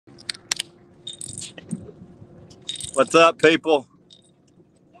What's up, people?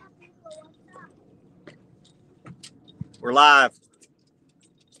 We're live.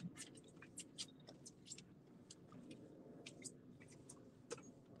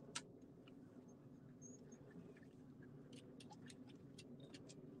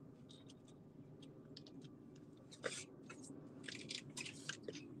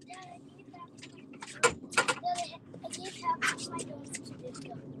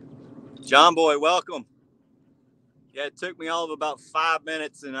 John Boy, welcome. Yeah, it took me all of about 5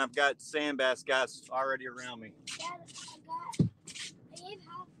 minutes, and I've got sand bass guys already around me.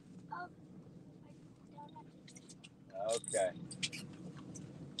 Okay.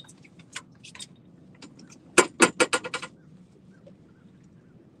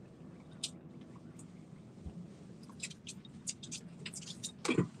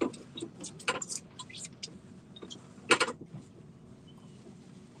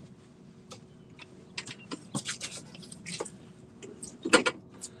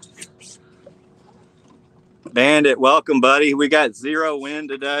 Bandit, welcome, buddy. We got 0 wind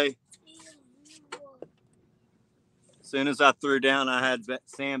today. As soon as I threw down, I had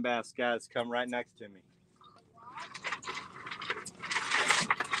sand bass guys come right next to me.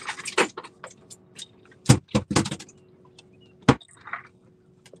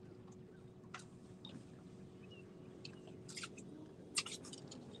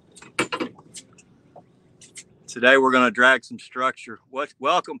 Today we're going to drag some structure.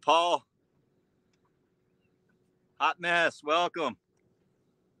 Welcome, Paul. Hot Mess, welcome.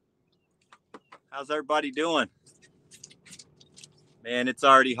 How's everybody doing? Man, it's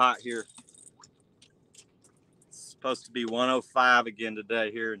already hot here. It's supposed to be 105 again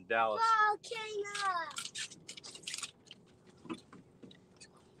today here in Dallas.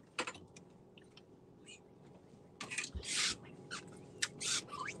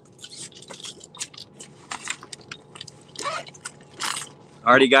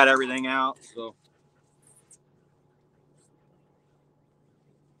 Already got everything out, so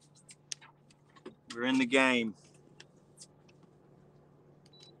we're in the game.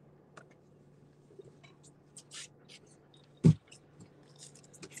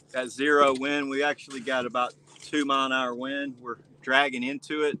 Got 0 wind. We actually got about 2-mile-an-hour wind. We're dragging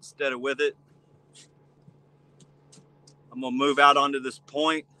into it instead of with it. I'm gonna move out onto this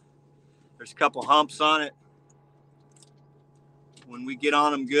point. There's a couple humps on it. When we get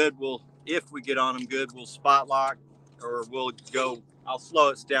on them good, if we get on them good, we'll spot lock, or we'll go. I'll slow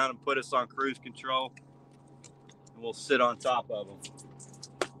us down and put us on cruise control, and we'll sit on top of them.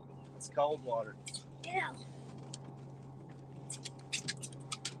 It's cold water. Yeah.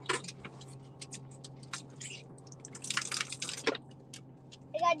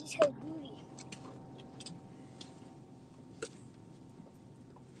 I got just so booty.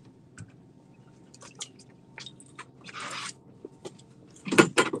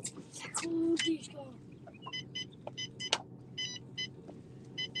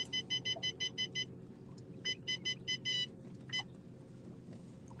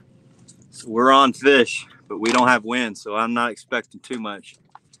 So we're on fish, but we don't have wind, so I'm not expecting too much.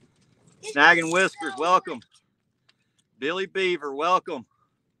 Snagging Whiskers, welcome. Billy Beaver, welcome.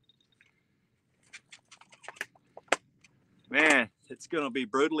 Man, it's going to be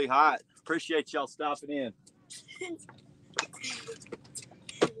brutally hot. Appreciate y'all stopping in.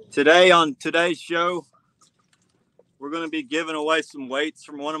 Today on today's show, we're going to be giving away some weights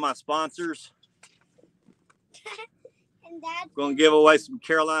from one of my sponsors. And going to give away some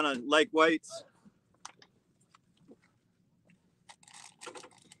Carolina Lake weights.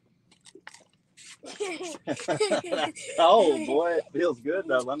 Oh boy, it feels good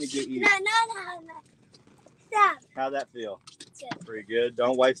though. Let me get you. No. Stop. How'd that feel? Good. Pretty good.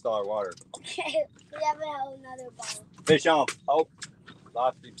 Don't waste all our water. Okay, we have another bottle. Fish on. Oh,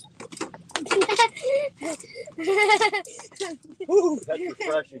 lost him. Woo, that's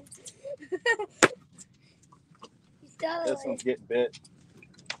refreshing. This one's getting bit.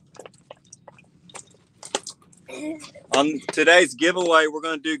 On today's giveaway, we're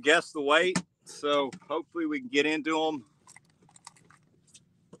going to do guess the weight. So hopefully we can get into them.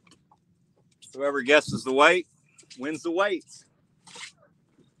 Whoever guesses the weight wins the weights.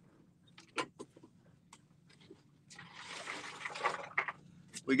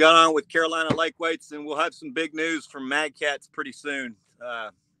 We got on with Carolina Lake weights, and we'll have some big news from Mad Cats pretty soon. I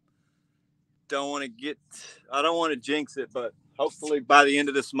don't want to jinx it, but hopefully by the end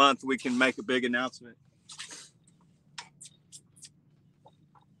of this month we can make a big announcement.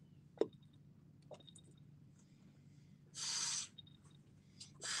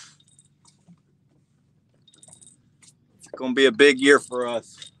 It's going to be a big year for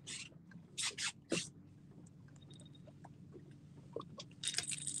us.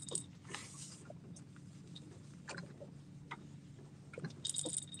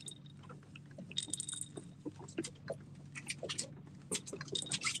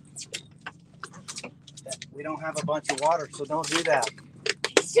 We don't have a bunch of water, so don't do that.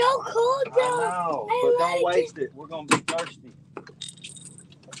 It's so cold though. I know, but don't waste it. We're gonna be thirsty.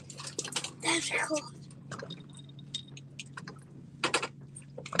 That's cold.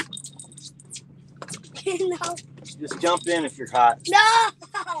 No. Just jump in if you're hot. No.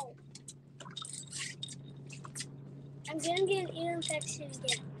 I'm gonna get an ear infection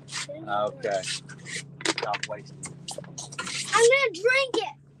again. Okay. Stop wasting. I'm gonna drink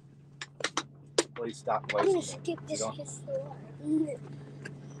it. Please stop I'm gonna wasting. skip this kiss the water.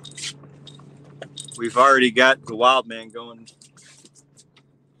 We've already got the wild man going,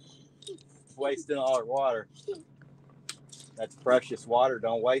 wasting all our water. That's precious water.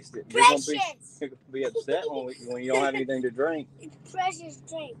 Don't waste it. Precious. You're gonna be upset when you don't have anything to drink. It's precious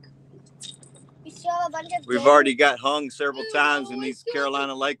drink. We still have a bunch of. We've already got hung several times, and these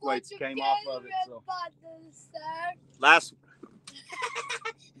Carolina lake weights came off of it. So last,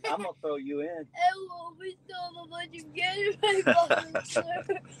 I'm gonna throw you in. We still have a bunch of Gatorade bottles,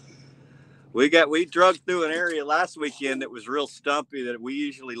 sir. We drug through an area last weekend that was real stumpy that we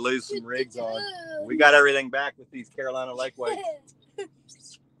usually lose some rigs on. We got everything back with these Carolina lake weights.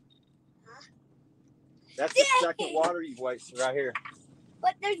 That's the second water you've wasted right here.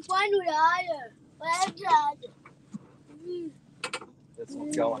 But there's one with water. Where's the other? This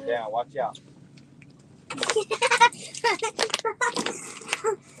one's going down. Watch out.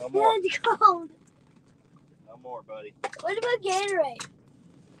 No more. It's cold. No more, buddy. What about Gatorade?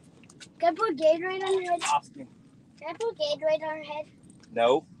 Can I put Gatorade on your head? Austin. Can I put Gatorade on your head?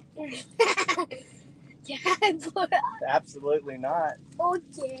 No. Can I put Absolutely not.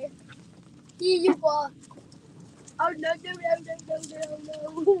 Okay. Here you go. Oh, no.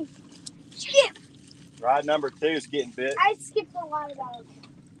 Skip. Ride number 2 is getting bit. I skipped the water bottle.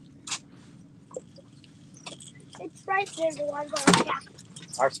 It's right there, the water bottle. Yeah.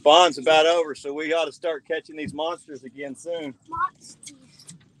 Our spawn's about over, so we ought to start catching these monsters again soon. Monsters.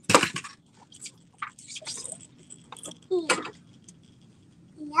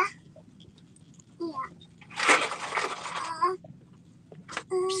 Yeah.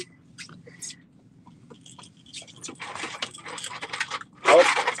 Oh,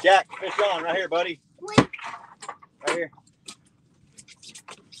 Jack, fish on right here, buddy. Wait. Right here.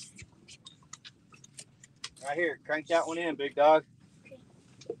 Right here. Crank that one in, big dog. Okay.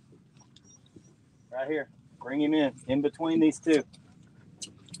 Right here. Bring him in between these two.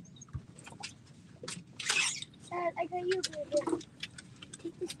 Dad, I got you a beer here.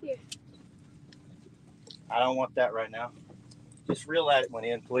 Take this beer. I don't want that right now. Just reel that one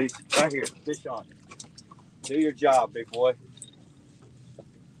in, please. Right here. Fish on. Do your job, big boy.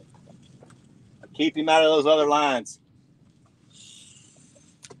 Keep him out of those other lines.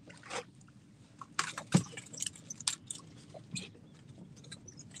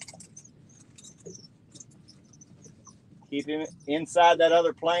 Keep him inside that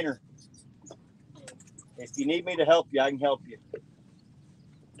other planer. If you need me to help you, I can help you.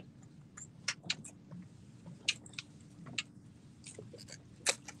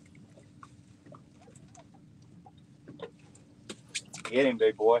 Get him,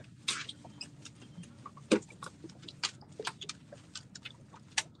 big boy.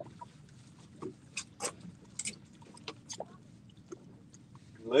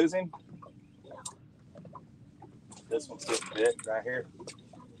 You lose him? This one's getting bit right here.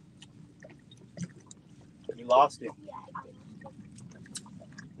 You lost him.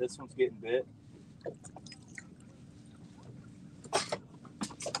 This one's getting bit.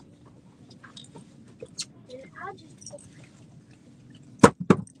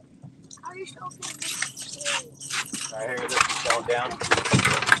 I'll just open this. Right here, this is going down.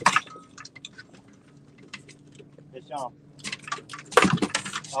 Fish on.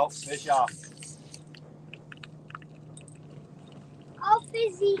 Oh, fish off. Oh,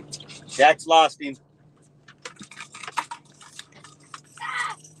 fizzy. Jack's lost him.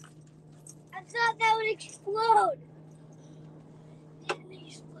 Ah! I thought that would explode. It didn't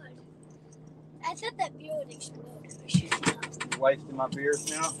explode. I thought that beer would explode. I should have lost. You're wasting my beers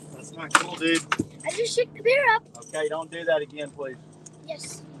now? That's not cool, dude. I just shook the beer up. Okay, don't do that again, please.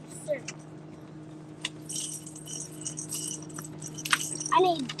 Yes, sir. I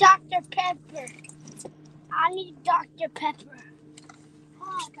need Dr. Pepper. I need Dr. Pepper.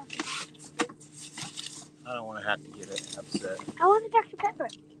 Oh, Dr. Pepper. I don't want to have to get upset. I want a Dr. Pepper.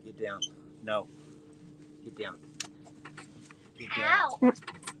 Get down. No. Get down. Get down. Ow.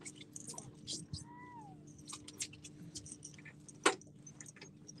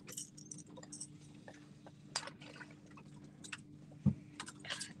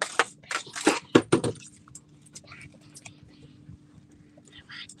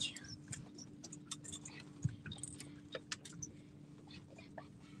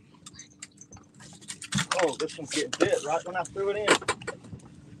 Oh, this one's getting bit right when I threw it in.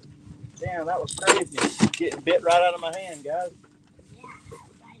 Damn, that was crazy. Getting bit right out of my hand, guys. Yeah,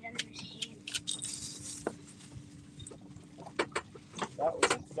 right under his hand. That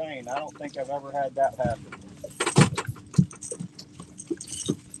was insane. I don't think I've ever had that happen.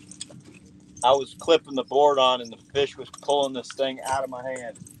 I was clipping the board on and the fish was pulling this thing out of my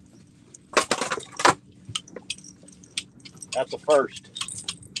hand. That's a first.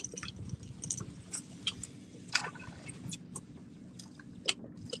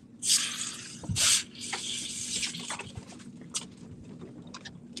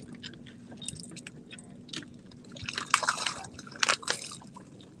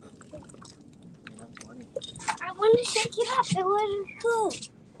 I want to shake it up. It wasn't cool.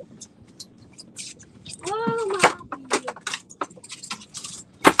 Oh my.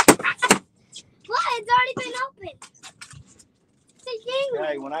 What? It's already been open.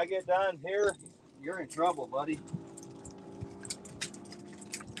 Hey, when I get done here, you're in trouble, buddy.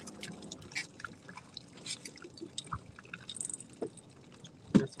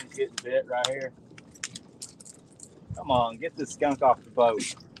 This one's getting bit right here. Come on, get this skunk off the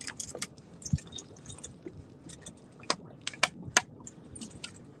boat.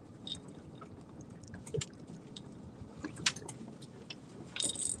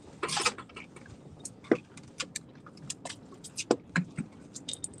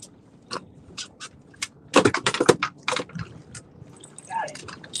 Got it.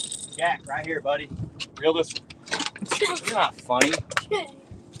 Jack, right here, buddy. Reel this. You're not funny.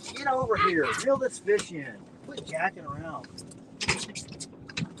 Get over here. Reel this fish in. Quit jacking around.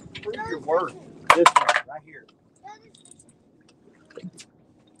 Prove your worth. This one, right here.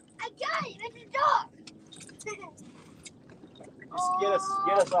 I got it. It's a dog. Just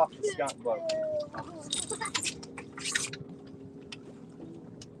get us off the skunk boat.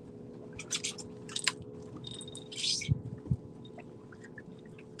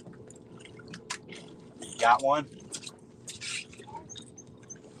 Got one?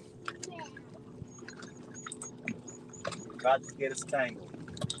 About to get us tangled.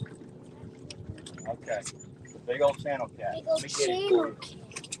 Okay. Big old channel cat. Big old Let me get him channel for you.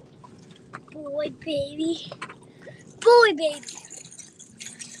 cat. Boy, baby. Boy, baby.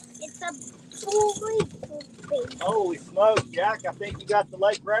 It's a boy, baby. Holy smokes, Jack. I think you got the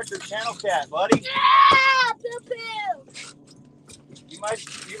lake record channel cat, buddy. Ah, poo-poo. You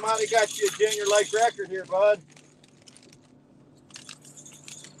might have got you a junior lake record here, bud.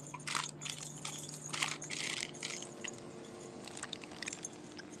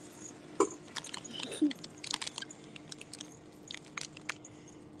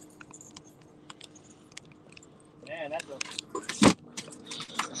 Man, that's a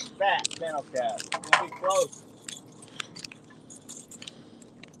fat channel cat. It's gonna be close.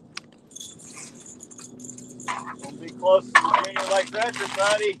 Gonna be close to the junior lake record,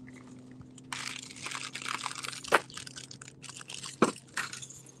 buddy.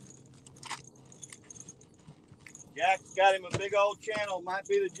 Jack's got him a big old channel. Might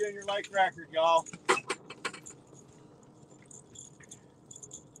be the junior lake record, y'all.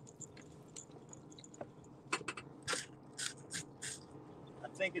 I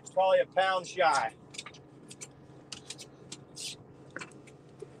think it's probably a pound shy.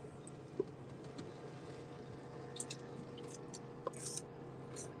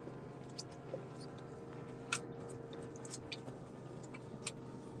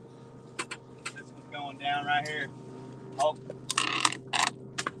 This one's going down right here. Oh.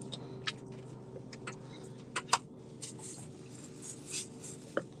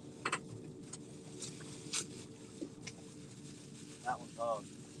 That one's hung.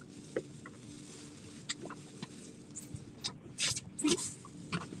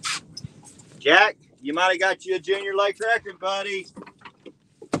 Jack, you might have got you a junior lake record, buddy.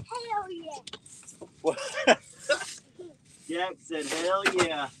 Hell yeah. Jack said, hell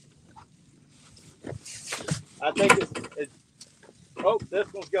yeah. I think it's oh,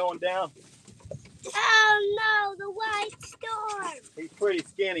 this one's going down. Oh no, the white storm. He's pretty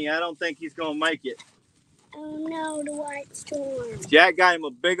skinny. I don't think he's going to make it. Oh no, the white storm. Jack got him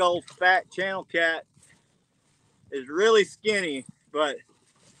a big old fat channel cat. It's really skinny, but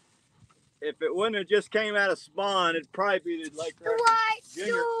if it wouldn't have just came out of spawn, it'd probably be the lake record. The white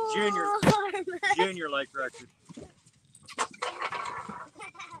Junior lake record.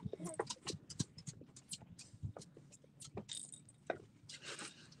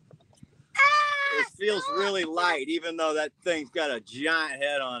 It feels really light, even though that thing's got a giant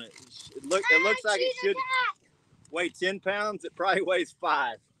head on it. It looks like it should weigh 10 pounds. It probably weighs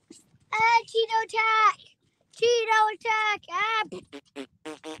 5. Cheeto attack! Cheeto attack!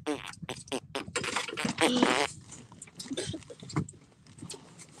 Trying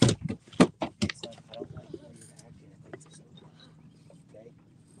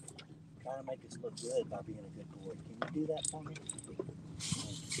to make us look good by being a good boy. Can you do that for me?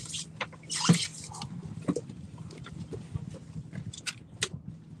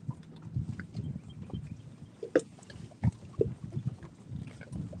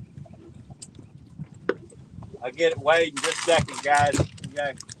 I'll get it weighed in just a second, guys.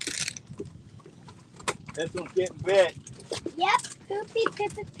 Okay. This one's getting bit. Yep, poopy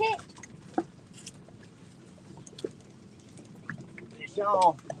pippa pit. Fish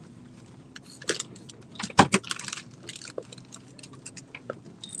on.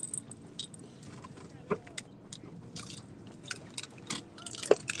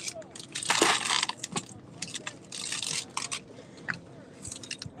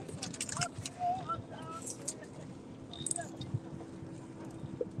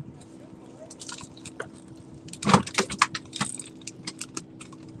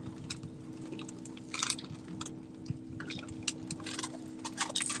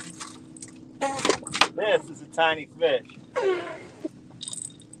 This is a tiny fish.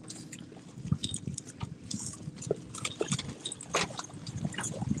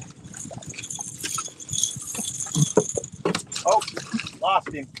 Oh,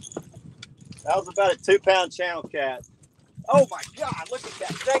 lost him. That was about a 2-pound channel cat. Oh my God, look at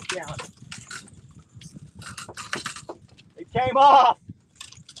that takedown. It came off.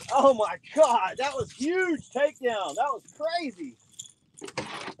 Oh my God, that was huge takedown. That was crazy.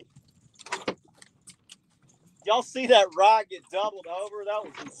 Y'all see that rod get doubled over? That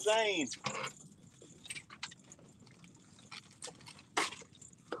was insane.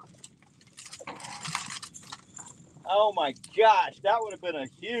 Oh my gosh, that would have been a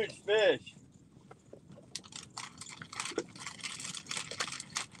huge fish.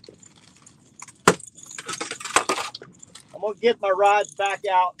 I'm gonna get my rods back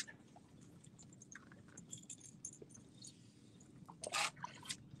out.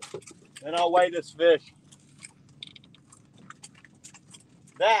 And I'll weigh this fish.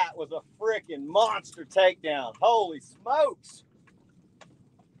 That was a freaking monster takedown. Holy smokes.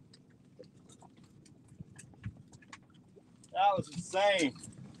 That was insane.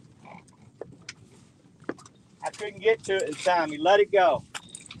 I couldn't get to it in time. He let it go.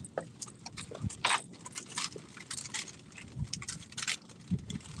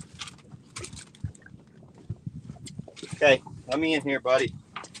 Okay, let me in here, buddy.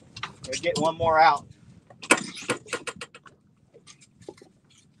 We'll get one more out.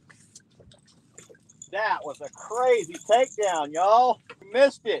 That was a crazy takedown, y'all. You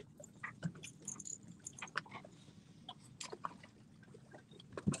missed it.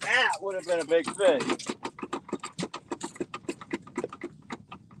 That would have been a big fish.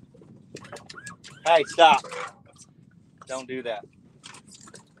 Hey, stop. Don't do that.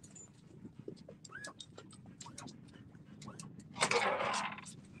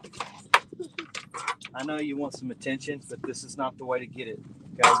 I know you want some attention, but this is not the way to get it.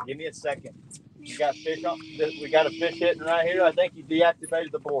 Guys, give me a second. You got fish on. We got a fish hitting right here. I think you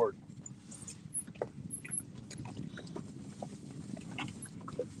deactivated the board.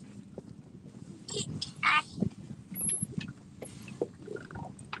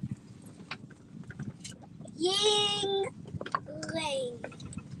 Ying Lane.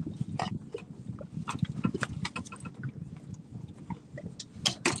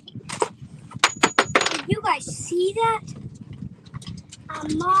 Did you guys see that?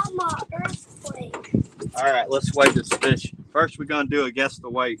 A mama earthquake. All right, let's weigh this fish. First, we're going to do a guess the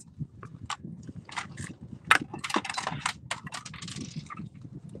weight.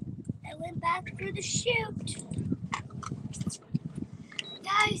 I went back for the chute.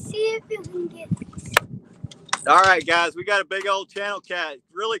 Guys, see if you can get these. All right, guys, we got a big old channel cat,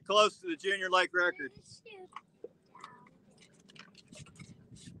 really close to the junior lake record.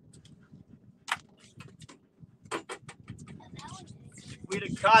 If we'd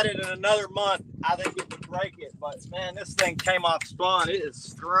have caught it in another month, I think it would break it. But man, this thing came off spawn. It is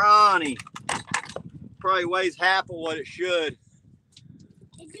scrawny. Probably weighs half of what it should.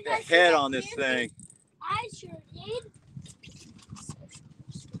 The head on this thing. I sure did.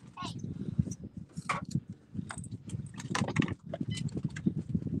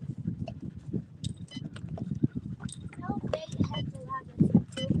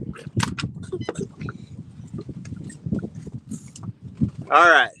 All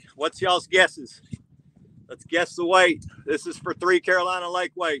right, what's y'all's guesses? Let's guess the weight. This is for 3 Carolina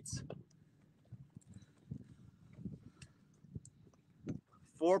Lake weights.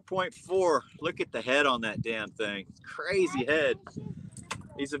 4.4. Look at the head on that damn thing. Crazy head.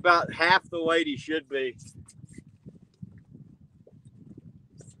 He's about half the weight he should be.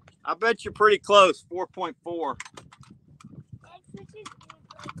 I bet you're pretty close, 4.4.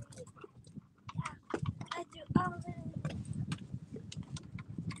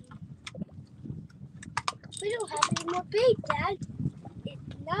 We don't have any more bait, Dad.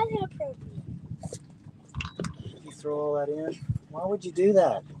 It's not inappropriate. You throw all that in? Why would you do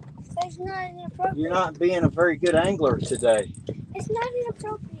that? It's not inappropriate. You're not being a very good angler today. It's not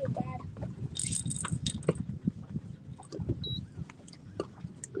inappropriate, Dad.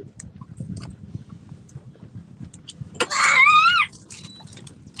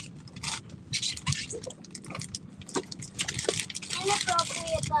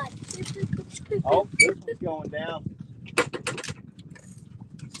 Inappropriate, bud. Oh, this one's going down.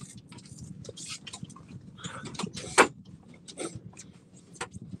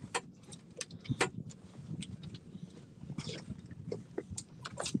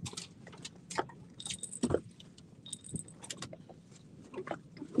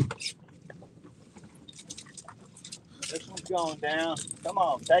 This one's going down. Come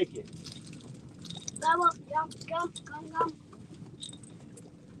on, take it. Come on, come.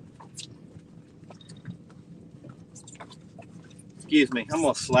 Excuse me, I'm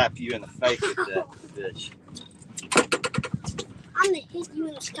gonna slap you in the face with that fish. I'm gonna hit you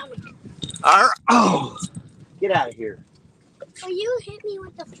in the stomach. All right. Oh, get out of here. Or you hit me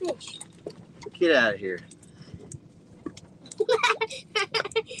with the fish. Get out of here.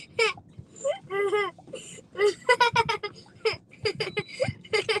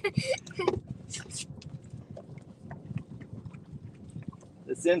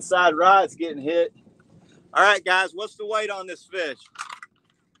 This inside rod's getting hit. All right, guys, what's the weight on this fish?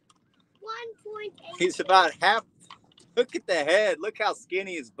 1.8. He's about half. Look at the head. Look how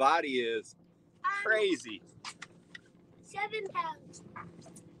skinny his body is. Crazy. 7 pounds.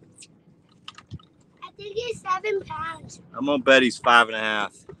 I think he's 7 pounds. I'm gonna bet he's 5.5.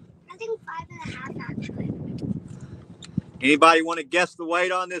 I think 5.5 actually. Anybody want to guess the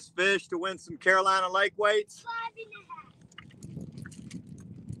weight on this fish to win some Carolina Lake weights? 5.5.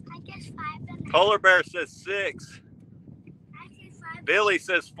 I guess 5.5. Polar Bear says 6. I say 5. Billy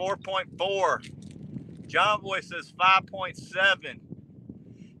says 4.4. John Boy says 5.7.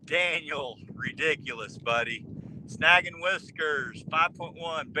 Daniel, ridiculous, buddy. Snagging Whiskers,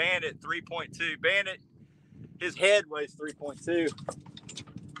 5.1. Bandit, 3.2. Bandit, his head weighs 3.2.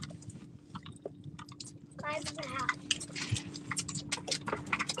 5.5.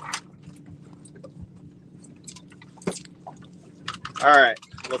 All right,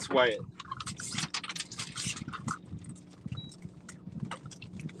 let's weigh it.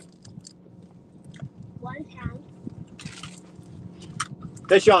 One pound.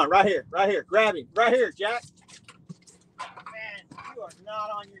 Fish on, right here. Grab him, right here, Jack. Man, you are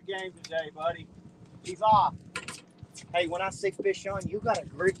not on your game today, buddy. He's off. Hey, when I say fish on, you got to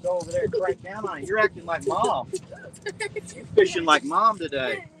go over there and crank down on it. You're acting like mom. You're fishing like mom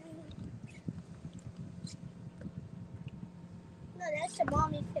today. No, that's a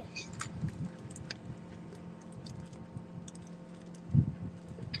mommy fish.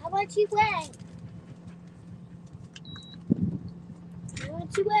 How much you weigh? How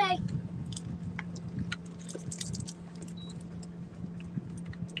much you weigh?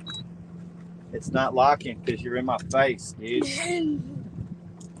 It's not locking because you're in my face, dude.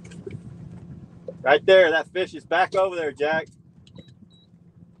 Right there, that fish is back over there, Jack.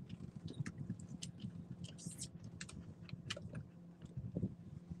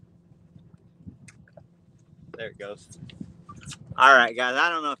 There it goes. All right, guys, I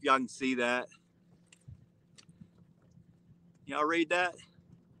don't know if y'all can see that. Y'all read that?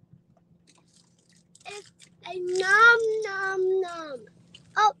 It's a nom.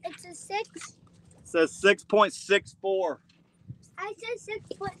 Oh, it's a 6. It says 6.64. I said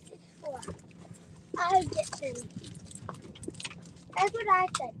 6.64. I get them. That's what I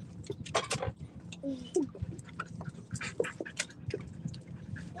said.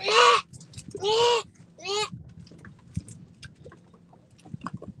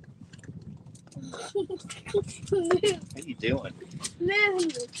 What are you doing?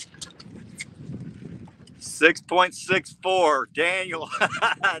 6.64. Daniel.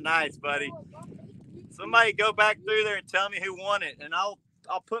 Nice, buddy. Somebody go back through there and tell me who won it, and I'll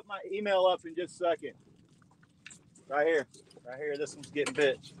put my email up in just a second. Right here. This one's getting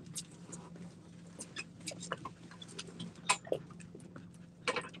bit.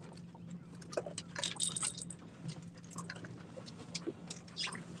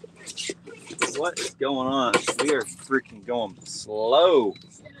 What is going on? We are freaking going slow.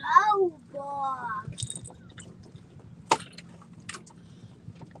 Slow boy.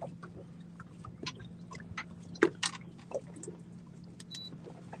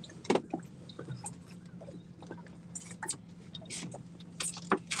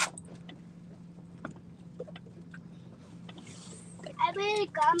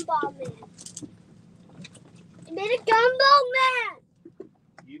 gumball man. I made a gumball man.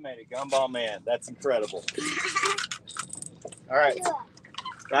 You made a gumball man. That's incredible. All right. Yeah.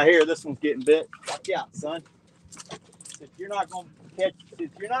 Right here, this one's getting bit. Watch out, son. If you're not gonna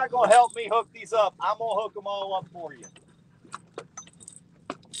help me hook these up, I'm gonna hook them all up for you.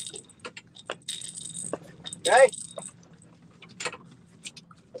 Okay?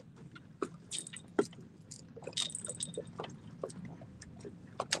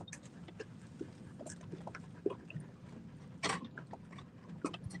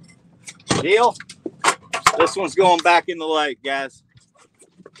 Deal? This one's going back in the lake, guys.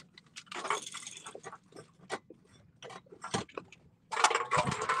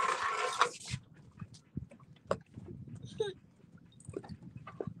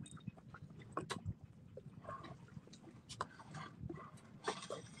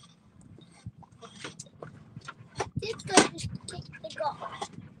 This guy just kicked the goal.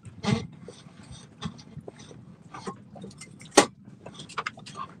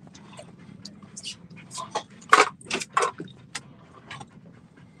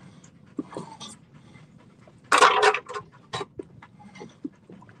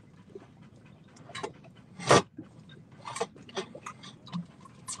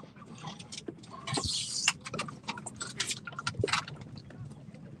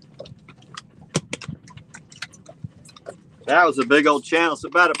 That was a big old channel. It's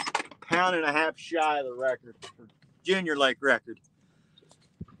about a pound and a half shy of the record, junior lake record.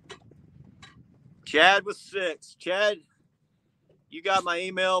 Chad was 6. Chad, you got my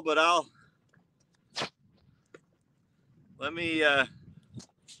email, but let me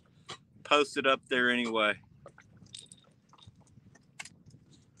post it up there anyway.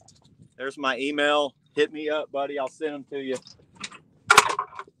 There's my email. Hit me up, buddy. I'll send them to you.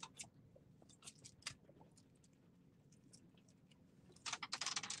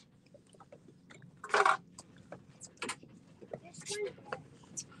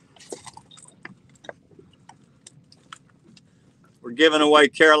 We're giving away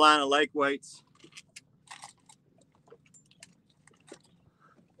Carolina lake weights.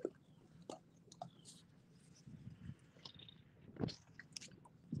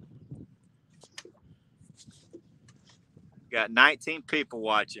 Got 19 people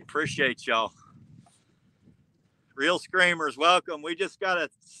watching. Appreciate y'all. Real Screamers, welcome. We just got a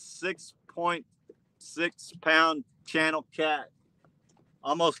 6.6 pound channel cat.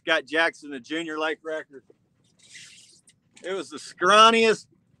 Almost got Jackson the junior lake record. It was the scrawniest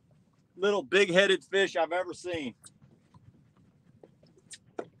little big-headed fish I've ever seen.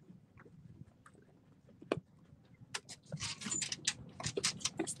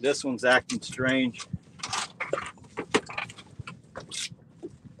 This one's acting strange.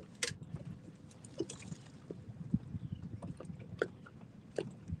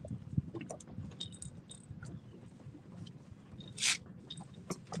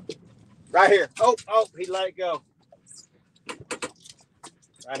 Right here. Oh, he let it go.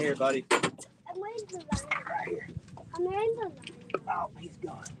 Right here, buddy. I'm ready to run. Right here. I'm ready to run. Oh, he's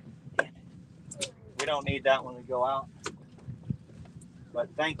gone. We don't need that one to go out. But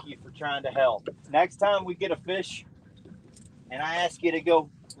thank you for trying to help. Next time we get a fish and I ask you to go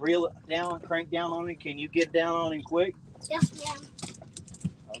reel it down, crank down on it, can you get down on him quick? Yes, ma'am.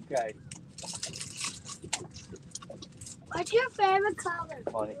 Okay. What's your favorite color?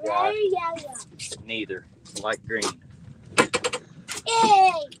 Funny Red guy. or yellow? Neither. I like green.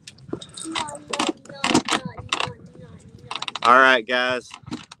 Yay! No. All right, guys.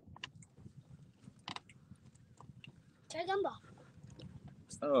 Try gumball.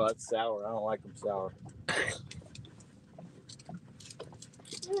 Oh, that's sour. I don't like them sour.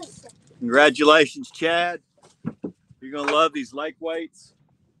 Congratulations, Chad. You're going to love these lake weights.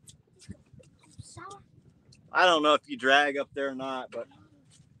 Sour. I don't know if you drag up there or not, but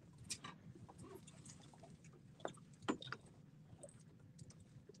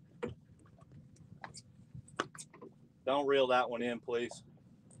don't reel that one in, please.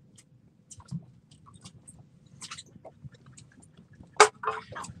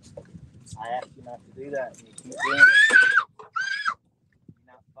 I asked you not to do that, and you keep doing it. You're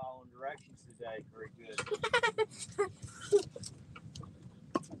not following directions today. Very good.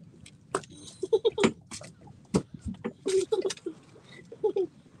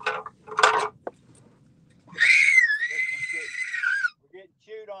 We're getting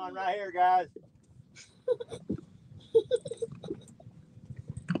chewed on right here, guys.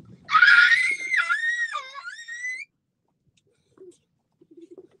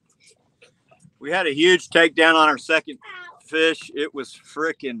 We had a huge takedown on our second fish. It was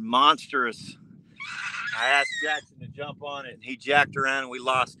freaking monstrous. I asked Jackson to jump on it, and he jacked around and we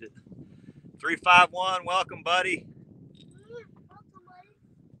lost it. 351, welcome, buddy. Welcome, buddy.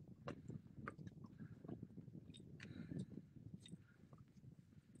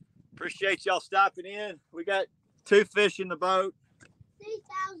 Appreciate y'all stopping in. We got 2 fish in the boat.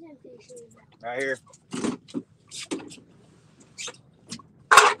 3,000 fish in the boat. Right here.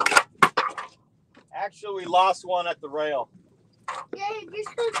 Actually, we lost one at the rail. Yeah, this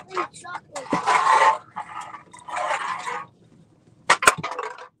was in chocolate.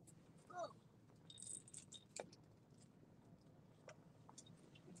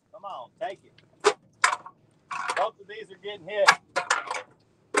 Come on, take it. Both of these are getting hit.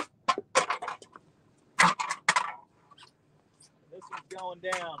 This one's going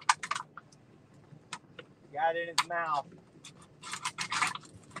down. Got it in his mouth.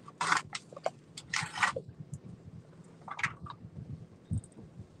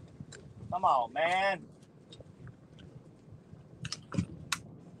 Come on, man.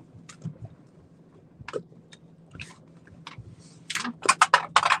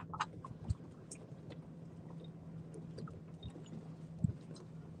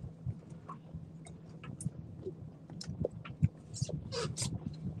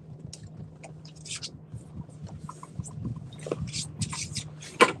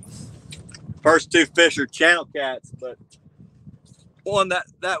 First 2 fish are channel cats, but one that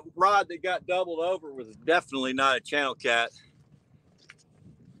rod that got doubled over was definitely not a channel cat.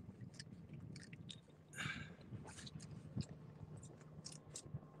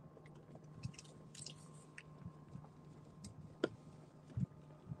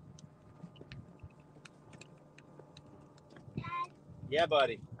 Dad, Yeah,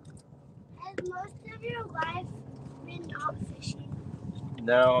 buddy. has most of your life been out fishing?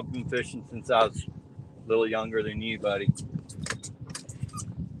 No, I've been fishing since I was a little younger than you, buddy.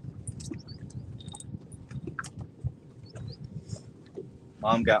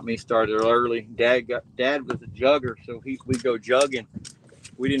 Mom got me started early. Dad was a jugger, so we'd go jugging.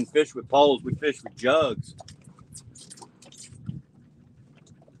 We didn't fish with poles, we fished with jugs.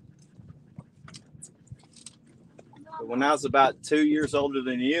 But when I was about 2 years older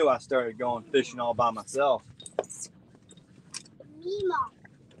than you, I started going fishing all by myself. Mima.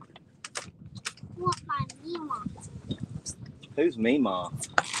 I want my Mima. Who's Mima?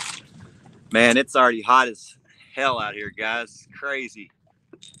 Man, it's already hot as hell out here, guys. It's crazy.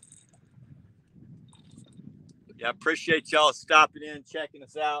 Yeah, I appreciate y'all stopping in, checking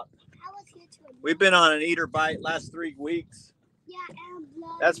us out. I was here too. We've been on an eater bite last 3 weeks. Yeah, and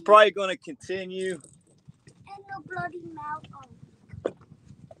bloody. That's probably going to continue. And no bloody mouth.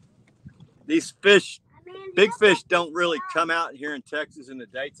 These fish, I mean, big fish, don't really come out here in Texas in the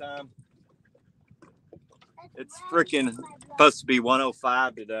daytime. It's freaking supposed to be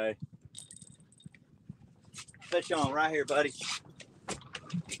 105 today. Fish on right here, buddy.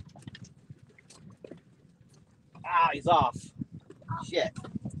 Ah, he's off. Shit.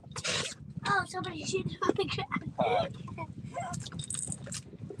 Oh, somebody shooting on the ground.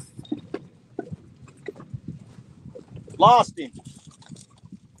 Lost him.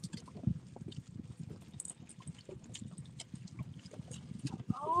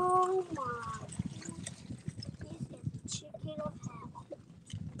 Oh my. This is chicken of hell.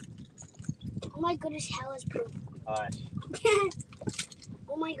 Oh my goodness, hell is poop. Alright.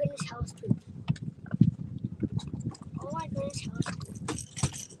 Oh my goodness, hell is poop. Oh my goodness, hell is poop.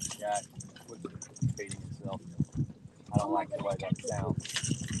 Yeah, quit feeding yourself. I don't like the way that sounds.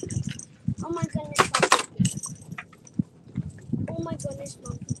 Oh my goodness, monkey. Oh my goodness,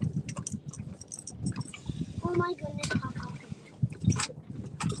 monkey. Oh my goodness, papa.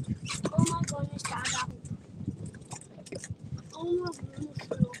 Oh my goodness, dada. Oh my goodness,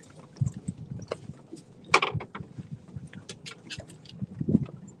 no.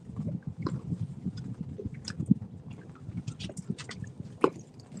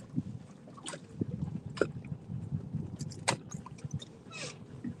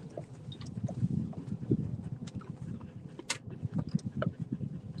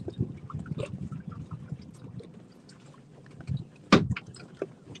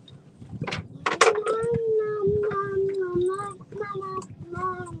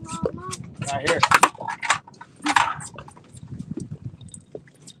 Right here.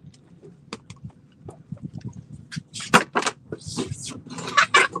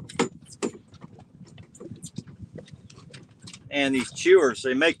 And these chewers,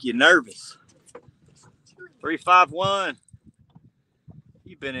 they make you nervous. 351.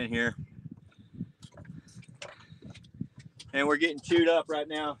 You've been in here. And we're getting chewed up right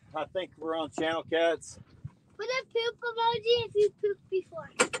now. I think we're on channel cats. Put a poop emoji if you pooped before.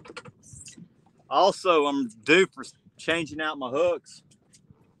 Also, I'm due for changing out my hooks.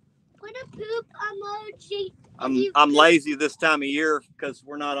 Put a poop emoji. I'm lazy this time of year because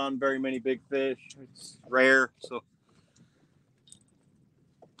we're not on very many big fish. It's rare, so.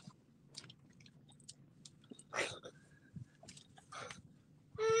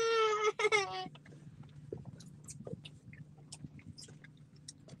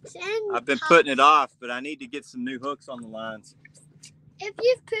 I've been putting it off, but I need to get some new hooks on the lines. If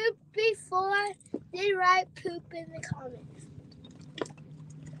you've pooped before, then write poop in the comments.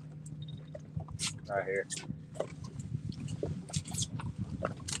 Right here.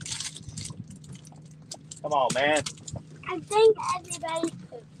 Come on, man. I think everybody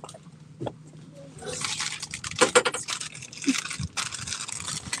pooped.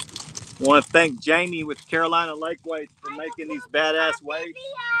 I want to thank Jamie with Carolina Lake Weights for making these badass weights.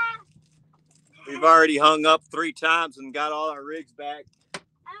 We've already hung up 3 times and got all our rigs back.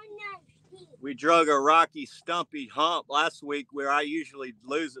 We drug a rocky, stumpy hump last week where I usually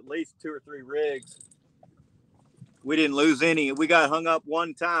lose at least 2 or 3 rigs. We didn't lose any. We got hung up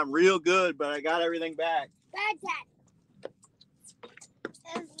 1 time real good, but I got everything back. Bad dad.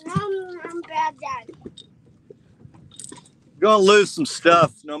 I'm bad dad. Gonna lose some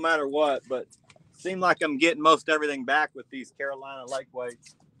stuff no matter what, but seems like I'm getting most everything back with these Carolina Lake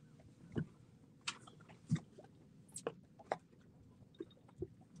Weights.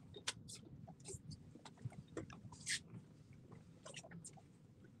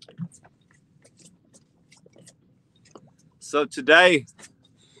 So today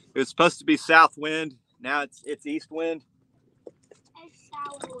it was supposed to be south wind. Now it's east wind,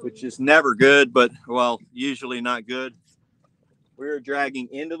 which is never good, but well, usually not good. We're dragging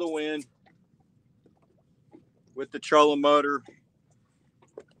into the wind with the trolling motor.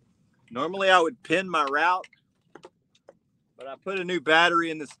 Normally I would pin my route, but I put a new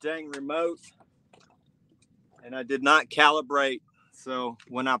battery in this dang remote and I did not calibrate. So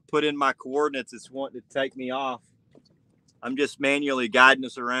when I put in my coordinates, it's wanting to take me off. I'm just manually guiding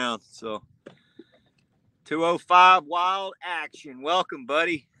us around. So 205 Wild Action. Welcome,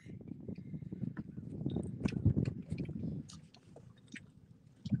 buddy.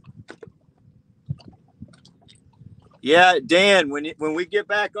 Yeah, Dan, when we get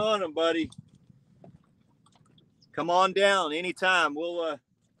back on them, buddy, come on down anytime. We'll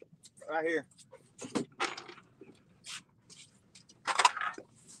right here.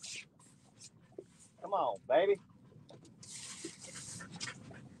 Come on, baby.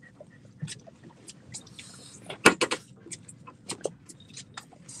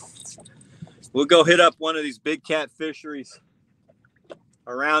 We'll go hit up one of these big cat fisheries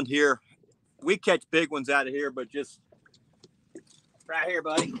around here. We catch big ones out of here, but just right here,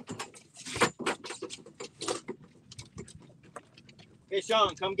 buddy. Fish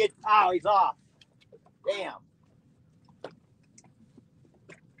on, come get. Oh, he's off. Damn.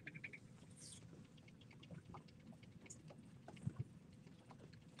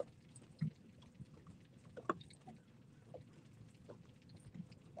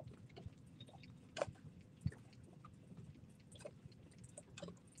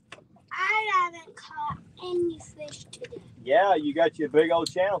 I haven't caught any fish today. Yeah, you got your big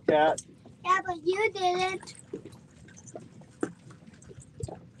old channel cat. Yeah, but you didn't.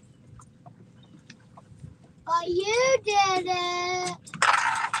 But you didn't.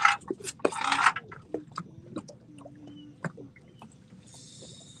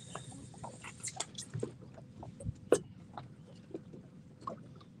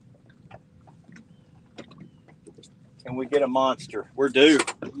 Can we get a monster? We're due.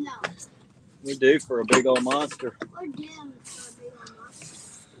 No. We're due for a big old monster. We're due for a big old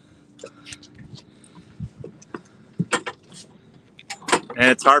monster.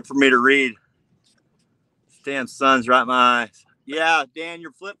 And it's hard for me to read. Damn sun's right in my eyes. Yeah, Dan,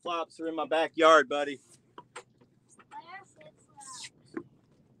 your flip-flops are in my backyard, buddy.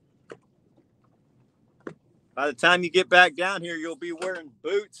 By the time you get back down here, you'll be wearing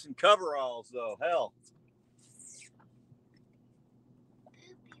boots and coveralls, though. Hell.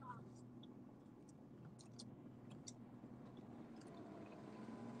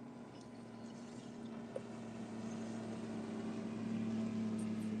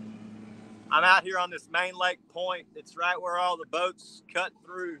 I'm out here on this main lake point. It's right where all the boats cut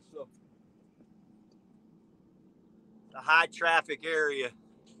through. So the high traffic area.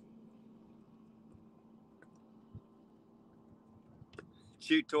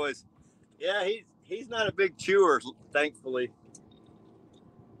 Chew toys. Yeah, he's not a big chewer, thankfully.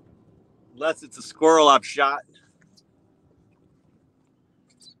 Unless it's a squirrel I've shot.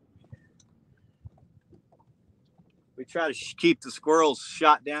 we try to keep the squirrels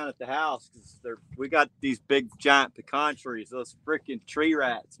shot down at the house because we got these big giant pecan trees. Those freaking tree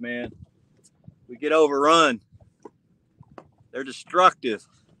rats, man. We get overrun. They're destructive.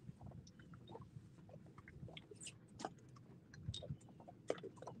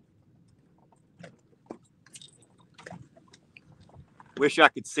 Wish I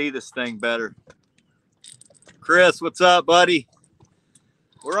could see this thing better. Chris, what's up, buddy?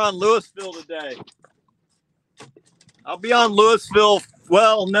 We're on Louisville today. I'll be on Louisville.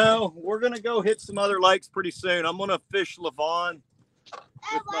 Well, no, we're going to go hit some other lakes pretty soon. I'm going to fish Lavon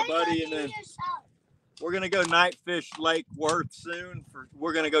with my buddy, and then we're going to go night fish Lake Worth soon.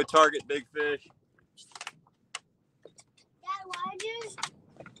 We're going to go target big fish. Dad, why did you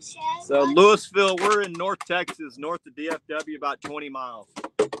say So Louisville, we're in North Texas, north of DFW, about 20 miles.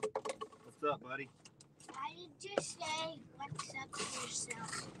 What's up, buddy? Why did you say what's up to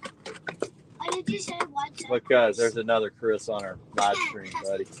yourself? Why did you say what's up? Because there's another Chris on our live stream,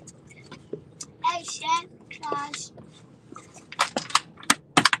 buddy. Hey, Santa Claus.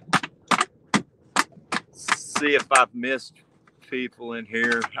 See if I've missed people in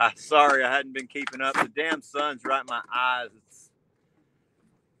here. Sorry, I hadn't been keeping up. The damn sun's right in my eyes. It's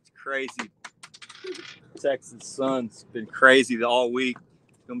crazy. Texas sun's been crazy all week.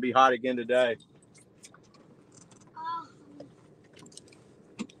 It's gonna be hot again today.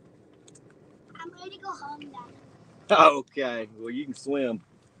 I'm ready to go home now. Okay, well you can swim.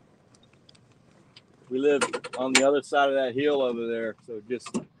 We live on the other side of that hill over there, so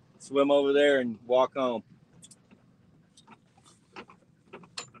just swim over there and walk home.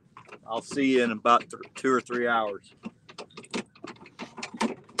 I'll see you in about 2 or 3 hours.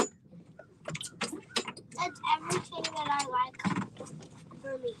 That's everything that I like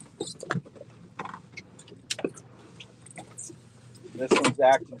for me. This one's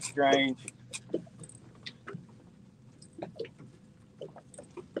acting strange.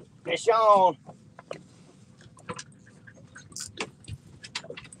 Fish on.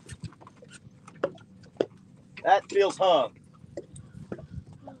 That feels hung.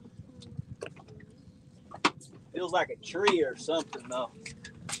 Feels like a tree or something, though.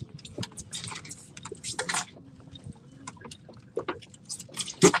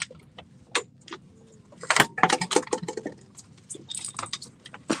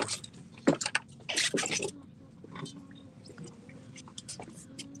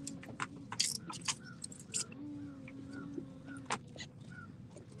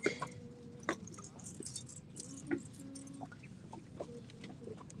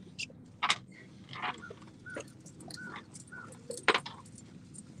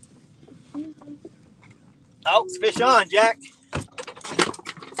 Oh, fish on, Jack.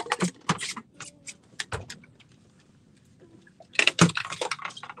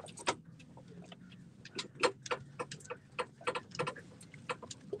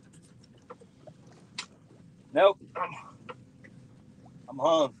 Nope. I'm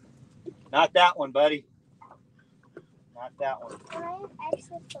hung. Not that one, buddy. Not that one. I have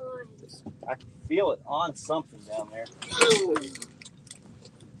extra thorns. I can feel it on something down there.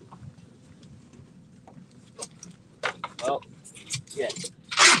 Well, yeah.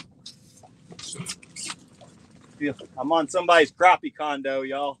 I'm on somebody's crappie condo,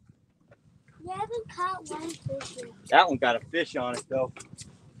 y'all. You haven't caught one fish yet. That one got a fish on it, though.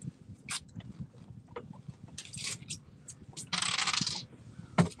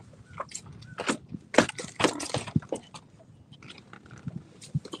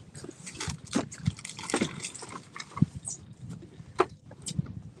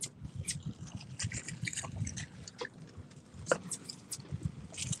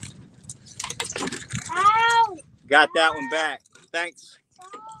 Ow! Got that one back. Thanks,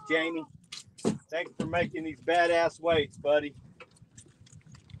 Jamie. Thanks for making these badass weights, buddy.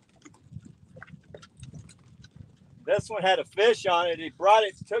 This one had a fish on it. He brought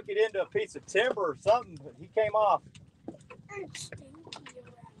it, took it into a piece of timber or something, but he came off.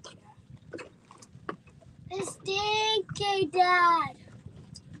 It's stinky, Dad.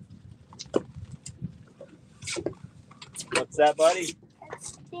 What's that, buddy?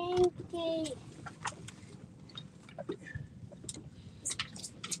 It's stinky.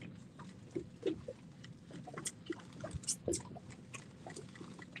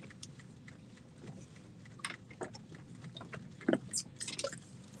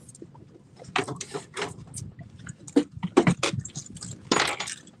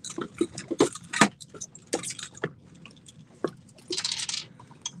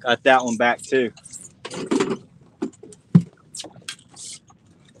 Got that one back too.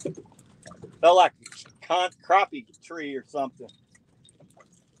 Felt like a crappie tree or something.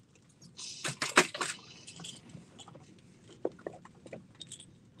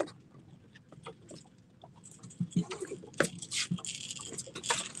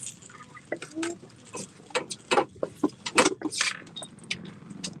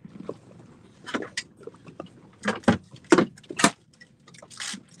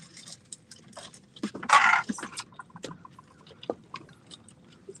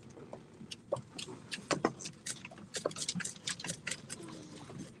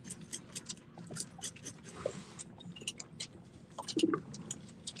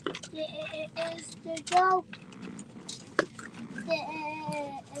 There's the go. There's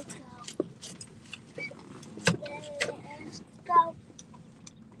go. There's go.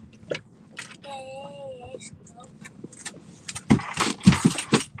 There's go.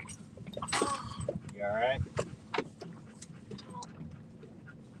 You all right?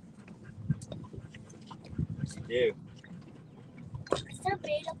 Yes, you do. Is there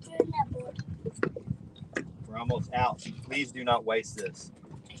bait up there in that board? We're almost out. Please do not waste this.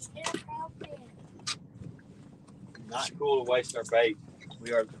 Is there out there? Not cool to waste our bait.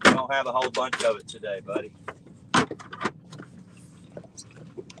 We don't have a whole bunch of it today, buddy.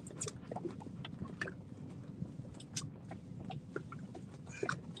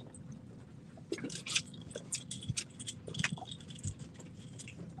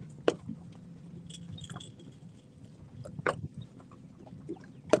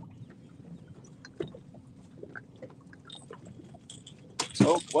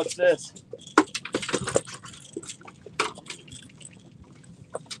 Oh, what's this?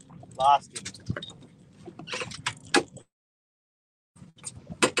 Lost him.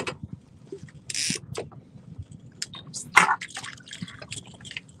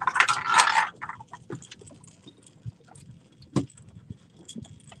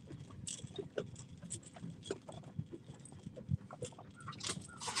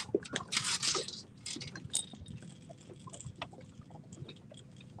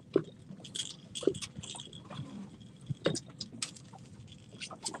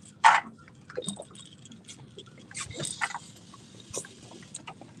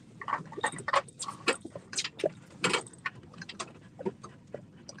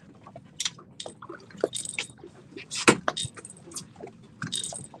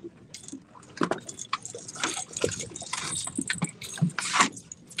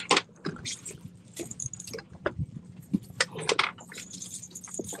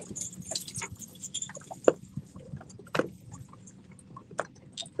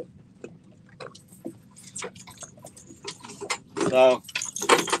 So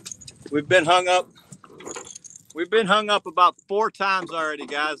we've been hung up. We've been hung up about 4 times already,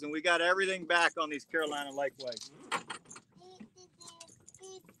 guys, and we got everything back on these Carolina lakeways.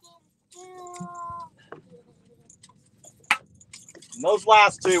 And those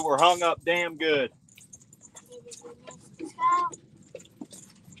last 2 were hung up damn good.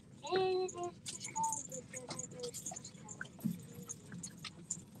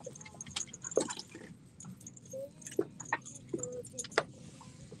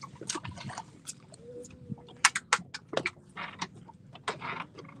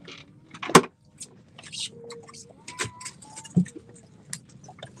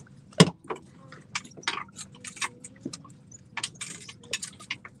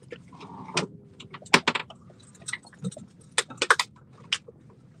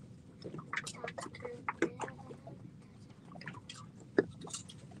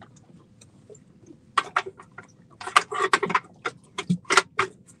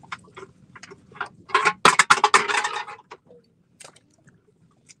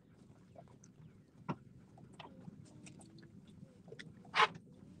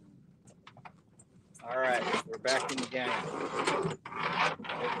 All right, we're back in the game.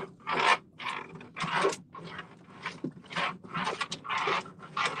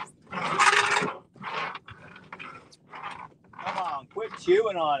 Come on, quit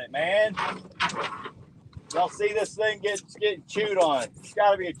chewing on it, man. Y'all see this thing getting chewed on. It's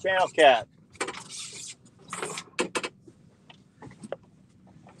got to be a channel cat.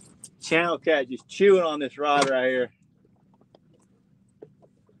 Channel cat just chewing on this rod right here.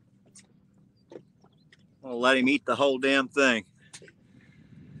 I'll let him eat the whole damn thing.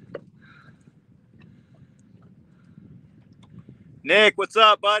 Nick, what's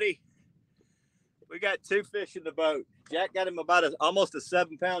up, buddy? We got 2 fish in the boat. Jack got him about almost a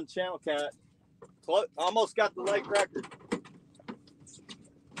 7-pound channel cat. Almost got the lake record.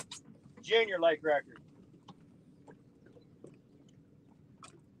 Junior lake record.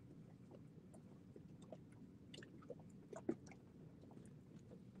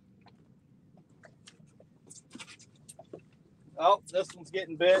 Oh, this one's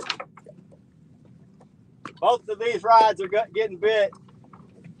getting bit. Both of these rods are getting bit.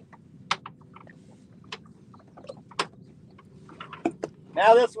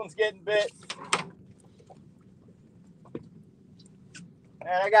 Now this one's getting bit. And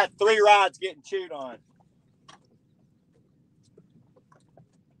I got 3 rods getting chewed on.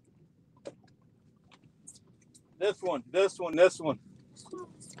 This one, this one, this one.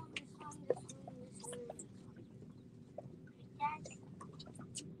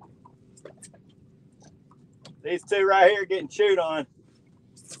 These 2 right here getting chewed on.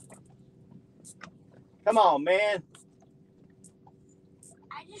 Come on, man.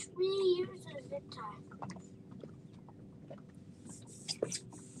 I just really used a zip tie.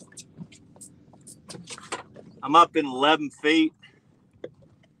 I'm up in 11 feet.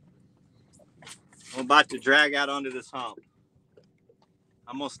 I'm about to drag out onto this hump.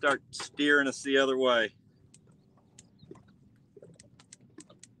 I'm gonna start steering us the other way.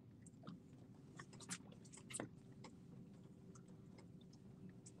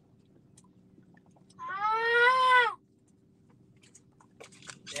 Ah!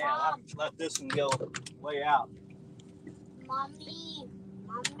 Yeah, let this one go way out. Mommy,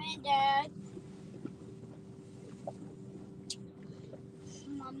 Mommy, Dad.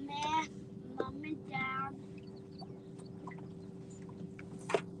 Mommy, Dad.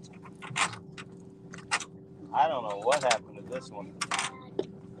 I don't know what happened to this one.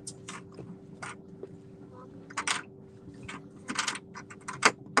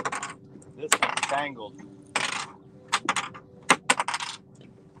 This one's tangled.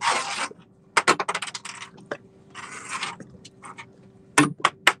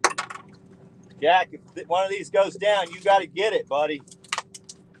 Jack, if one of these goes down, you got to get it, buddy.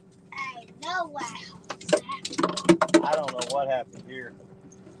 I know what happened. I don't know what happened here.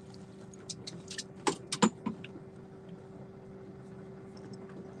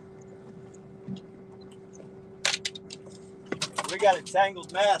 We got a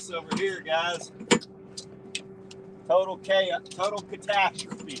tangled mess over here, guys. Total chaos, total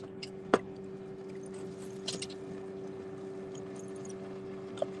catastrophe.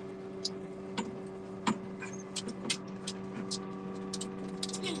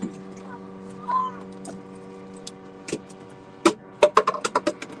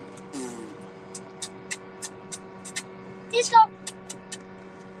 Disco.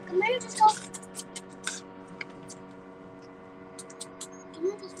 Come here, Disco. Come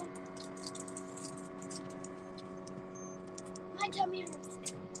here, Disco. My tummy hurts.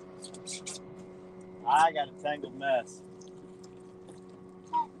 I got a tangled mess.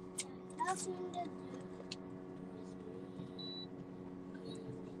 Nothing to do.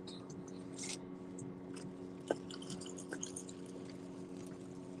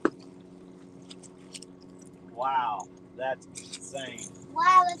 Wow, that's insane.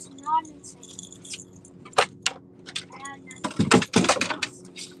 Wow, that's not insane.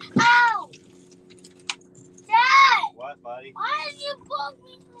 Ow! Dad! What, buddy? Why did you poke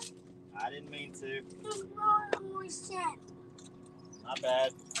me? I didn't mean to. There's no more sand. My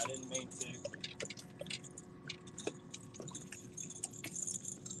bad. I didn't mean to.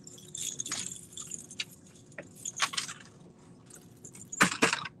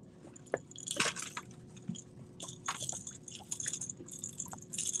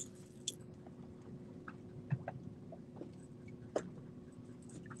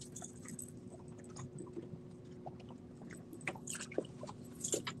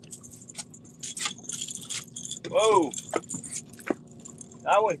 Whoa!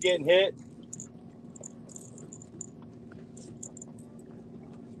 That one's getting hit.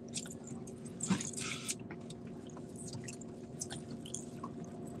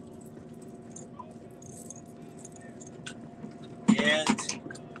 And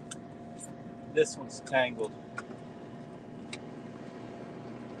this one's tangled.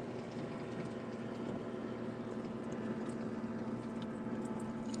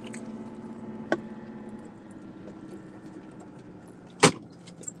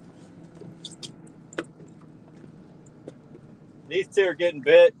 These two are getting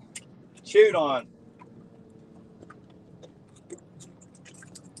bit. Chewed on.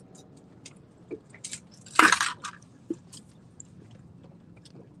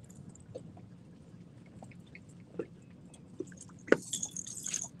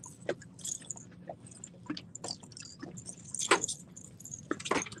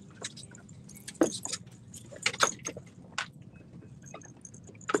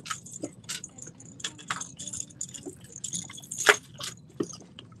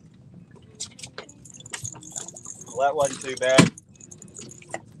 Well, that wasn't too bad.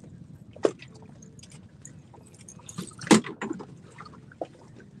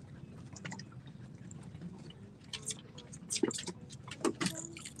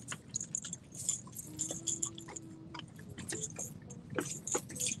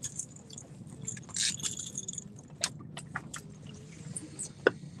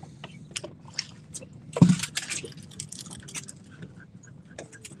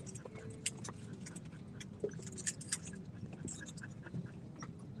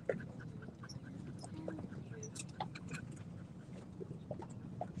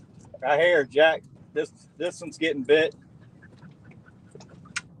 Right here, Jack. This one's getting bit.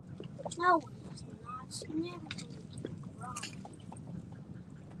 No, it's not.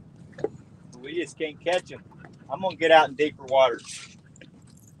 We just can't catch them. I'm gonna get out in deeper water.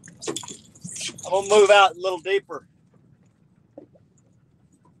 I'm gonna move out a little deeper.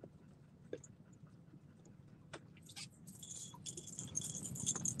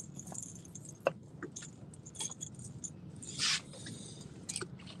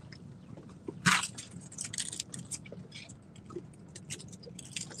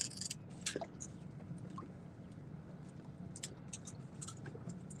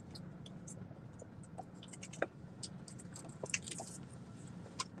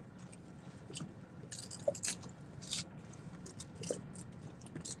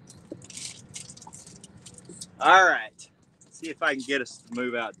 All right. See if I can get us to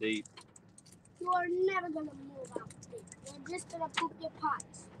move out deep. You are never gonna move out deep. You're just gonna poop your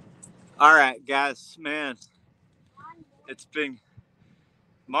pots. All right, guys. Man, it's been.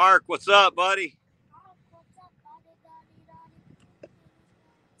 Mark, what's up, buddy?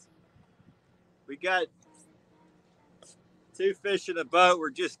 We got 2 fish in the boat.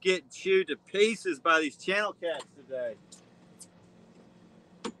 We're just getting chewed to pieces by these channel cats today.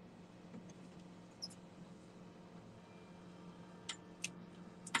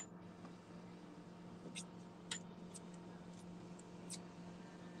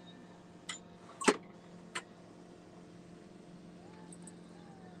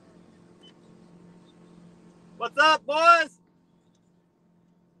 What's up, boys?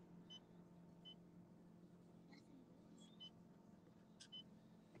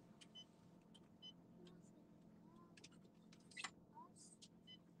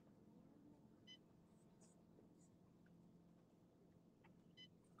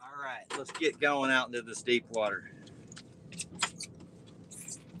 All right, let's get going out into this deep water.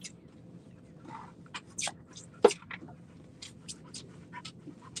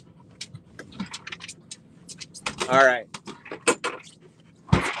 All right.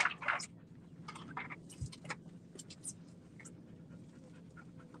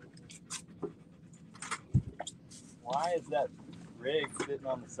 Why is that rig sitting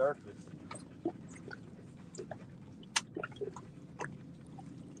on the surface?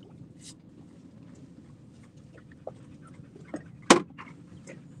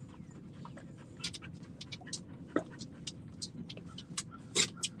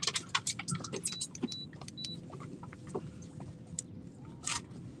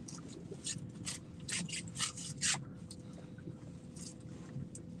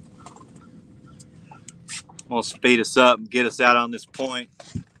 I'm gonna speed us up and get us out on this point.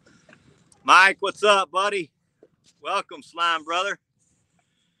 Mike, what's up, buddy? Welcome, slime brother.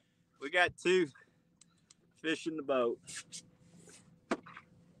 We got 2 fish in the boat.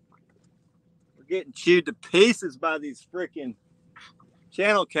 We're getting chewed to pieces by these freaking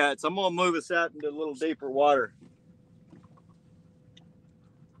channel cats. I'm gonna move us out into a little deeper water.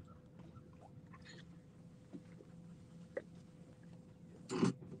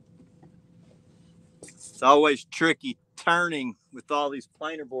 It's always tricky turning with all these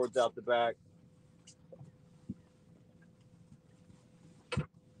planer boards out the back.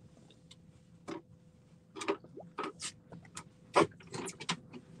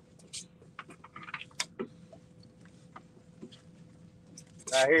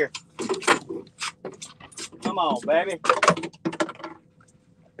 Right here. Come on, baby.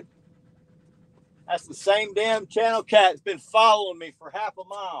 That's the same damn channel cat that's been following me for half a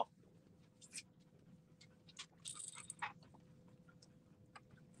mile.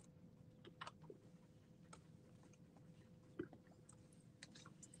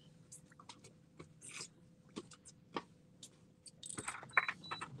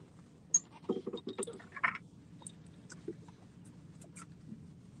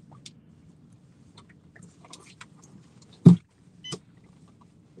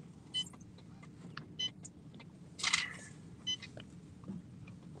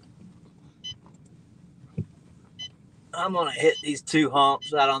 I'm gonna hit these 2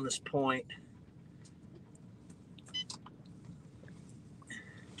 humps out on this point.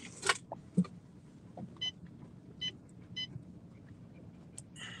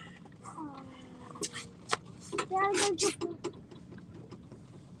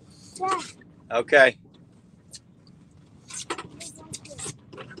 Okay.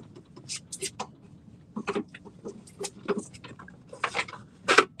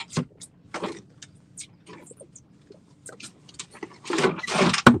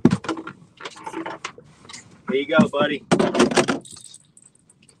 Here you go, buddy.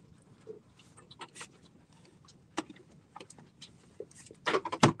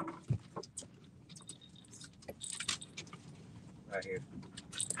 Right here.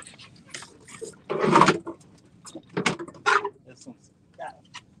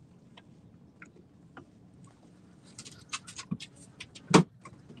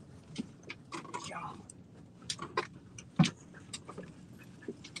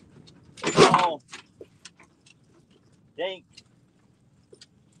 Dink.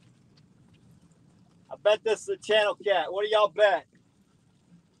 I bet this is a channel cat. What do y'all bet?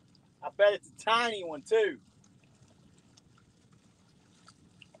 I bet it's a tiny one too.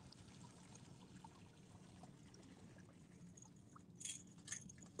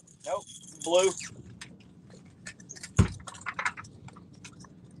 Nope, blue.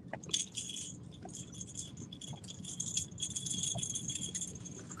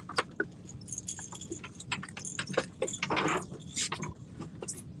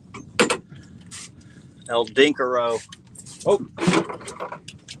 El Dinkero. Oh,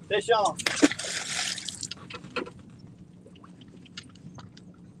 fish on.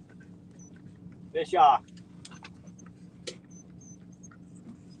 Fish off.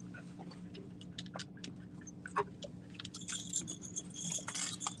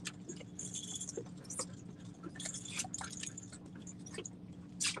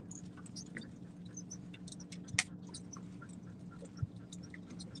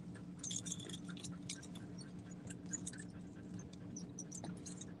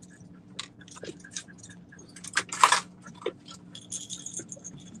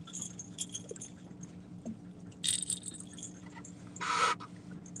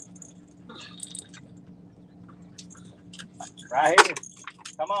 Right here.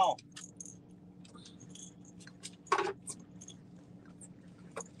 Come on.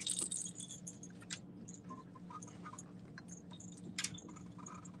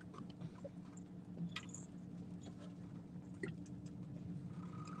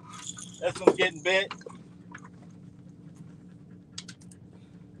 This one's getting bit.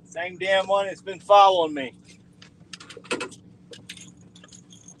 Same damn one that's been following me.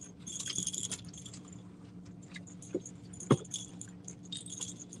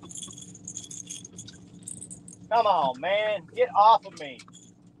 Come on, man. Get off of me.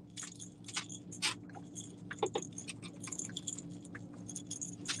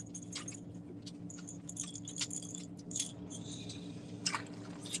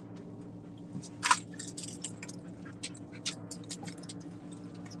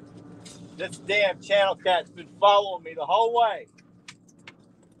 This damn channel cat's been following me the whole way.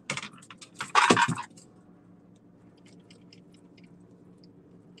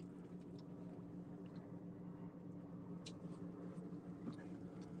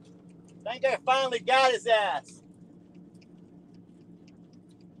 I think I finally got his ass.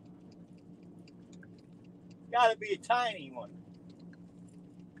 Gotta be a tiny one.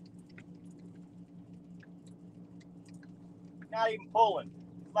 Not even pulling.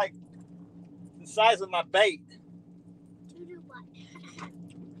 It's like the size of my bait. Do what?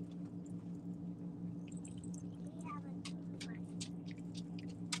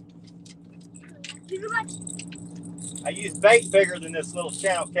 Do what? I use bait bigger than this little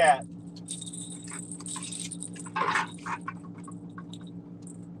channel cat.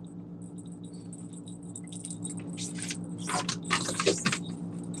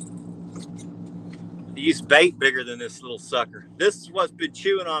 I use bait bigger than this little sucker. This is what's been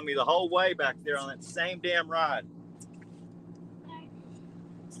chewing on me the whole way back there on that same damn rod.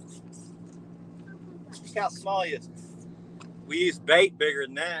 Look how small he is. We use bait bigger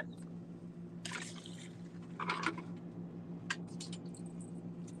than that.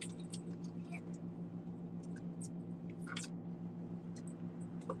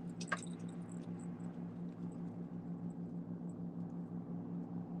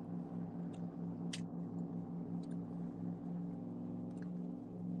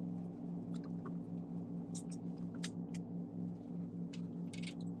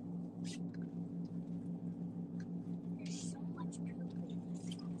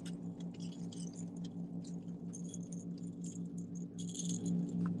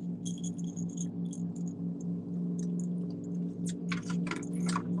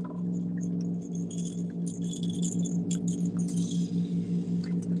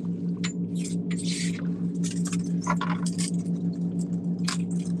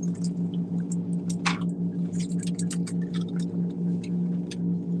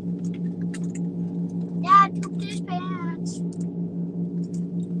 Dad pooped his pants.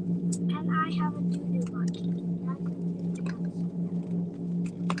 And I have a doo-doo bucket.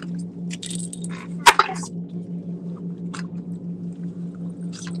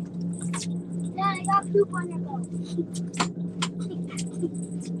 Dad, I got poop on your boat.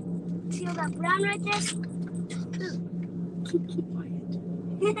 See all that brown right there? Poop.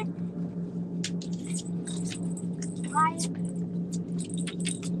 Quiet.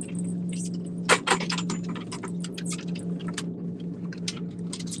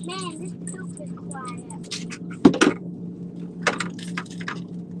 Man, this poop is quiet.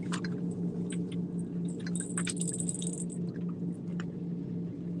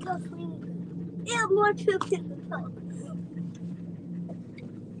 more poop in the boat.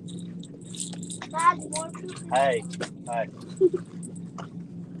 Dad, more poop in Hey, the boat. hey.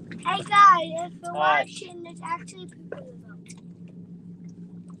 Hey guys, if you're watching, there's actually poop in the boat.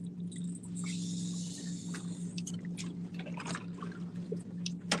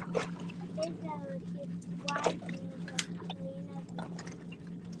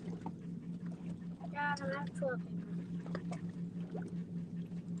 Dad, I'm out of toilet paper.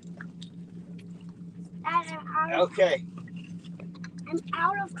 Dad, Okay. I'm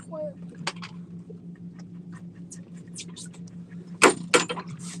out of toilet paper.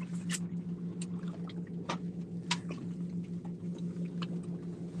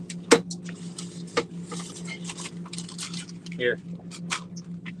 Here.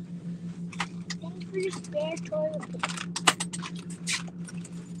 Thanks for the spare toilet paper.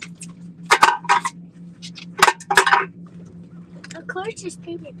 Of course, just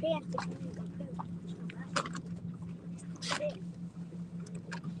poop your pants if you need to poop.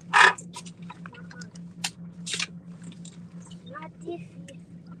 Not this.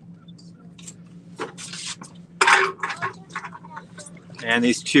 Man,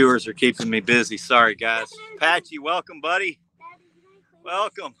 these chewers are keeping me busy. Sorry, guys. Patchy, welcome, buddy.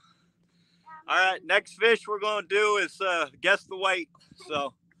 Welcome. All right, next fish we're going to do is guess the weight.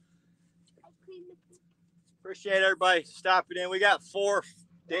 So, appreciate everybody stopping in. We got 4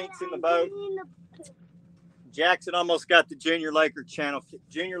 dinks in the boat. Jackson almost got the Junior Lake Record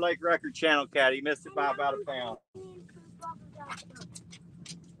Channel cat. He missed it by about a pound.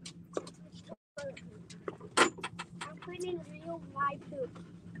 I'm cleaning real my poop.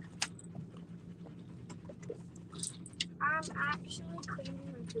 I'm actually cleaning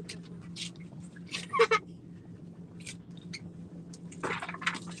my poop.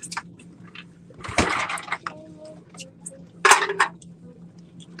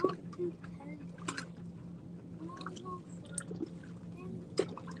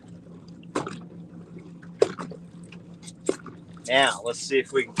 Now, let's see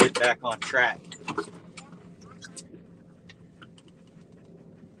if we can get back on track.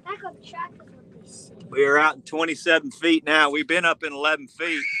 Back on track is what they say. We are out in 27 feet now. We've been up in 11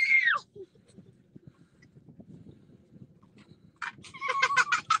 feet.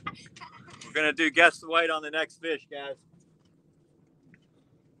 We're going to do guess the weight on the next fish, guys.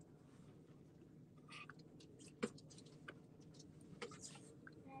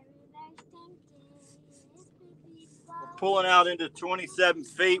 We're pulling out into 27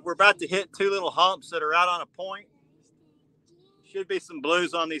 feet. We're about to hit 2 little humps that are out on a point. Should be some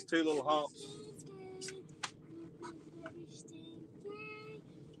blues on these 2 little humps.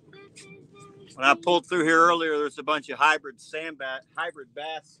 When I pulled through here earlier, there's a bunch of hybrid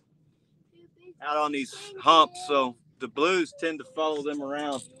bass out on these humps, so the blues tend to follow them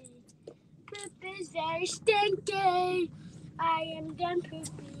around. Poop is very stinky. I am done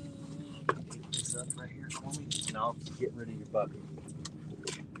pooping. Pick this up right here for me. No, get rid of your bucket.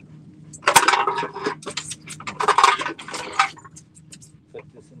 Put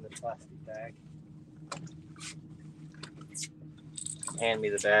this in the plastic bag. Hand me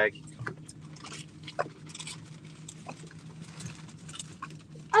the bag.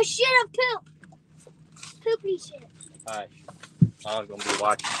 Oh shit, I'm poop. Poopy shit. Alright. I'm gonna be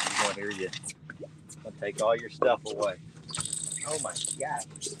watching. I'm gonna hear you. I'm gonna take all your stuff away. Oh my god.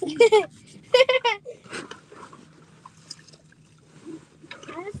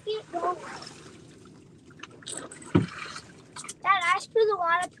 Let's get going. Dad, I spilled a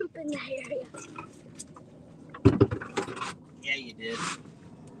lot of poop in that area. Yeah, you did.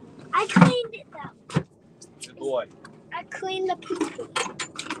 I cleaned it though. Good boy. I cleaned the poop.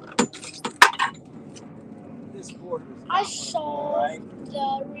 This board is I saw right.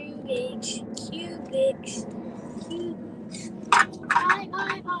 the Rubik's Cubics.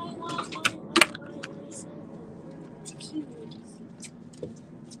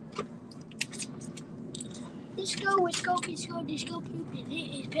 Disco poop in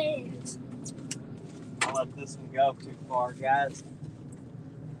his pants. I'll let this one go too far, guys.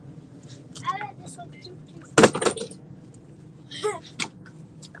 I let this one poop too far.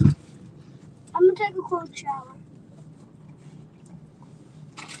 I'm gonna take a cold shower.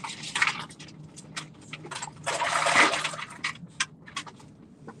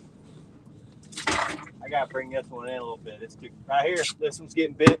 I gotta bring this one in a little bit. It's too, right here. This one's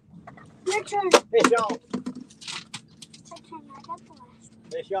getting bit. Your turn. Fish off. It's your turn. I got the last one.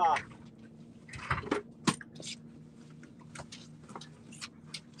 Fish off.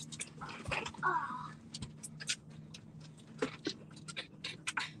 Oh.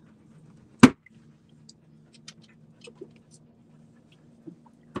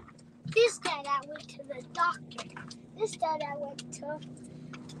 This guy, that I went to the doctor. This day I went to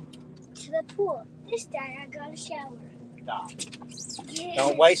the pool. This day I got a shower. Stop. Yeah.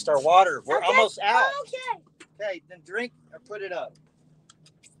 Don't waste our water. We're Okay. almost out. Okay. Okay, then drink or put it up.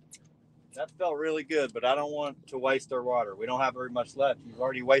 That felt really good, but I don't want to waste our water. We don't have very much left. You've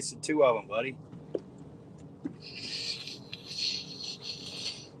already wasted 2 of them, buddy.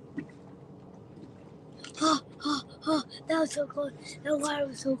 That was so cold. The water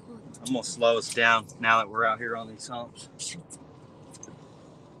was so cold. I'm going to slow us down now that we're out here on these humps.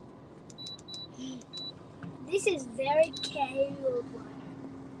 This is very cold water.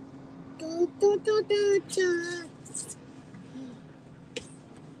 Dun, dun, dun, dun, dun.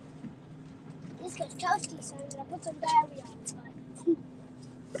 This gets toasty, so I'm going to put some diarrhea on its butt.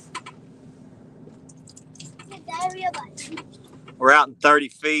 Get diarrhea butt. We're out in 30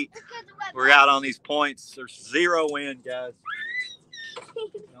 feet. We're out on these points. There's 0 wind, guys.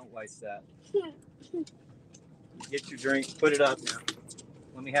 Don't waste that. Get your drink. Put it up now.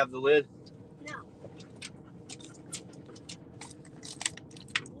 Let me have the lid. No.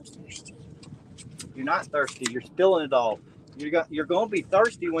 I'm thirsty. You're not thirsty. You're spilling it all. You're going to be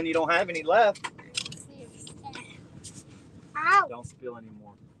thirsty when you don't have any left. Ow. Don't spill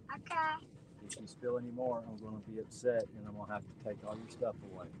anymore. Okay. If you spill anymore, I'm going to be upset and I'm going to have to take all your stuff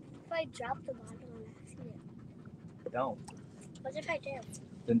away. If I drop the bottle on accident? Don't. What if I do?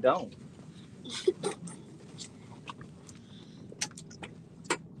 Then don't.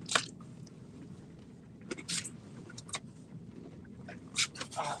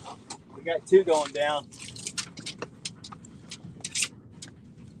 We got 2 going down.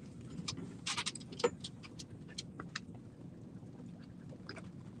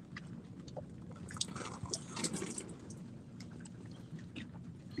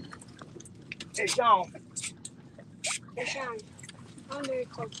 Hey, Sean. Hey, Sean. I'm very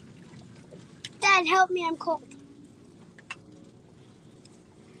cold. Dad, help me. I'm cold.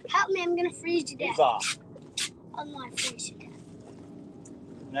 Help me. I'm going to freeze to death. He's off. I'm not freeze to death.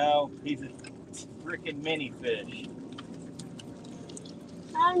 No, he's a freaking mini fish.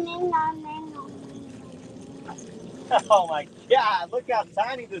 Oh my God, look how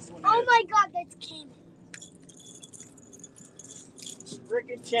tiny this one is. Oh my God, that's Cayman.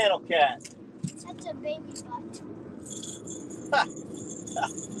 Freaking channel cat. That's a baby butt.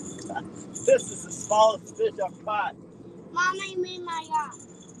 This is the smallest fish I've caught. Mom, I'm in my yard.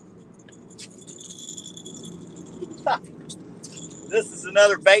 This is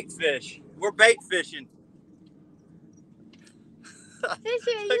another bait fish. We're bait fishing. Fish,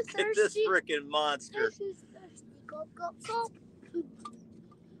 are you Look at this thirsty? freaking monster. Fish is thirsty. Go, go, go.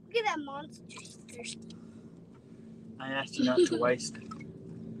 Look at that monster. He's thirsty. I asked you not to waste it.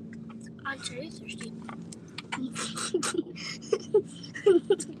 I'm very thirsty.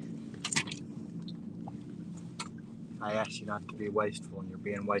 I asked you not to be wasteful, and you're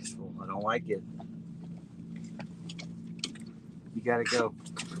being wasteful. I don't like it. You gotta go.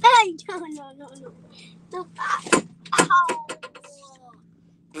 Hey, no. No. Ow.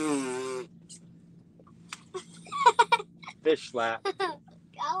 Fish slap. I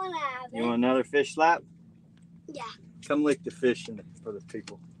want to have it. You want another fish slap? Yeah. Come lick the fish for the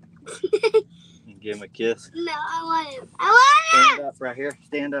people. And give him a kiss. No, I want him. I want him. Stand up right here.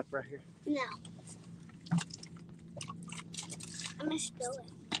 Stand up right here. No. I'm going to spill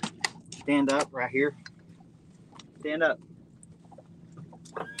it. Stand up right here. Stand up.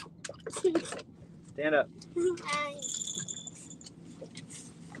 Stand up.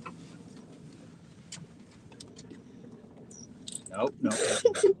 Nope. Give him a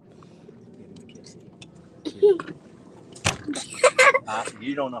kiss.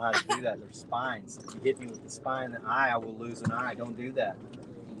 You don't know how to do that. There's spines. If you hit me with the spine in the eye, I will lose an eye. Don't do that.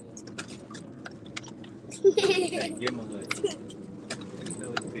 Okay, give him a lick.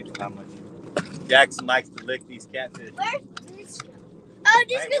 Tell these people how much Jackson likes to lick these catfish. Where's this go? Oh,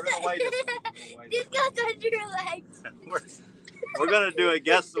 this Hey, goes we're gonna wait a- this goes under your legs. We're gonna do a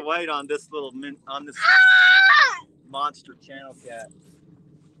guess the weight on this little Ah! monster channel cat.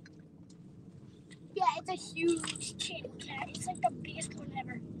 Yeah, it's a huge channel cat. It's like the biggest one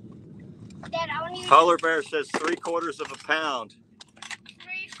ever. Dad, I want you to Polar bear says 3/4 of a pound.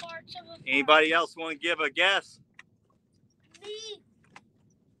 3/4 of a pound. Anybody else want to give a guess?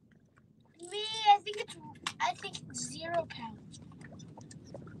 Me, I think it's 0 pounds.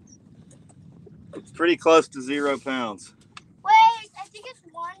 It's pretty close to 0 pounds. Wait, I think it's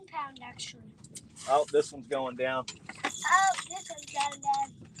 1 pound actually. Oh, this one's going down. Oh, this one's down,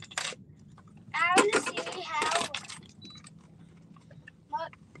 Dad. I want to see how.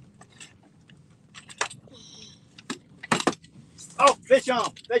 Look. Oh, fish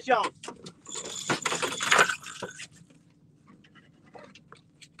on, fish on.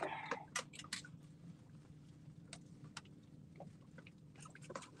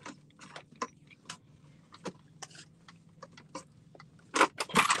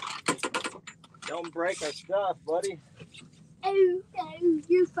 Don't break our stuff, buddy. Oh, you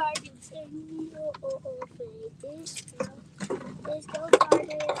farted in your face. Let's go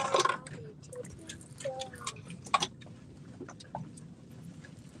farted out into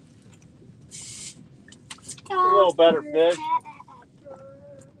a little better fish.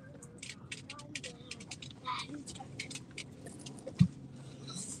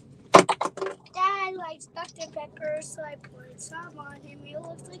 Dad likes Dr. Pepper, so I poured some on him. He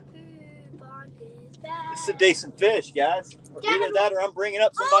looks like poop on his back. This is a decent fish, guys. Dad, Either that or I'm bringing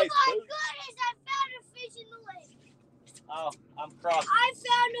up somebody's oh my food. goodness, I found a fish in the lake. Oh, I'm crossing. I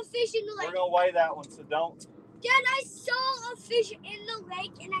found a fish in the lake. We're going to weigh that one, so don't. Dad, I saw a fish in the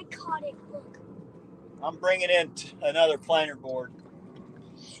lake and I caught it. Look. I'm bringing in another planer board.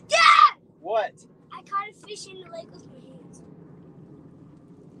 Dad! What? I caught a fish in the lake with my hands.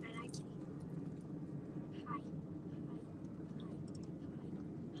 And I can.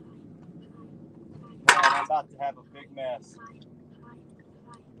 Man, I'm about to have a big mess. What are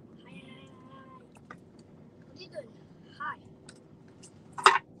you doing? Hi.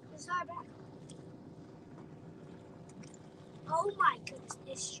 This is our back. Oh my goodness,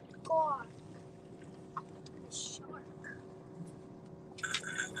 this shark. This shark.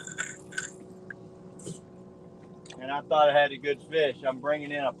 And I thought I had a good fish. I'm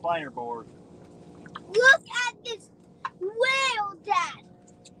bringing in a planer board. Look at this whale, Dad.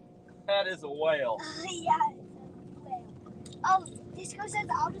 That is a whale. Yeah, it's a whale. Oh, this guy says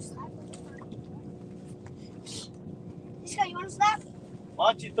I'll just slap him. This guy, you want to slap?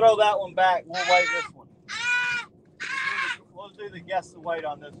 Why don't you throw that one back? We'll weigh this one. We'll do the guess the weight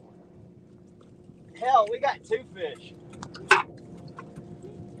on this one. Hell, we got 2 fish.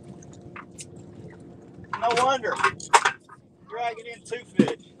 No wonder. Dragging in 2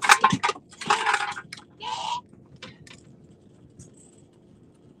 fish.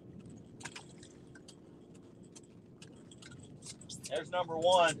 There's number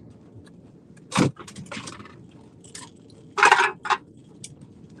 1.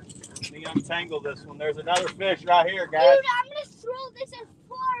 Let me untangle this one. There's another fish right here, guys. Dude, I'm going to throw this as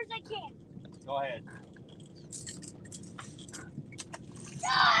far as I can. Go ahead.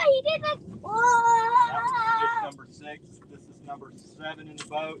 Ah, he did it. That was fish number 6. This is number 7 in the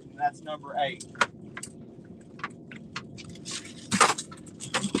boat, and that's number 8.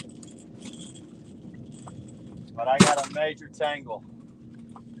 But I got a major tangle.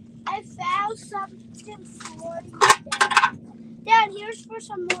 I found something for you, Dad. Dad, here's for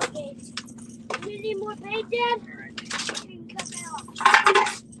some more bait. You need more bait, Dad? You can cut that off.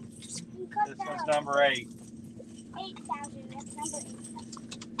 This one's number 8. 8,000. That's number 8,000.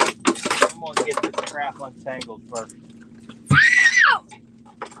 I'm going to get this crap untangled first. Ow!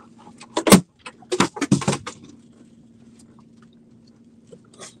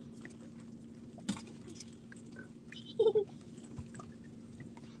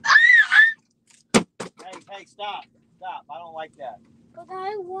 Hey, stop. Stop. I don't like that. But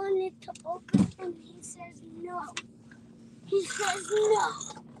I wanted to open and he says no. He says no.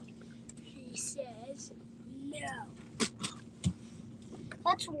 He says no.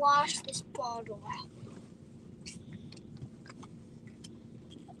 Let's wash this bottle out.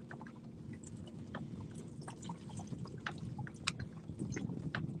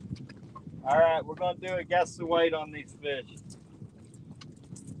 All right, we're going to do a guess the weight on these fish.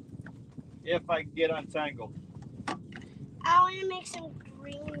 If I can get untangled. I want to make some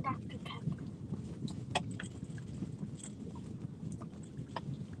green Dr. Pepper.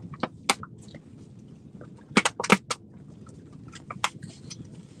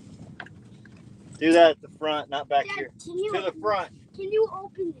 Do that at the front, not back Dad, here. to the front. Can you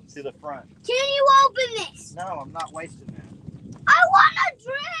open this? To the front. Can you open this? No, I'm not wasting that. I want to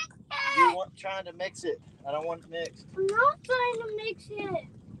drink it. You want trying to mix it. I don't want it mixed. I'm not trying to mix it.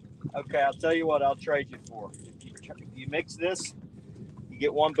 Okay, I'll tell you what I'll trade you for. If you mix this, you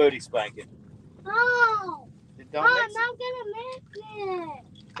get 1 booty spanking. No. Then don't I'm mix not going to mix it.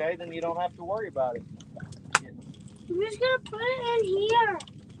 it. Okay, then you don't have to worry about it. I'm just going to put it in here.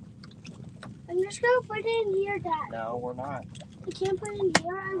 I'm just going to put it in here, Dad. No, we're not. I can't put it in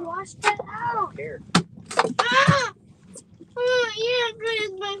here. I washed it I out. don't care. Ah! Oh, you're the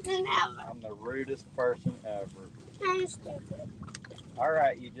rudest person ever. I'm the rudest person ever. I'm stupid. All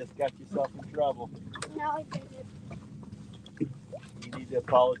right, you just got yourself in trouble. No, I didn't. You need to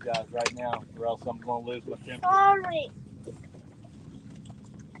apologize right now, or else I'm going to lose my temper. Sorry.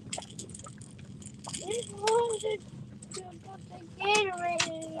 Just wanted to put the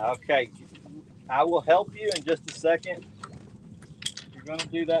Gatorade. Okay, I will help you in just a second. If you're going to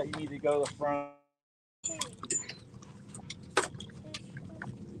do that, you need to go to the front.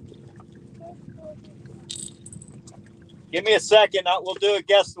 Give me a second. We'll do a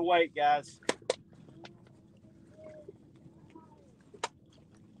guess the weight, guys.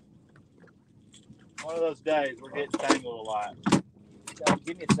 One of those days we're getting tangled a lot. So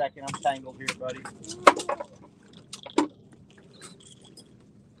give me a second. I'm tangled here, buddy.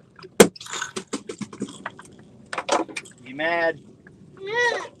 You mad?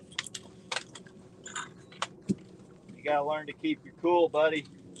 Yeah. You gotta learn to keep your cool, buddy.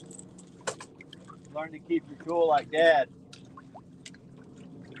 Learn to keep your cool like Dad.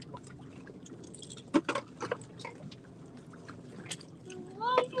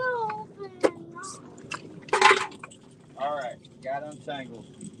 All right, got untangled.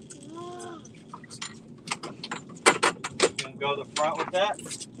 Gonna go to the front with that.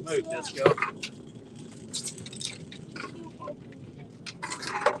 Move this, go.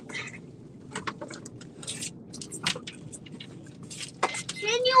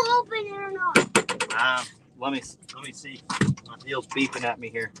 Can you open it or not? Let me see. My heel's beeping at me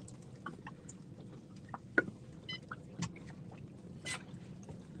here.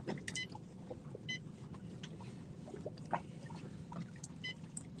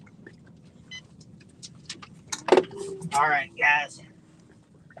 All right, guys.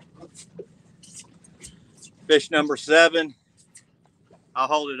 Fish number 7. I'll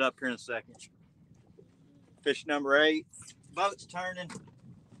hold it up here in a second. Fish number 8. Boat's turning.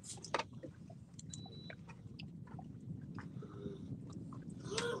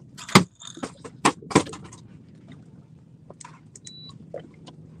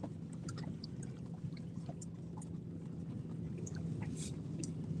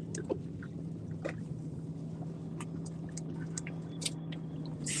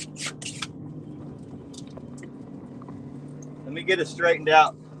 Let me get it straightened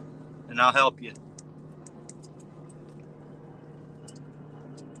out and I'll help you.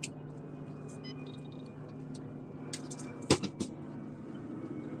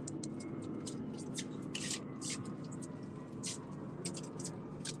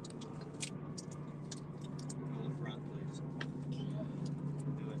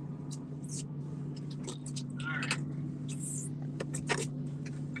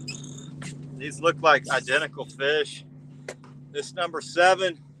 These look like identical fish. This number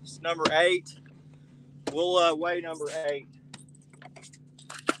 7, this number 8. We'll weigh number 8.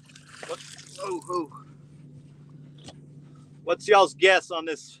 What's y'all's guess on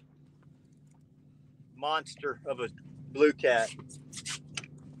this monster of a blue cat?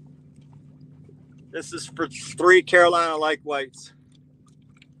 This is for 3 Carolina lake weights.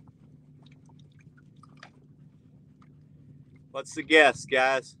 What's the guess,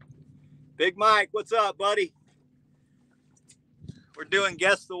 guys? Big Mike, what's up, buddy? We're doing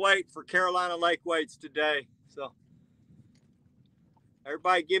guess the weight for Carolina lake weights today. So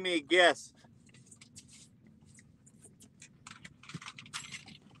everybody give me a guess.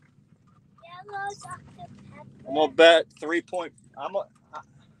 I'm gonna bet 3 point. I'm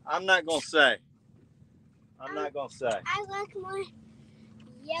not gonna say. I'm not gonna say. I like my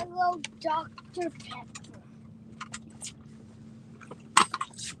yellow Dr. Pepper.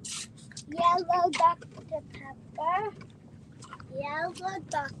 Yellow Dr. Pepper. Yellow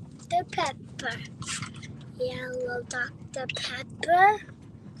Dr. Pepper. Yellow Dr. Pepper.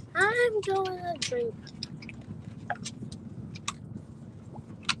 I'm going to drink.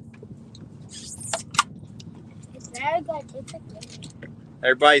 It's very good. It's a gift.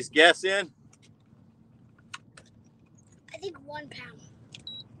 Everybody's guessing? I think 1 pound.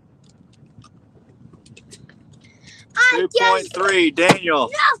 2.3, Daniel.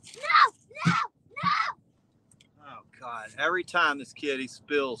 No. Oh, God. Every time this kid, he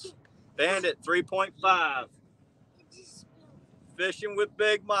spills. Bandit, 3.5. Fishing with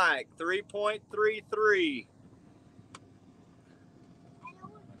Big Mike, 3.33.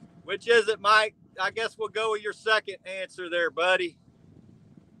 Which is it, Mike? I guess we'll go with your second answer there, buddy.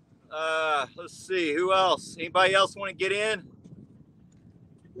 Let's see. Who else? Anybody else want to get in?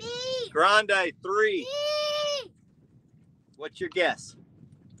 Me. Grande, 3. Me. What's your guess?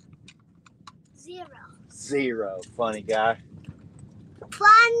 0. 0. Funny guy.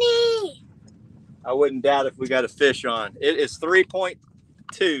 Funny. I wouldn't doubt if we got a fish on. It is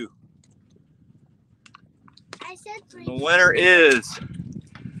 3.2. I said 3. The winner is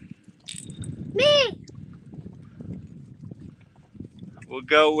me. We'll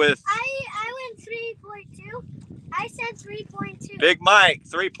go with I went 3.2. I said 3.2. Big Mike,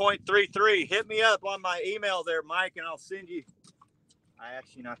 3.33. Hit me up on my email there, Mike, and I'll send you. I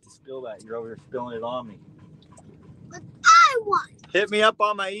asked you not to spill that. You're over here spilling it on me. But I won. Hit me up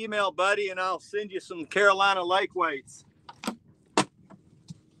on my email, buddy, and I'll send you some Carolina lake weights.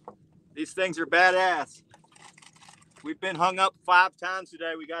 These things are badass. We've been hung up 5 times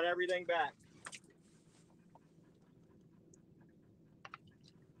today. We got everything back.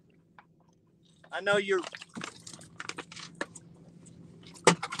 I know you're...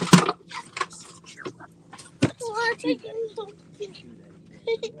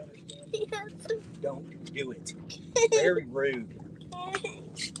 Don't do it. Very rude.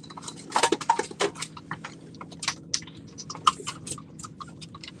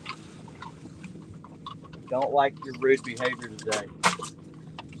 Don't like your rude behavior today.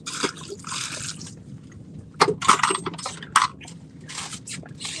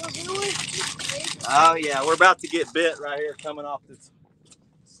 Oh yeah, we're about to get bit right here coming off this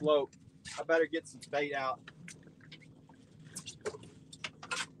slope. I better get some bait out.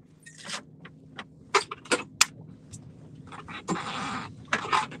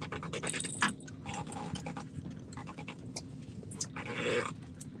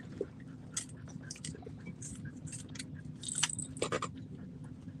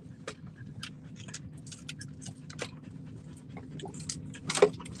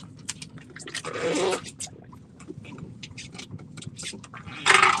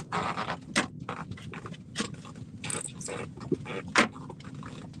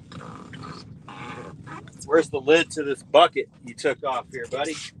 Where's the lid to this bucket you took off here,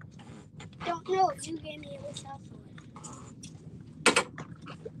 buddy? Don't know. You gave me a without the lid.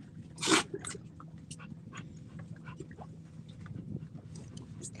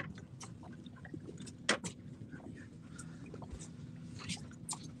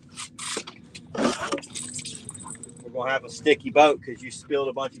 We're going to have a sticky boat because you spilled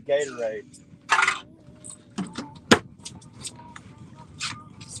a bunch of Gatorade.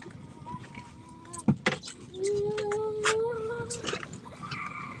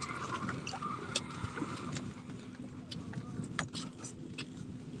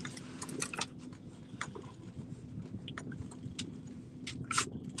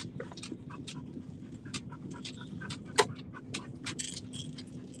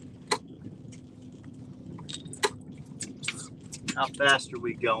 How fast are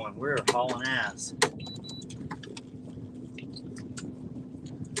we going? We're hauling ass.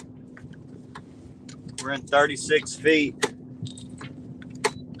 We're in 36 feet.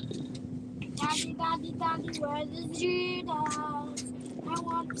 Daddy, daddy, daddy, where the Judas? I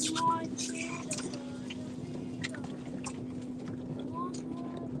want more Judas.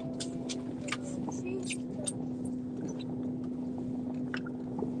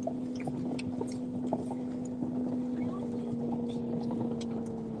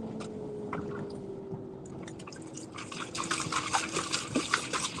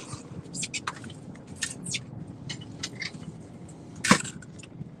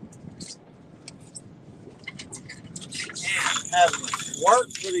 Having work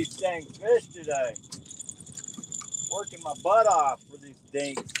for these dang fish today. Working my butt off for these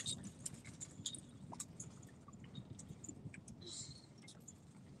dinks.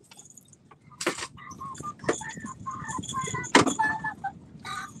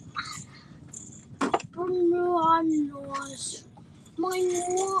 My mom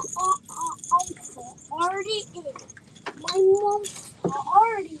already in. My mom's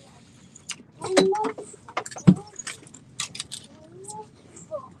already in. My mom's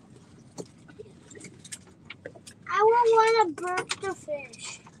I don't want to burp the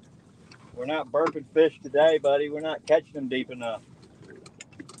fish. We're not burping fish today, buddy. We're not catching them deep enough.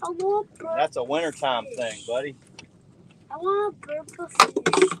 I want to burp. That's a wintertime thing, buddy. I want to burp the fish.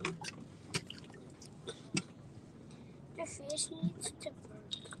 The fish needs to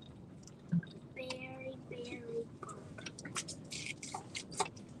burp. Very, very burp.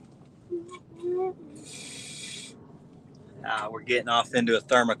 We're getting off into a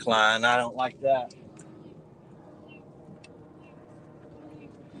thermocline. I don't like that.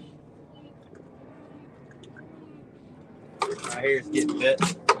 Right here's getting bit.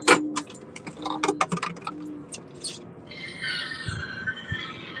 What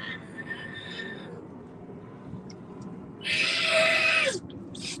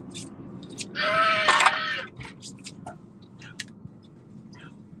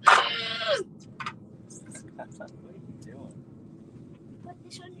are you doing? Put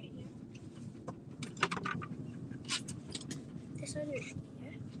this under here. This under here.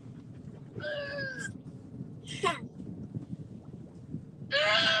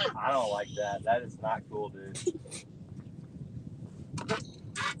 I don't like that. That is not cool, dude.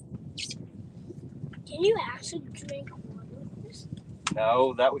 Can you actually drink water with this?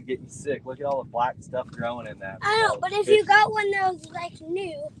 No, that would get you sick. Look at all the black stuff growing in that. I know, but if you got one that was like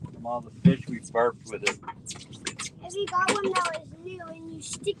new. From all the fish we burped with it. If you got one that was new and you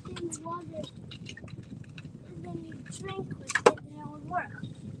stick it in the water and then you drink with it and it would work.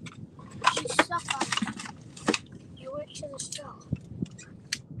 She suck on it. It works to the straw.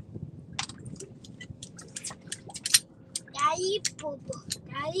 Daddy boo-boo.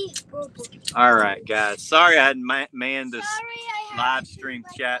 Daddy boo-boo. All right, guys. Sorry I hadn't manned this Sorry, I had live to stream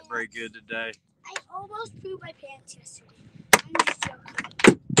poop my chat pants. very good today. I almost pooped my pants yesterday. I'm just joking.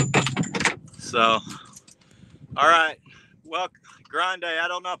 So, all right. Well, Grande, I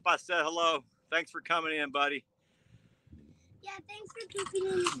don't know if I said hello. Thanks for coming in, buddy. Yeah, thanks for pooping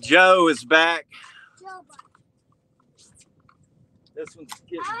in the Joe is back. Joe bug. This one's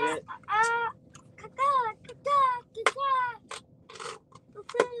getting bit.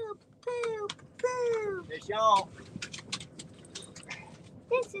 Fish on.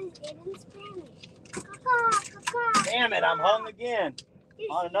 This is it in Spanish. Damn it, I'm hung again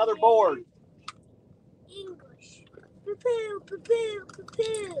on another board. English.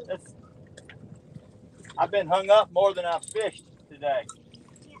 I've been hung up more than I've fished today.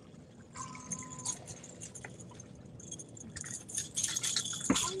 Yeah.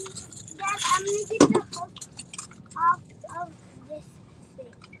 Dad, I'm going to get the hook off of this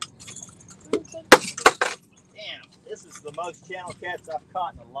thing. I'm going to take this thing. Damn, this is the most channel cats I've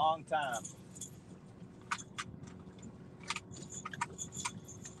caught in a long time.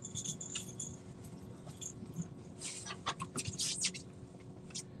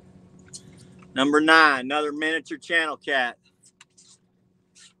 Number 9, another miniature channel cat.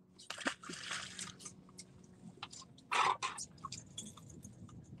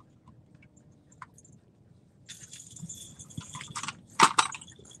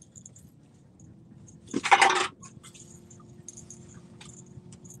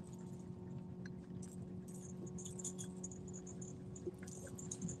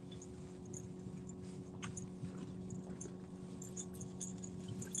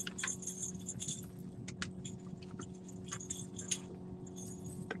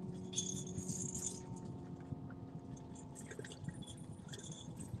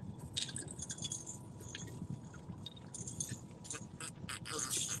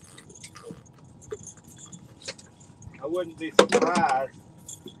 I wouldn't be surprised.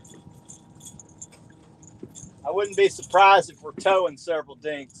 I wouldn't be surprised if we're towing several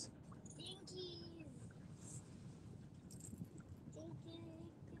dinks.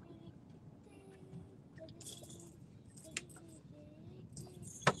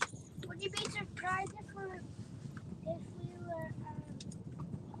 Would you be surprised if we were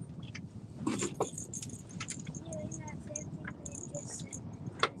doing that same thing we just said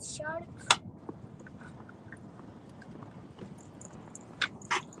with sharks?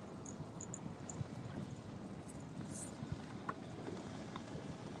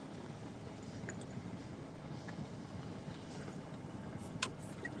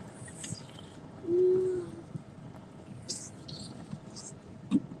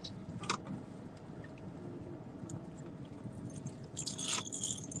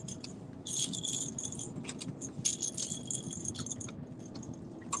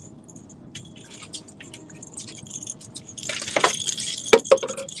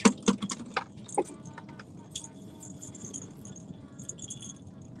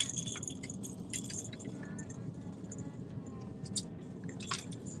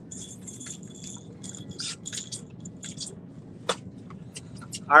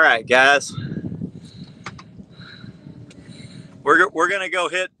 All right, guys. We're gonna go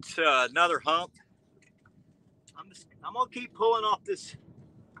hit another hump. I'm gonna keep pulling off this.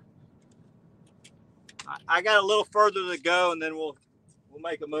 I got a little further to go, and then we'll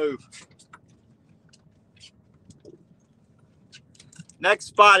make a move. Next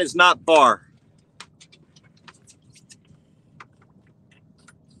spot is not far.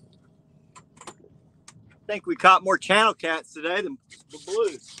 I think we caught more channel cats today than the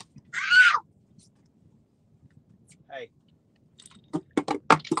blues. Hey,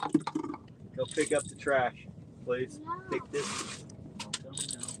 go pick up the trash, please. No. Pick this.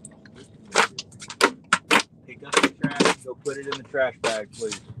 Pick up the trash. Go put it in the trash bag,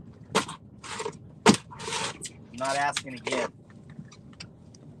 please. I'm not asking again.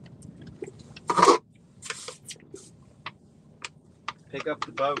 Pick up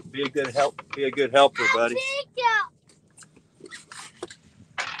the boat. Be a good helper, buddy.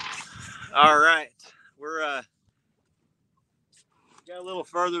 All right, we're got a little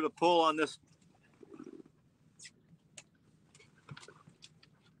further to pull on this.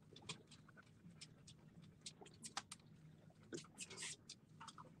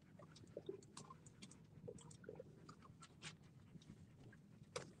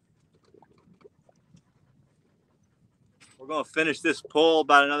 We're going to finish this pull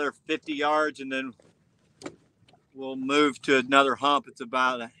about another 50 yards, and then we'll move to another hump. It's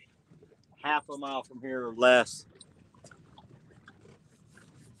about a half a mile from here or less.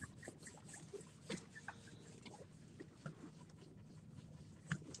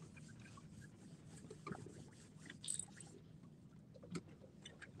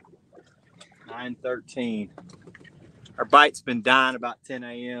 (9:13). Our bite's been dying about 10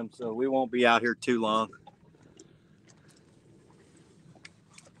 a.m., so we won't be out here too long.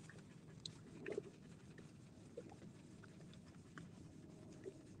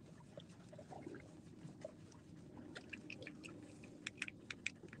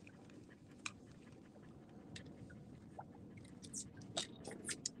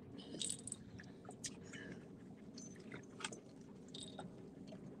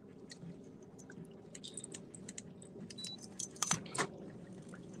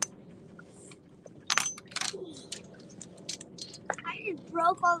 I just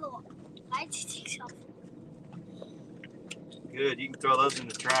broke all the light sticks off. Good, you can throw those in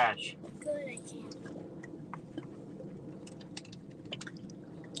the trash. Good, I can.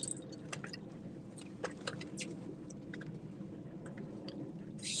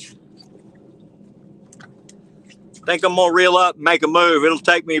 I think I'm gonna reel up and make a move. It'll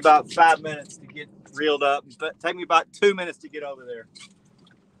take me about 5 minutes to get reeled up. But take me about 2 minutes to get over there.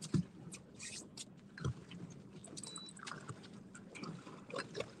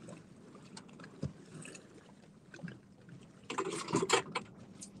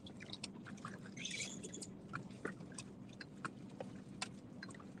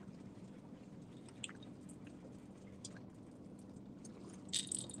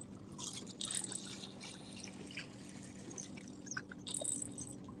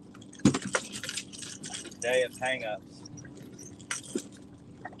 Day of hang-ups.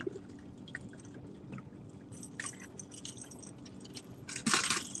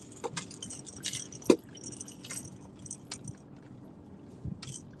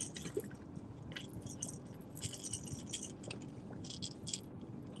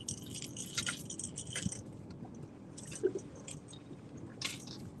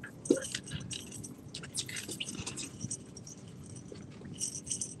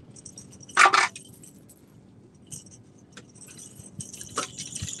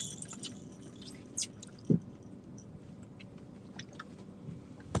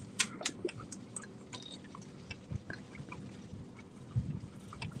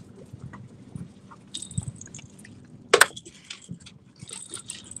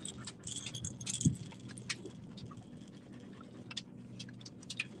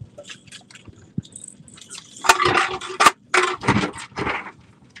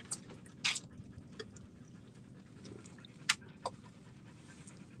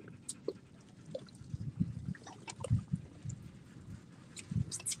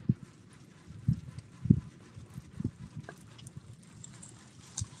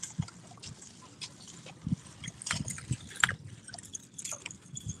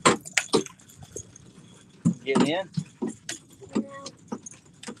 Getting in? No.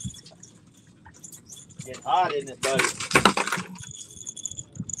 Getting hot, isn't it, buddy?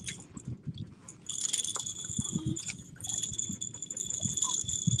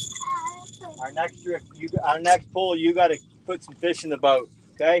 Our next trip, our next pull, you got to put some fish in the boat,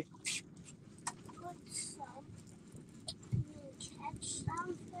 okay? Put some. You catch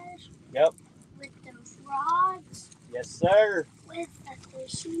some fish. Yep. With those rods. Yes, sir. With the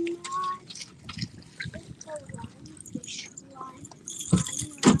fishing rods. With the line fish line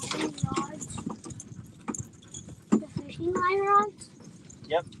rods. The fishing line rods.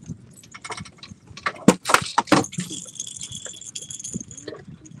 Yep.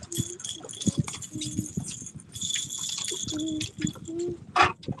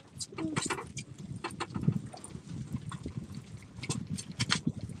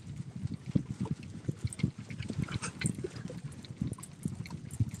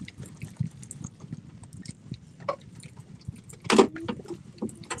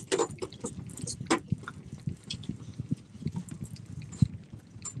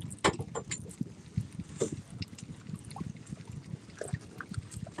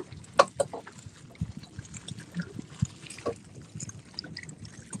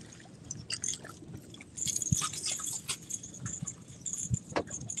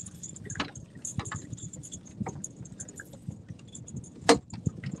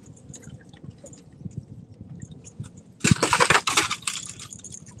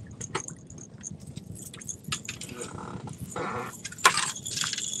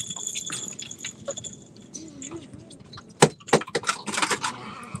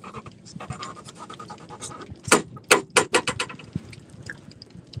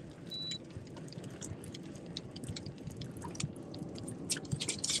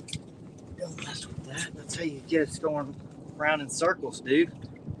 get us going around in circles, dude.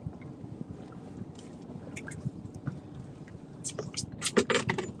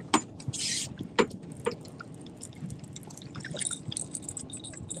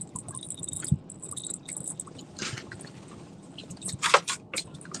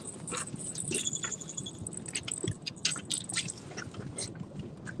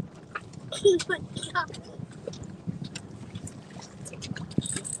 Oh my God.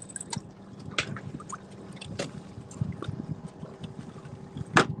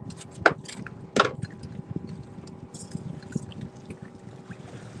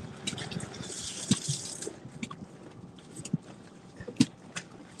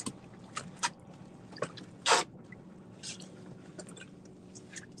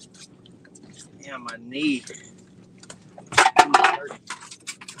 Yeah, my knee. Feel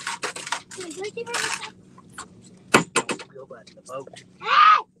that in the boat.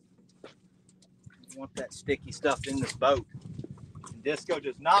 You want that sticky stuff in this boat. And Disco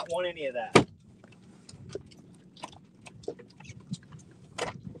does not want any of that.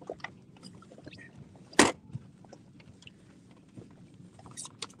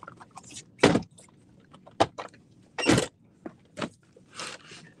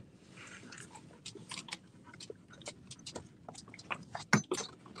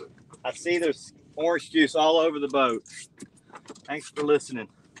 I see there's orange juice all over the boat. Thanks for listening.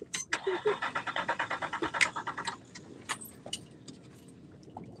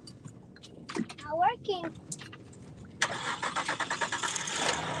 Not working.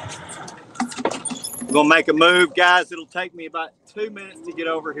 I'm gonna make a move, guys. It'll take me about 2 minutes to get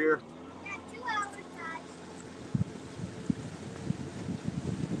over here. Got 2 hours, guys.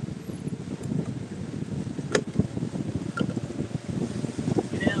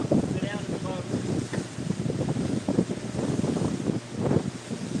 Get down, sit down in the boat.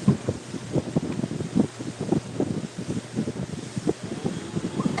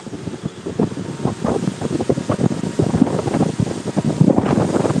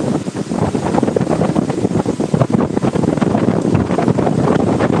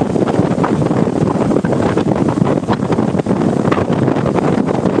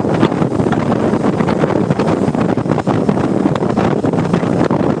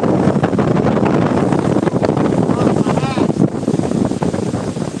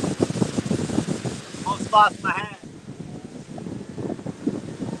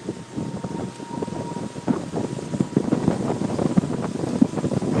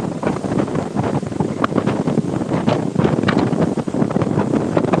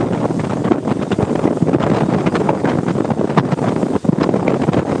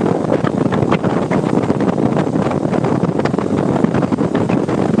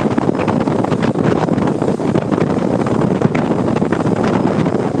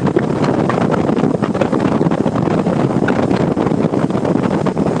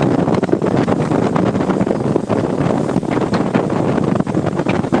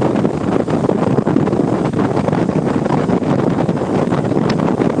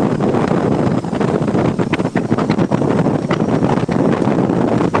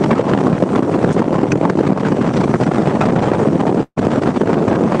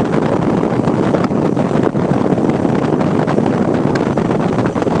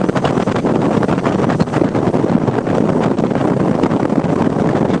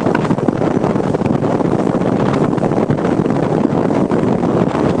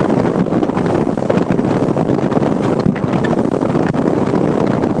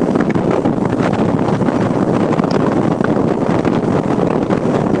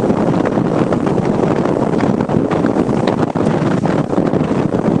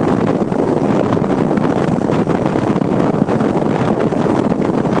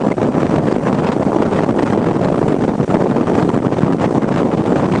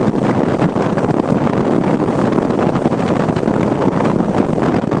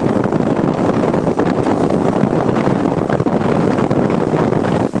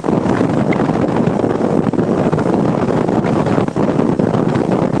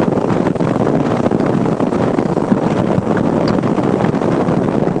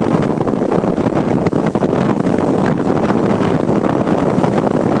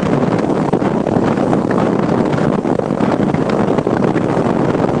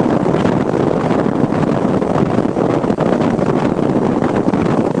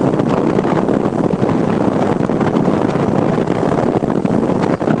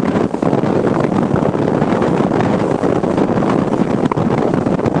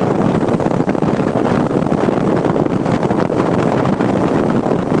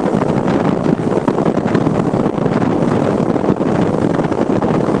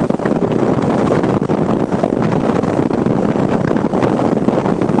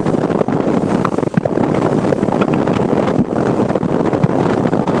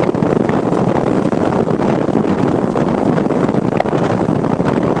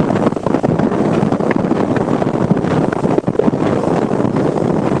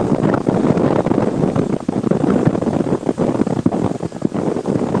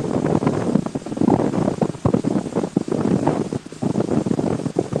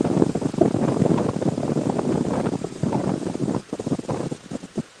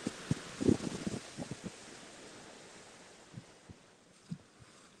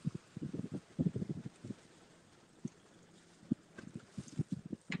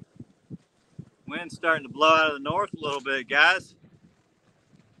 Wind's starting to blow out of the north a little bit, guys.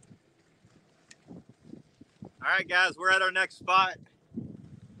 All right, guys, we're at our next spot.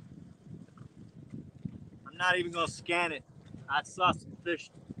 I'm not even going to scan it. I saw some fish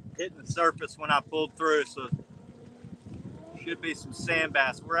hitting the surface when I pulled through, so should be some sand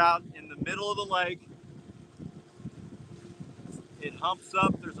bass. We're out in the middle of the lake. It humps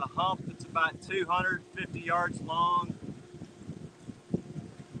up. There's a hump that's about 250 yards long.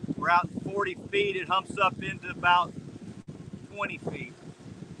 We're out 40 feet. It humps up into about 20 feet,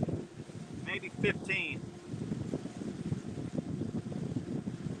 maybe 15.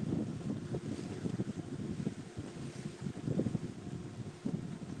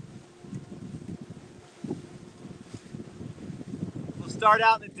 We'll start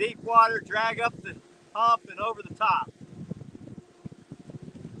out in the deep water, drag up the hump and over the top.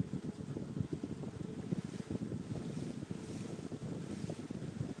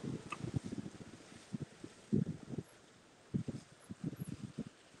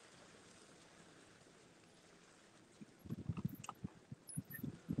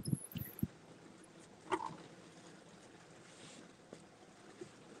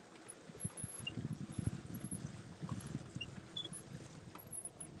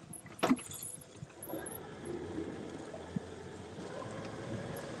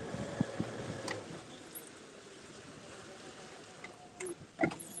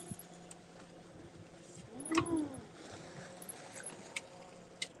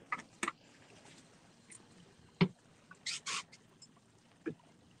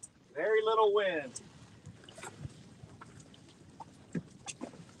 Very little wind.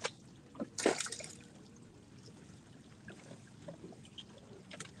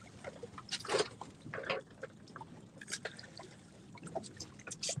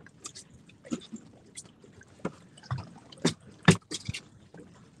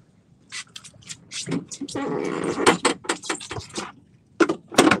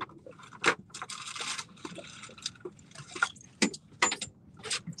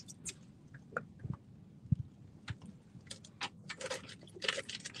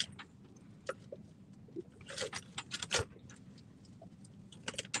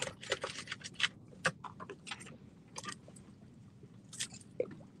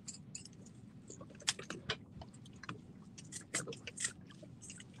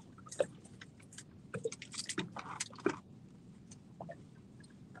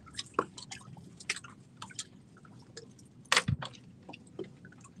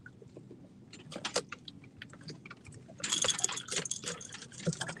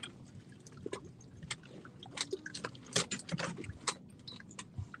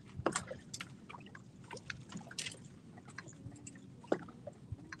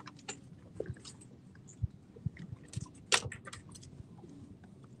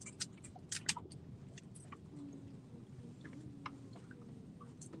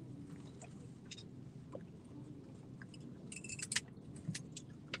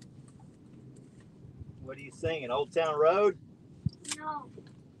 What are you singing? Old Town Road? No.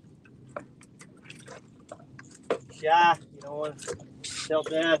 Shy, you don't want to tell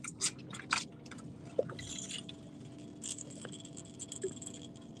Dad.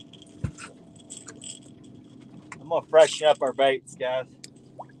 I'm going to freshen up our baits, guys.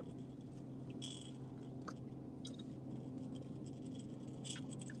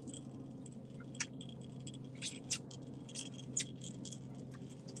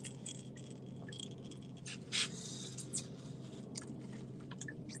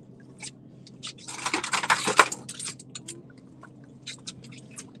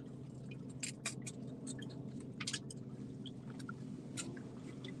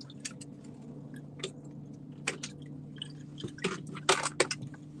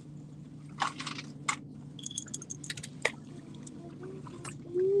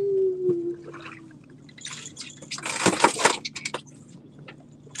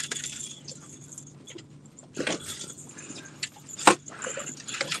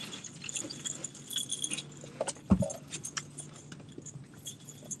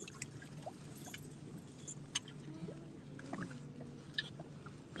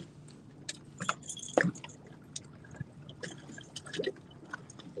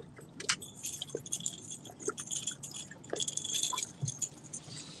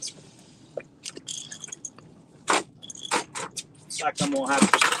 Looks like I'm going to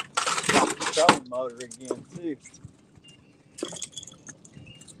have to stop the trolling motor again, too.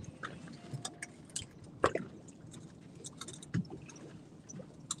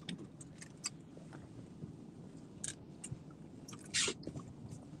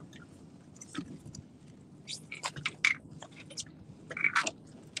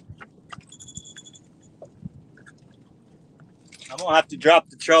 gonna have to drop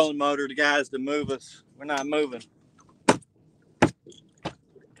the trolling motor to guys to move us. We're not moving. Oh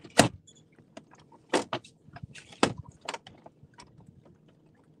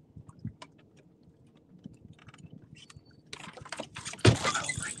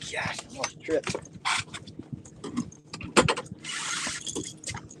my gosh, I almost tripped.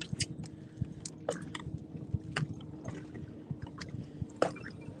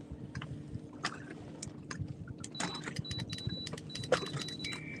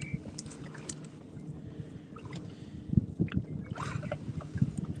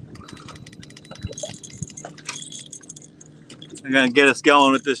 We're gonna get us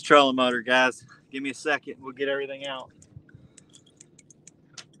going with this trolling motor, guys. Give me a second. We'll get everything out.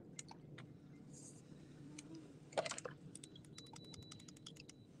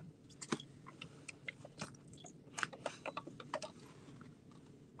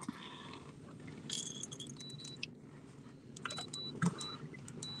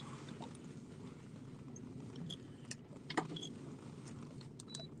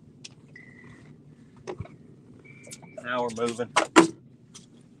 Now we're moving.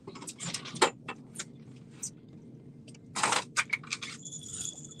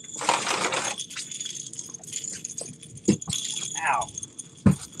 Ow.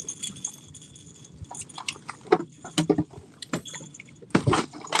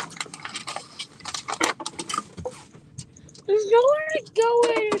 There's nowhere to go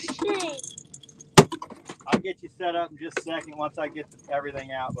in this thing. I'll get you set up in just a second once I get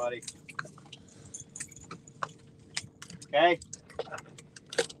everything out, buddy. Okay?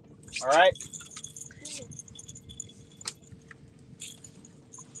 All right?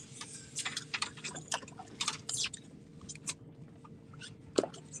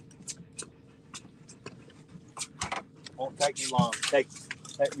 Won't take me long. Take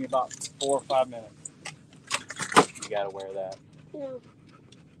me about 4 or 5 minutes. You gotta wear that. No.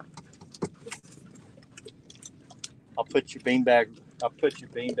 I'll put your beanbag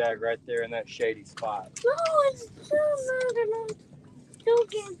right there in that shady spot. No, it's still not enough. Still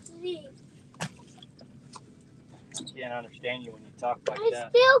can't see. I can't understand you when you talk like that. I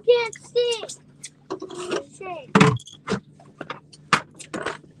still can't see. Say.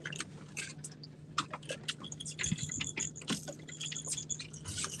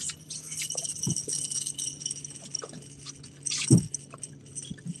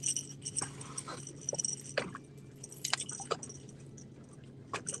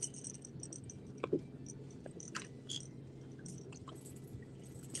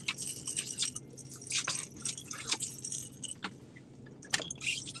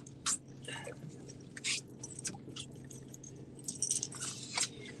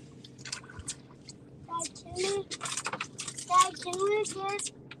 Dad, can we just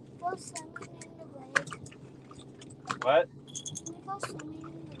go swimming in the lake? What? Can we go swimming in the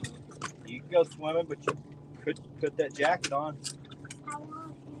lake? You can go swimming, but you could put that jacket on. I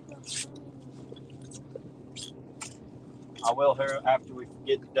want you to go swimming. I will here after we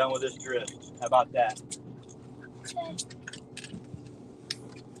get done with this drift. How about that? Okay.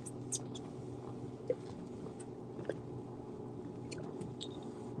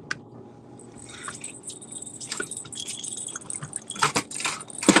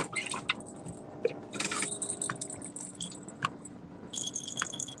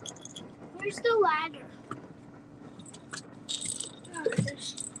 Where's the ladder? Oh,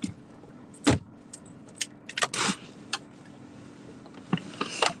 there's...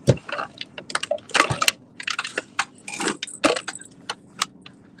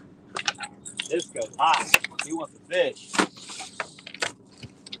 This goes high. He wants to fish.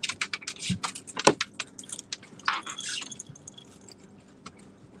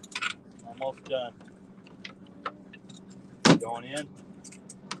 Almost done. Going in.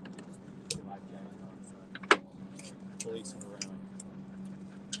 Police around.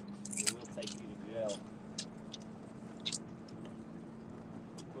 We will take you to jail.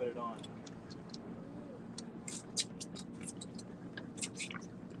 Put it on.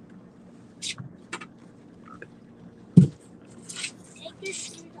 Take your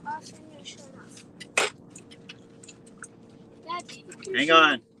shoes off and your shirt off. Dad, take your Hang shoes on.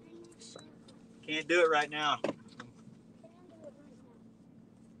 off and your shirt off. Can't do it right now. Can't do it right now.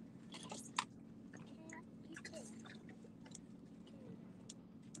 You could.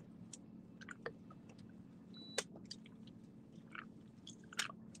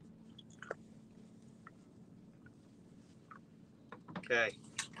 Okay.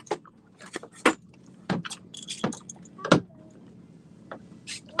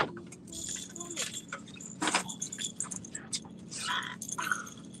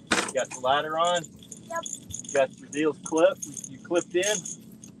 You got the ladder on? Yep. You got your Deal's clipped. You clipped in?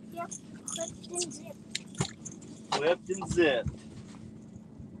 Yep, clipped and zipped. Clipped and zipped.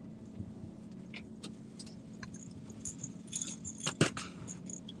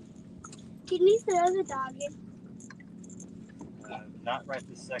 Can you throw the dog in? Not right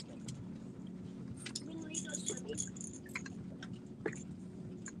this second. When we go swimming.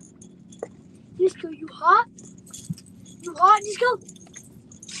 Disco, you hot? You hot, Disco?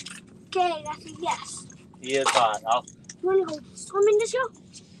 Okay, that's a yes. He is hot. You want to go swimming, Disco?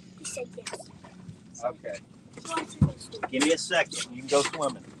 He said yes. Okay. So I said yes. Give me a second. You can go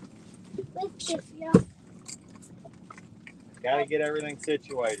swimming. Let's just, yeah. Gotta get everything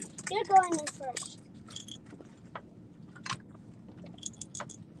situated. You're going in first.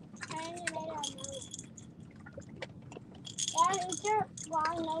 Is there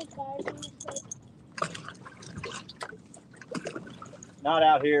long nose guys in this place? Not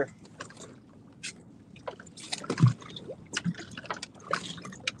out here.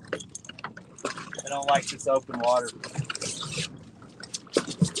 I don't like this open water.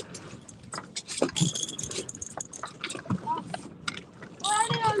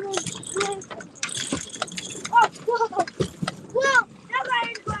 Whoa! That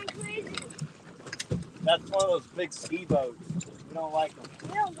guy is going crazy. That's one of those big ski boats. We don't like them.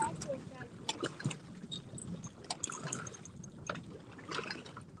 We don't like those guys.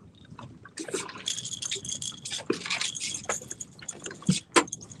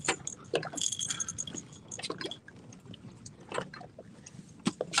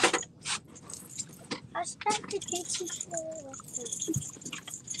 I start to take you for Just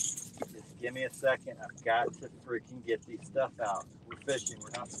give me a second. I've got to freaking get these stuff out. We're fishing.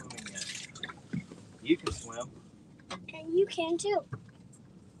 We're not swimming yet. You can swim. and you can too.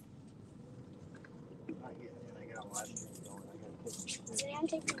 Not yet. I got a live stream going. I gotta take this. Today I'm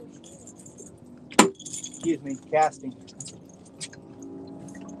taking this. Excuse me, casting.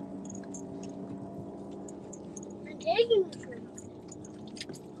 I'm taking this one.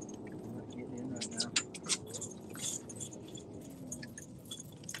 I'm not getting in right now.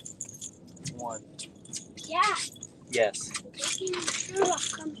 One. Yeah. Yes. I'm taking the shirt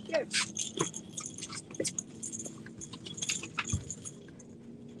off. Come here.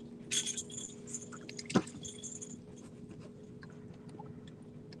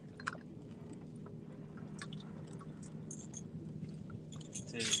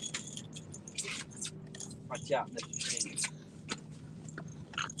 Two. Watch out, Mr. King.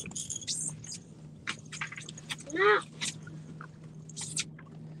 No.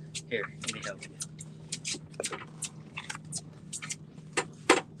 Here, let me help you.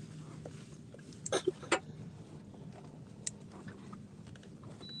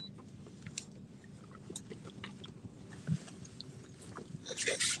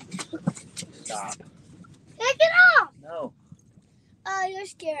 Stop. Take it off. No. Oh, you're a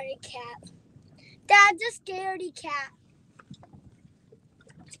scaredy cat. Dad's a scaredy cat.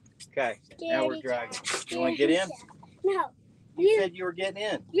 Okay, now we're Scaredy dragging. cat. You want to get in? Cat. No. You said you were getting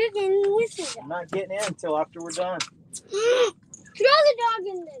in. You're getting with me. I'm not getting in until after we're done. Throw the dog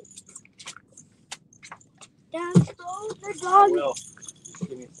in there. Dad, throw the I dog will.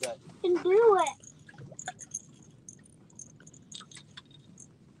 Give me a sec. in and do it.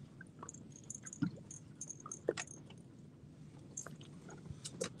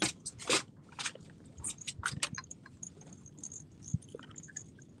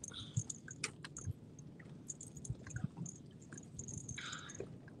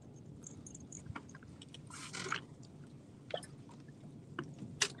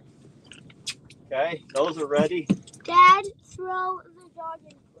 Okay, those are ready. Dad, throw the dog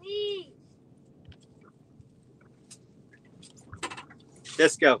in, please.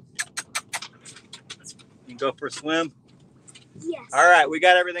 Disco. You can go for a swim. Yes. All right, we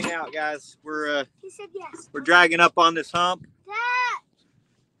got everything out, guys. We're He said yes. dragging up on this hump. Dad,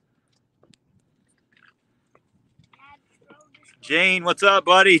 throw this. Gene, what's up,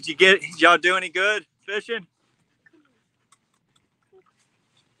 buddy? Did y'all do any good fishing?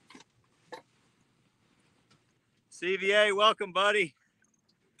 CVA, welcome, buddy.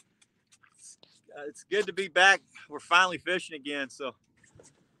 It's good to be back. We're finally fishing again. So,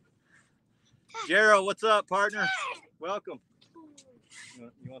 Gerald, what's up, partner? Welcome.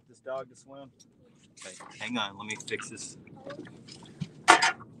 You want this dog to swim? Okay, hang on. Let me fix this.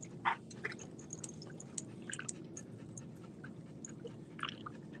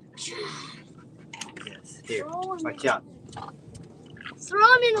 Yes. Here. Watch out.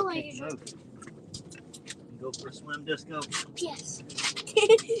 Throw him in the lake. Move. You go for a swim, Disco? Yes.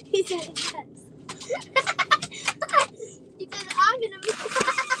 He said yes. He said I'm gonna be.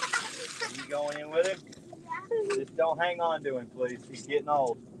 Are you going in with him? Yeah. Just don't hang on to him, please. He's getting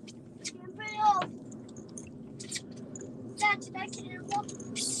old. I'm pretty old. Dad, did I get it?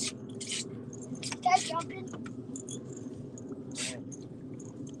 Dad, jumping.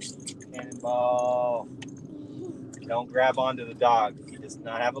 Cannonball. Don't grab onto the dog. He does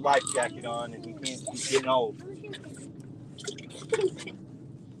not have a life jacket on, and he's getting old.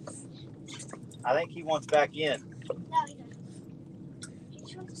 I think he wants back in. No, he doesn't. He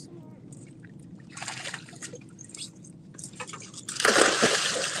just wants some more.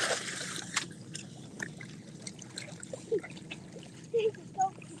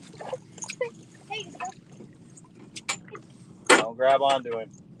 Don't grab onto him,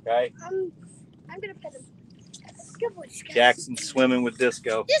 okay? I'm gonna pet him. Good boy, Scott. Jackson's swimming with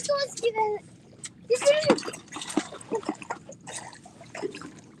Disco. Disco wants to give it.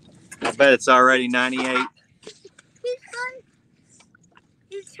 I bet it's already 98.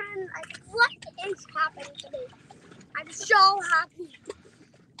 He's trying like, what is happening today? I'm so happy.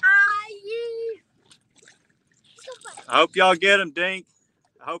 I hope y'all get him, Dink.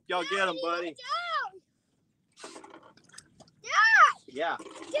 I hope y'all get him, buddy. Yeah.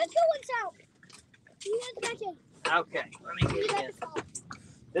 Disco wants out. He wants back in. Okay, let me get in.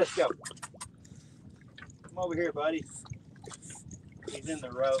 Disco. Come over here, buddy. He's in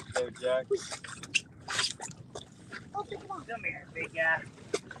the rope there, Jack. Oh, come on. Come here, big guy.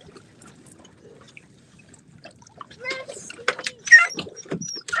 Let's see.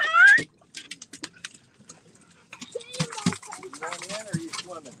 You going in or are you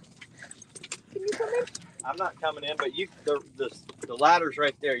swimming? Can you come in? I'm not coming in, but you the ladder's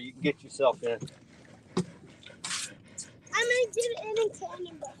right there. You can get yourself in. I'm gonna get in and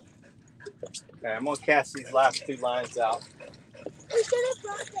cannonball. Okay, I'm gonna cast these last two lines out. We should have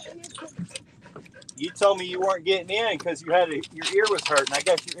brought the energy. You told me you weren't getting in because you had your ear was hurting. I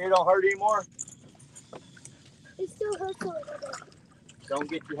guess your ear don't hurt anymore. It still hurts a little bit. Don't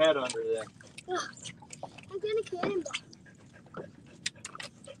get your head under there. I'm gonna cannonball.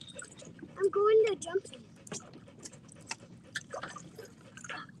 I'm going to jump in.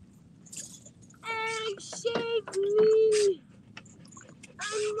 And save me!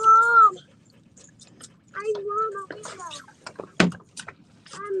 I'm Mom! I'm Mom over here.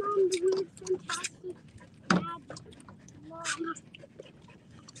 I'm Mom, the weird, fantastic dad. Mom.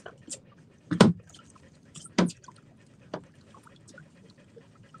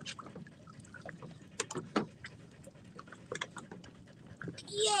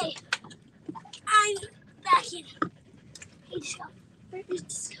 Yay! I'm back in. Hey, Disco. Where is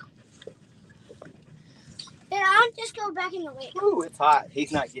Disco? Then I'll just go back in the lake. Ooh, it's hot.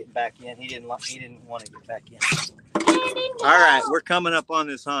 He's not getting back in. He didn't want to get back in. All right, we're coming up on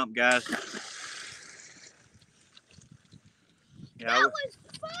this hump, guys. Yeah, that was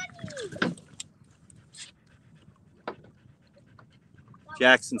funny.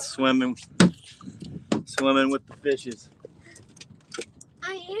 Jackson's swimming with the fishes.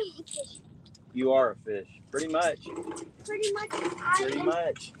 I am a fish. You are a fish, pretty much. Pretty much. Pretty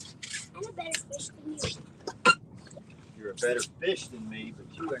much. I'm a better fish than you. You're a better fish than me, but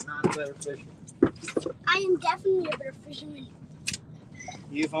you are not a better fisherman. I am definitely a better fisherman.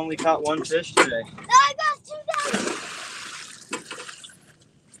 You've only caught one fish today. No, I got 2,000.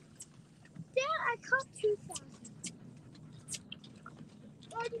 Dad, I caught 2,000.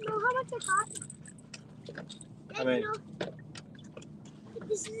 Dad, you know how much I caught? Dad, mean- you know,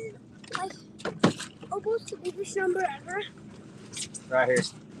 this is like almost the biggest number ever. Right here.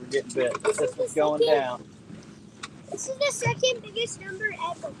 We're getting bit. This one's going down. This is the second biggest number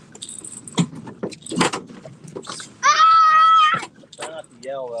ever. Ah! Try not to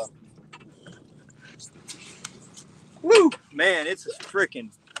yell, though. Woo! Man, it's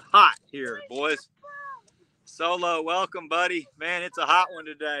freaking hot here, boys. Solo, welcome, buddy. Man, it's a hot one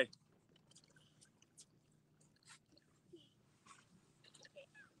today.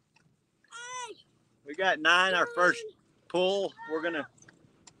 We got 9, our first pull.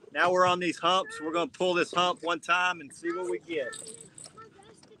 Now we're on these humps. We're gonna pull this hump one time and see what we get.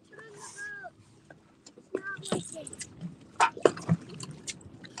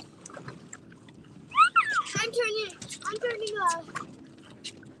 I'm turning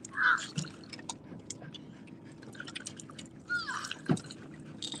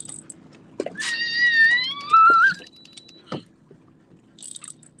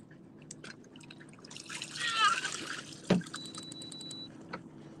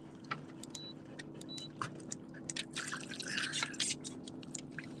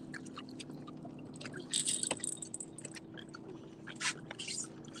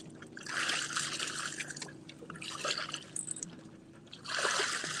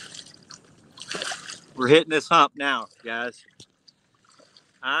We're hitting this hump now, guys.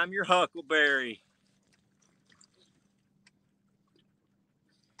 I'm your huckleberry.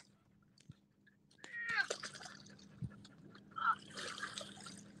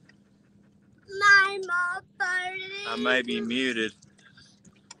 I may be muted.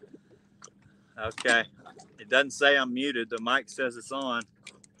 Okay. It doesn't say I'm muted. The mic says it's on.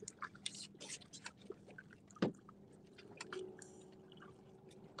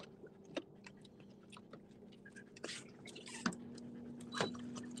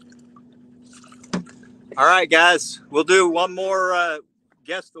 All right, guys. We'll do one more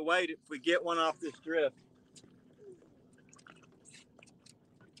guess the weight if we get one off this drift.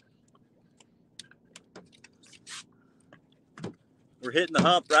 We're hitting the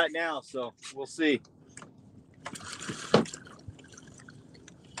hump right now, so we'll see.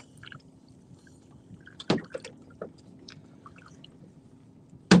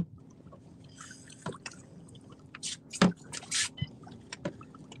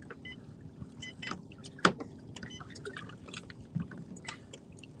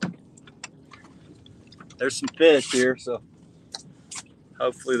 There's some fish here, so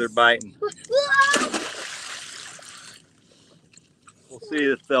hopefully they're biting. We'll see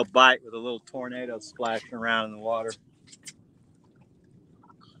if they'll bite with a little tornado splashing around in the water.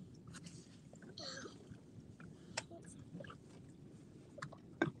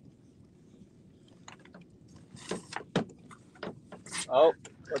 Oh,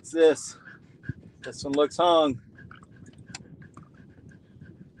 what's this? This one looks hung.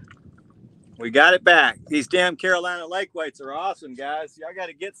 We got it back. These damn Carolina lake weights are awesome, guys. Y'all got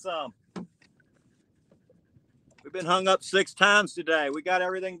to get some. We've been hung up 6 times today. We got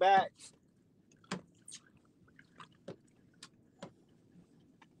everything back.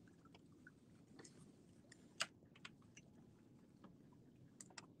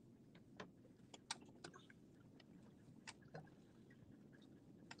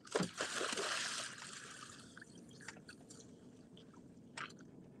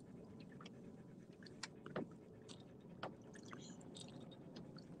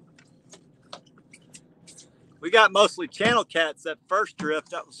 We got mostly channel cats that first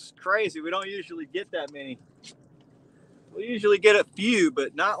drift. That was crazy. We don't usually get that many. We usually get a few,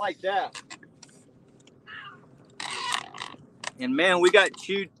 but not like that. And man, we got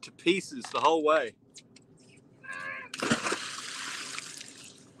chewed to pieces the whole way.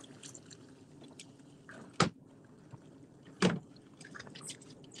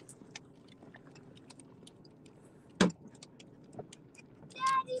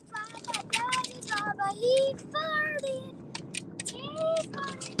 Daddy Baba, he farted. He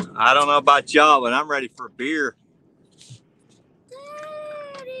farted. I don't know about y'all, but I'm ready for beer.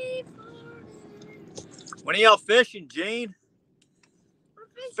 Daddy farted. When are y'all fishing, Gene?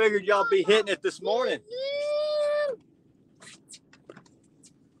 Figured y'all be hitting it this morning.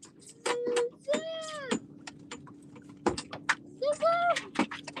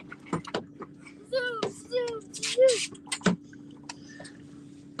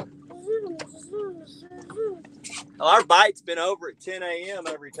 Well, our bite's been over at 10 a.m.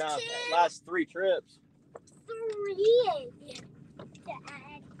 every time. Last 3 trips.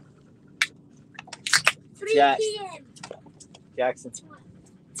 3 Jack. p.m. Jackson,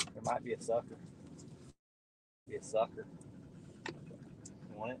 there might be a sucker. Be a sucker.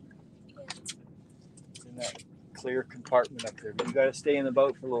 You want it? It's in that clear compartment up there. But you got to stay in the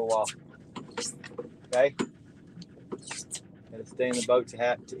boat for a little while. Okay? Got to stay in the boat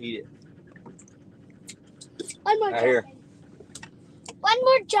to eat it. One more Right here. One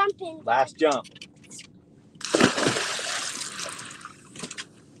more jumping. Last jump.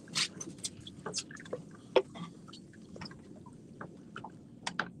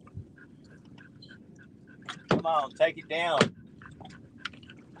 Come on, take it down.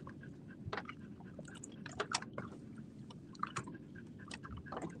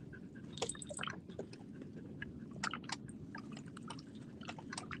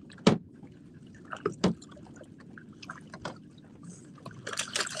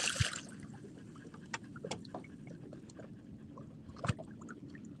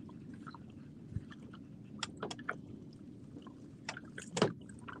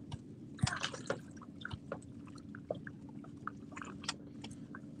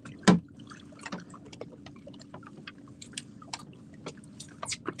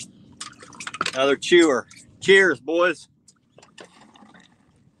 Another chewer. Cheers, boys.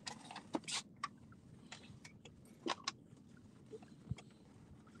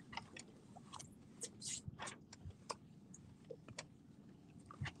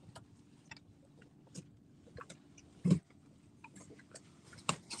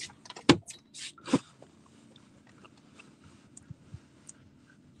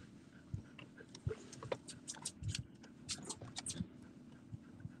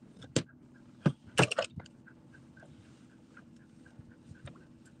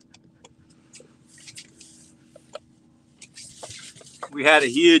 We had a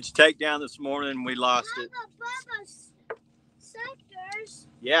huge takedown this morning and we lost it. Bubba suckers.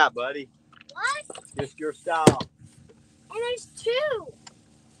 Yeah, buddy. What? Just your style. And there's 2.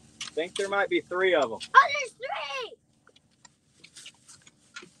 I think there might be 3 of them. Oh, there's 3.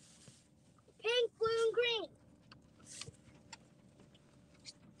 Pink, blue, and green.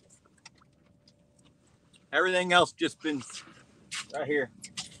 Everything else just been right here.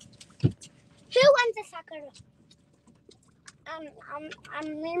 Who wants a sucker?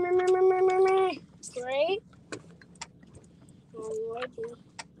 Great.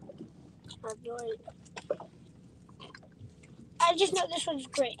 I just know this one's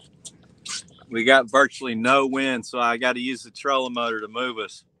great. We got virtually no wind, so I got to use the trolling motor to move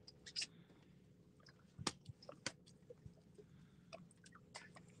us.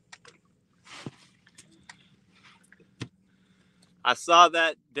 I saw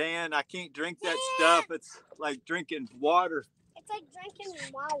that, Dan. I can't drink that stuff. It's like drinking water. It's like drinking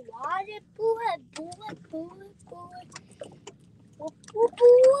wild water. Boo it, boo it, boo it, boo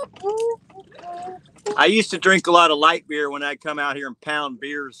it. I used to drink a lot of light beer when I'd come out here and pound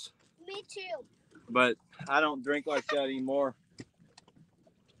beers. Me too. But I don't drink like that anymore.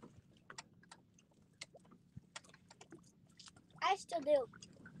 I still do.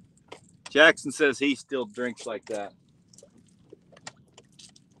 Jackson says he still drinks like that.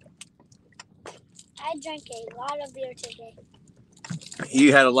 I drank a lot of beer today.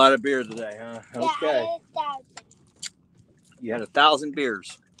 You had a lot of beer today, huh? Yeah, Okay. I had 1,000. You had 1,000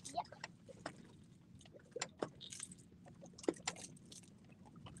 beers. Yep.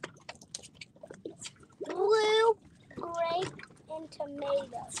 Blue, grape, and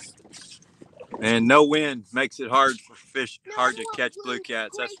tomatoes. And no wind makes it hard for fish, No, hard to I want catch blue, blue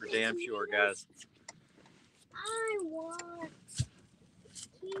cats. That's for grape, and damn sure, tomatoes. guys. I want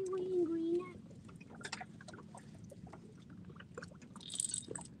kiwi and green.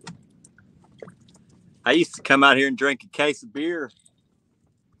 I used to come out here and drink a case of beer,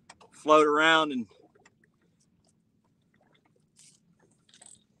 float around, and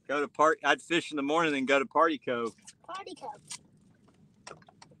go to party. I'd fish in the morning and go to Party Cove. Party Cove.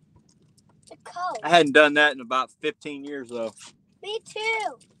 The cove. I hadn't done that in about 15 years, though. Me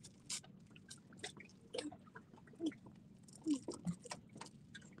too.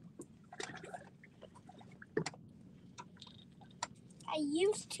 I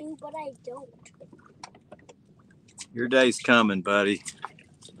used to, but I don't. Your day's coming, buddy.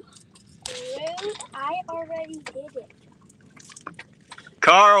 Rude, I already did it.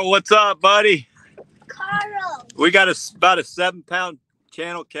 Carl, what's up, buddy? Carl. We got about a 7-pound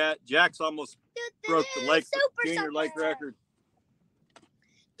channel cat. Jack's almost broke the junior lake record.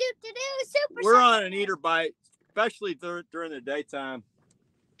 Super We're on an eater bite, especially during the daytime.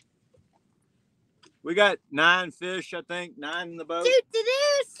 We got 9 fish, I think, 9 in the boat.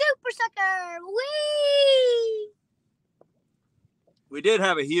 Super sucker. Whee! We did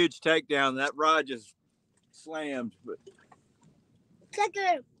have a huge takedown. That rod just slammed. But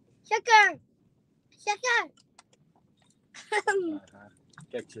Sucker.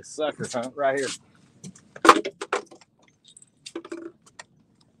 catch a sucker, huh? Right here.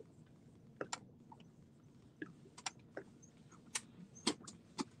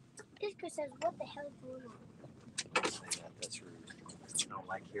 Iska says, what the hell is going on? Don't say that. That's rude. I don't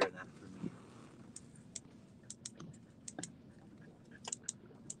like hearing that from you.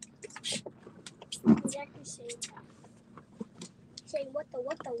 Exactly saying that. Saying what the.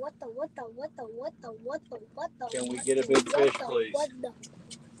 Can we get a big fish, please? What the.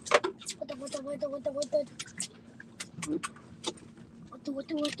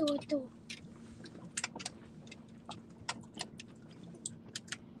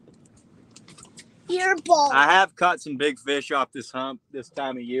 Your ball. I have caught some big fish off this hump this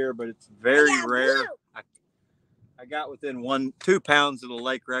time of year, but it's very rare. I got within 2 pounds of the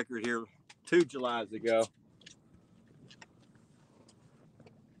lake record here 2 Julys ago.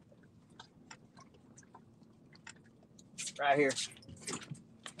 Right here.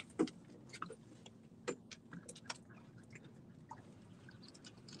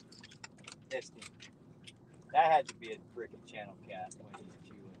 That had to be a freaking channel cat when he's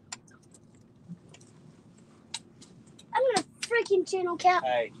chewing. I'm gonna freaking channel cat.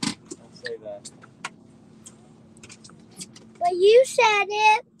 Hey, don't say that. But you said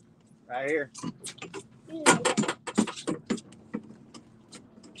it. Right here. You know it.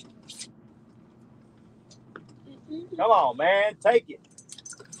 Come on, man. Take it.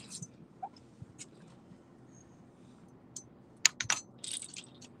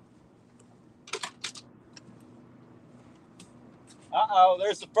 Uh-oh,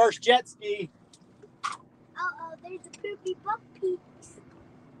 there's the first jet ski. Uh-oh, there's a poopy puppy.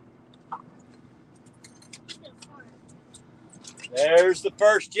 There's the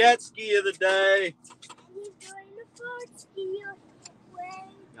first jet ski of the day. And he's doing the first ski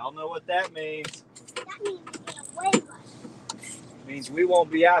away. Y'all know what that means. That means get away, buddy. Means we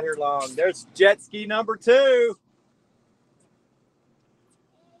won't be out here long. There's jet ski number 2. There's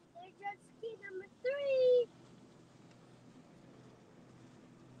jet ski number 3.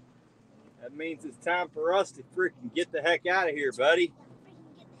 That means it's time for us to freaking get the heck out of here, buddy.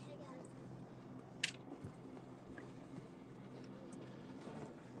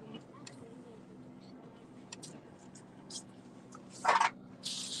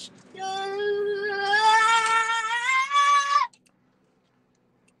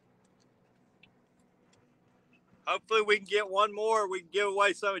 Hopefully we can get one more. We can give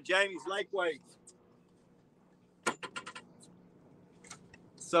away some of Jamie's lake weights.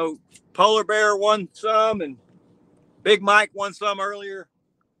 So Polar Bear won some and Big Mike won some earlier.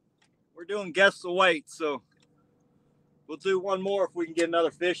 We're doing guess the weight, so we'll do one more if we can get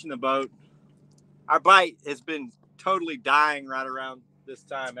another fish in the boat. Our bite has been totally dying right around this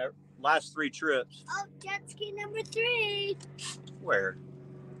time. Last 3 trips. Oh, jet ski number 3. Where?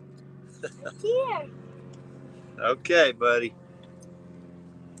 It's here. Okay, buddy.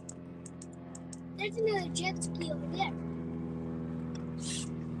 There's another jet ski over there.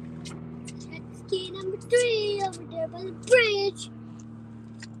 Jet ski number 3 over there by the bridge.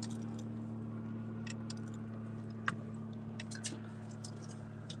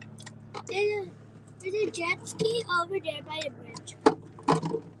 There's a jet ski over there by the bridge.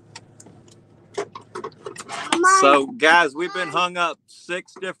 So, guys, we've been hung up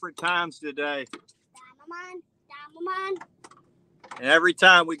 6 different times today. And every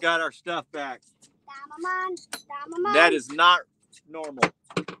time we got our stuff back. That is not normal.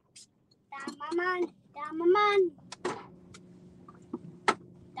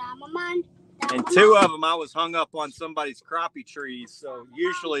 And 2 of them I was hung up on somebody's crappie trees. So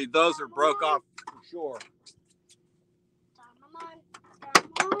usually those are broke off for sure.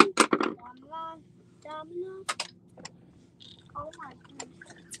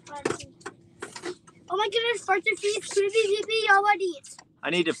 Oh my goodness, first and feet, already. I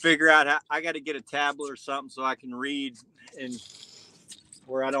need to figure out how I got to get a tablet or something so I can read and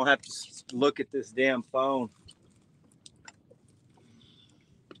where I don't have to look at this damn phone.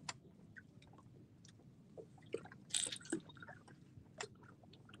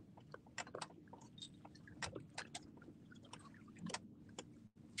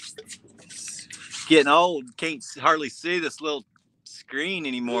 Getting old, can't hardly see this little screen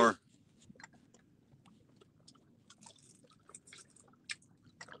anymore.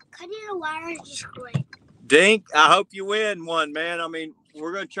 Cutting the wire is just great. Dink, I hope you win one, man. I mean,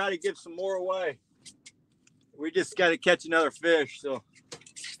 we're going to try to give some more away. We just got to catch another fish. So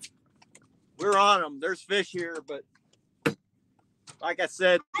we're on them. There's fish here, but like I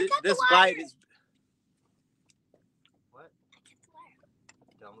said, this bite is. What?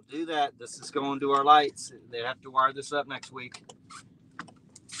 Don't do that. This is going to our lights. They have to wire this up next week.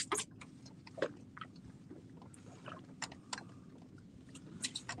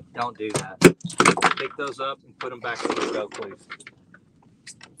 Don't do that. Pick those up and put them back in the go, please.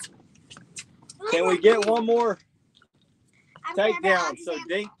 Can we get one more takedown so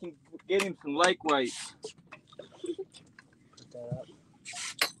Dink can get him some lake weights? Put that up.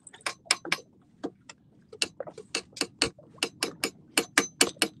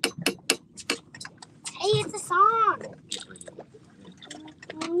 Hey, it's a song.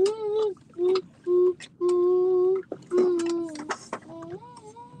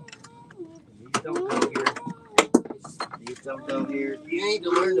 Don't go here. You need to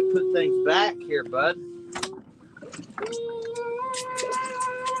learn to put things back here, bud.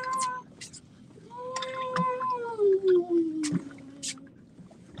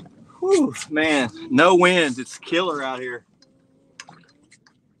 Whew, man, no winds. It's killer out here.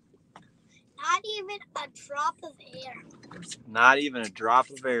 Not even a drop of air. Not even a drop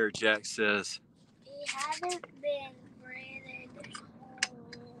of air, Jack says. He hasn't been breathing this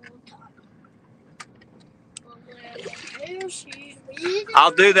whole time.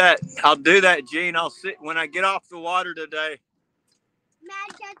 I'll do that. I'll do that, Gene. I'll sit when I get off the water today.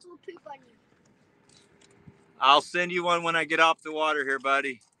 Mad cats will poop on you. I'll send you one when I get off the water here,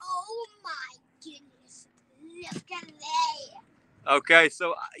 buddy. Oh my goodness. Look at that. Okay,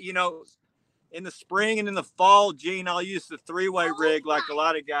 so, you know, in the spring and in the fall, Gene, I'll use the 3-way rig like a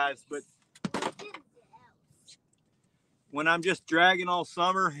lot of guys. But when I'm just dragging all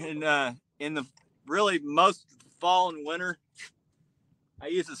summer and in the really most fall and winter, I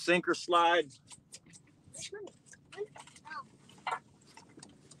use a sinker slide.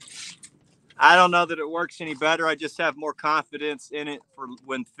 I don't know that it works any better. I just have more confidence in it for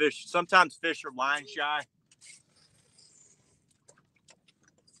when fish. Sometimes fish are line shy.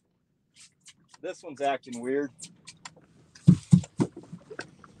 This one's acting weird.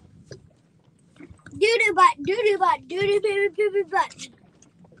 Doo-doo butt, doo-doo butt, doo-doo baby doo-doo butt.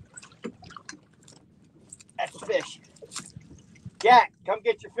 That's a fish. Jack, come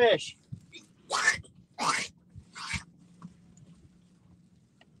get your fish.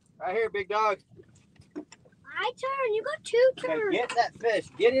 Right here, big dog. My turn. You got 2 turns. Okay, get that fish.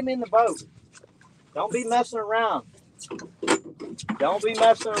 Get him in the boat. Don't be messing around. Don't be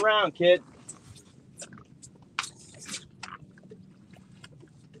messing around, kid.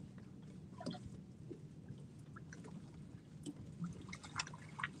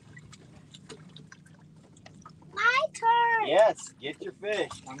 My turn. Yes, get your fish.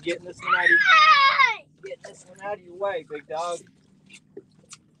 I'm getting this one out of your, getting this one out of your way, big dog.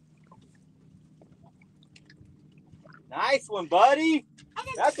 Nice one, buddy.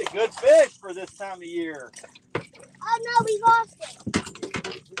 That's a good fish for this time of year. Oh no, we lost it.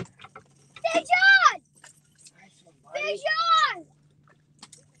 Fish on! Nice one, buddy. Fish on!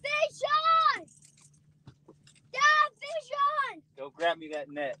 Fish on! Dad, fish on! Go grab me that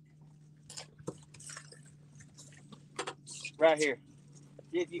net. Right here.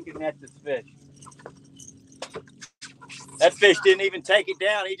 See if you can net this fish. That fish didn't even take it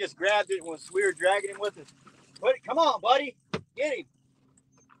down. He just grabbed it when we were dragging him with us. Put it, come on, buddy. Get him.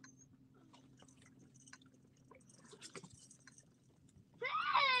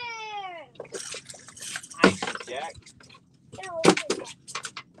 Nice, Jack.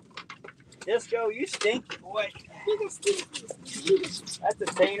 Disco, you stink, boy. He's a stinky. That's a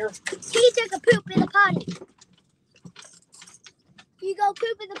tainer. He took a poop in the potty. You go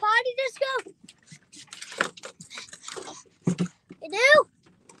poop in the potty, Disco? You do?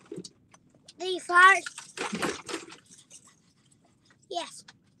 Do you fart? Yes.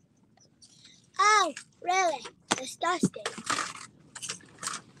 Oh, really? Disgusting.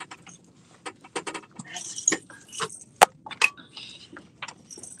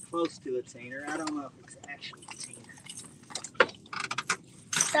 Close to a tainer. I don't know if it's actually a tainer.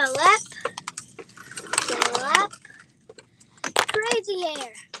 The lip. Crazy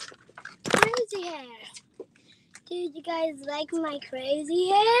hair. Crazy hair. Do you guys like my crazy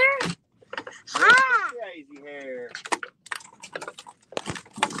hair? Ha! Crazy hair.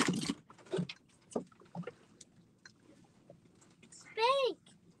 Spink.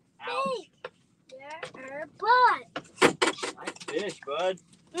 Ouch. Spink. Your butt. Nice fish, bud.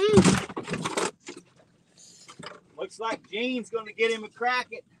 Looks like Gene's going to get him a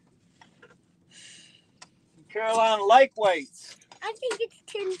cracket. Carolina lake weights. I think it's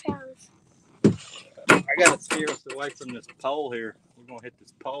 10 pounds. I got to steer us away from this pole here. We're going to hit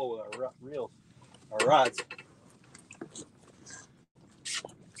this pole with our reels, our rods.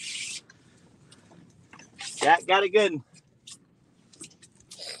 Jack got a good one.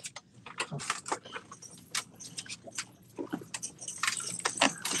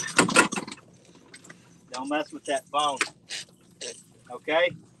 Don't mess with that bone. Okay?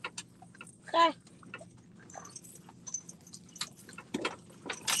 Okay.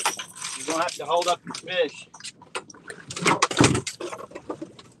 You're going to have to hold up your fish.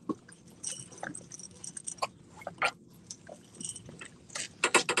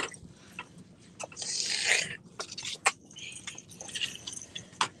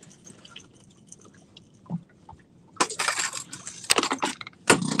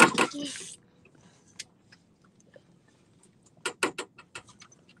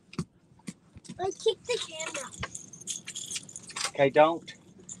 Let's kick the camera. Okay, don't.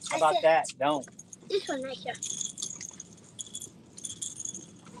 How about that? Don't. This one right here.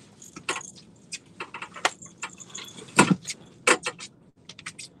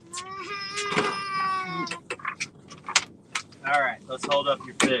 All right, let's hold up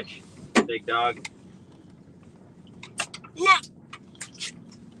your fish, big dog. No.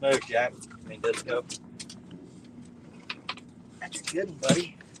 Move, Jack. Let's go. That's a good one,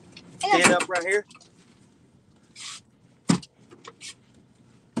 buddy. Stand up right here.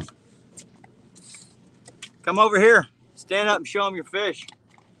 Come over here. Stand up and show them your fish.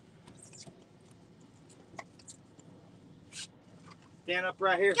 Stand up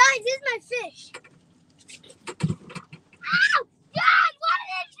right here. Guys, this is my fish. Ow! God, what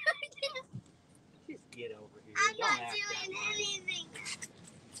did I do? Just get over here. I'm Don't not act doing that way. anything.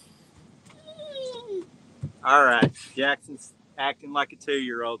 All right. Jackson's acting like a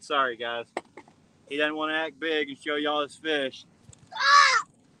 2-year-old. Sorry, guys. He doesn't want to act big and show y'all his fish. Ah!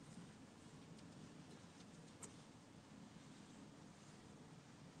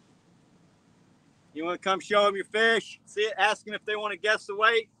 You want to come show them your fish? See it, asking if they want to guess the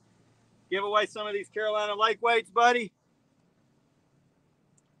weight? Give away some of these Carolina lake weights, buddy.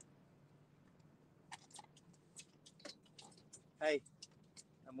 Hey,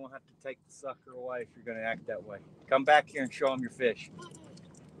 I'm going to have to take the sucker away if you're going to act that way. Come back here and show them your fish.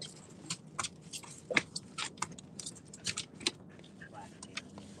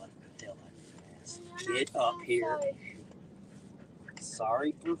 Get up here.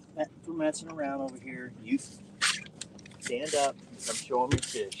 Sorry for messing around over here. You stand up and come show them your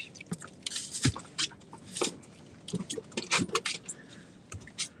fish.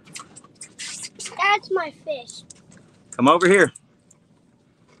 That's my fish. Come over here.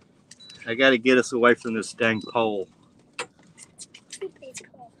 I got to get us away from this dang pole.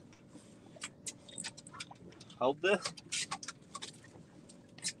 Hold this.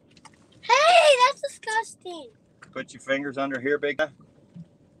 Hey, that's disgusting. Put your fingers under here, big guy.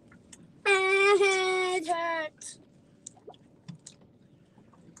 It hurts.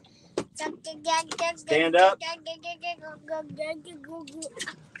 Stand up. There's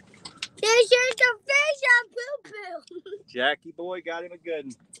just a fish on poo-poo. Jackie boy got him a good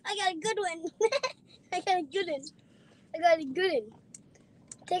one. I got a good one. I got a good one. I got a good one.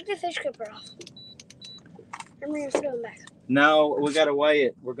 Take the fish clipper off. I'm going to throw him back. No, we got to weigh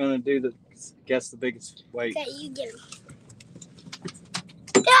it. We're going to do the guess the biggest weight. Okay, you get him.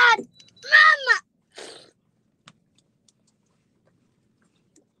 Dad! Mama!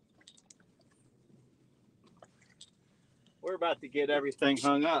 We're about to get everything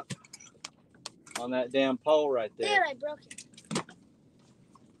hung up on that damn pole right there. There, I broke it.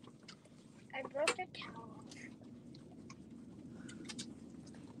 I broke a towel.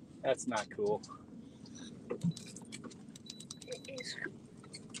 That's not cool. It is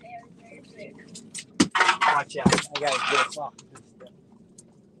very, very big. Watch out. I got to get us off of this stuff.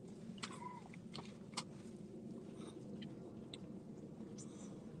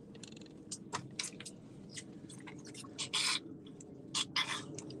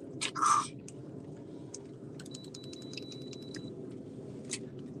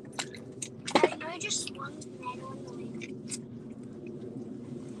 I know I just swung the net on the lake.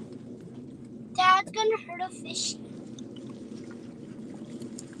 Dad's gonna hurt a fish.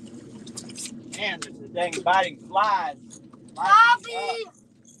 Man, there's a dang biting flies. Bobby!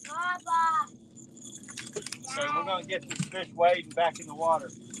 Baba! So we're going to get this fish weighed and back in the water.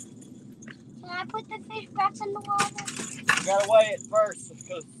 Can I put the fish back in the water? We got to weigh it first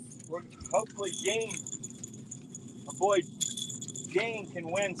because we're hopefully Gene, our boy Gene, can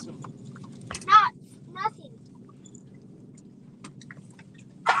win some. Nothing.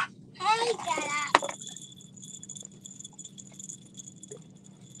 Hey, Gato.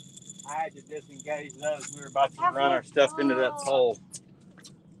 I had to disengage those. We were about to run our stuff into that pole.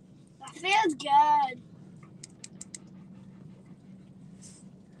 That feels good.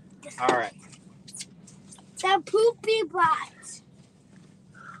 All right. The poopy box.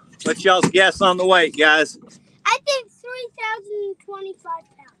 What's y'all's guess on the weight, guys? I think 3,025 pounds.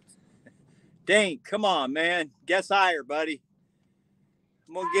 Dang, come on, man. Guess higher, buddy.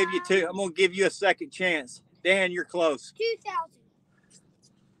 I'm gonna give you two. I'm gonna give you a second chance. Dan, you're close. 2,000.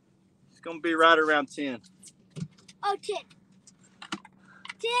 It's gonna be right around 10. Oh, 10.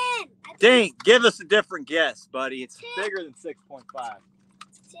 10. Dang, give us a different guess, buddy. It's 10. bigger than 6.5.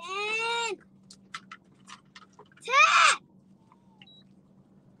 10. 10.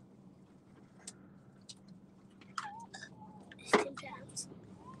 It's 10 pounds.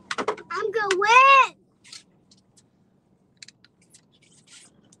 I'm gonna win.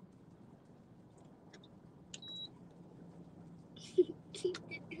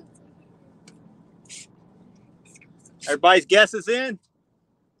 Everybody's guess is in.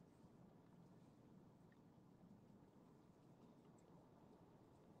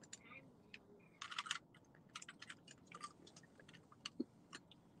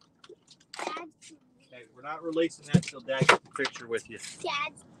 Okay, we're not releasing that till Dad gets the picture with you.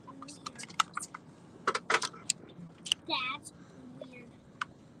 Dad's weird. Dad's weird.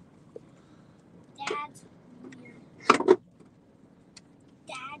 Dad's weird.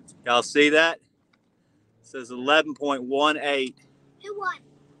 Dad's. Y'all see that? It says 11.18. Who won?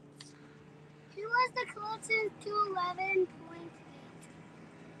 Who was the closest to 11.8?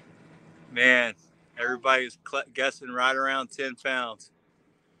 Man, everybody's guessing right around 10 pounds.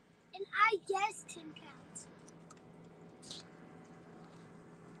 And I guessed 10 pounds.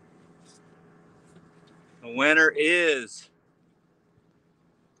 The winner is.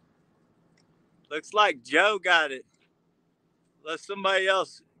 Looks like Joe got it. Let somebody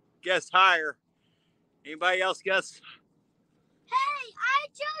else guess higher. Anybody else guess? Hey, I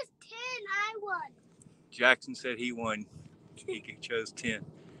chose 10. I won. Jackson said he won. He chose 10.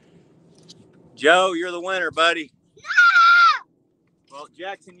 Joe, you're the winner, buddy. No! Well,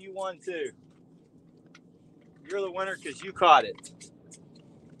 Jackson, you won too. You're the winner because you caught it.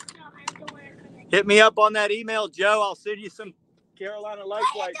 No, I'm the winner. Hit me up on that email, Joe. I'll send you some Carolina lake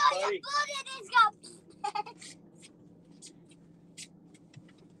whites, buddy.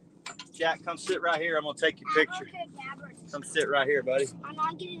 Jack, come sit right here. I'm going to take your picture. Come sit right here, buddy. I'm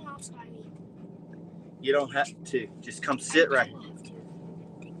not getting outside me. You don't have to. Just come sit right here.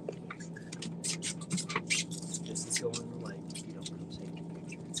 Just go in the lake if you don't come take your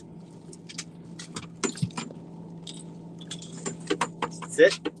picture.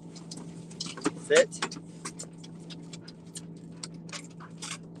 Sit. Sit.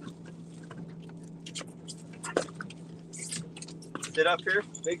 Sit up here,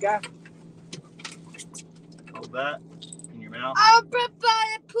 big guy. Hold that in your mouth. I'm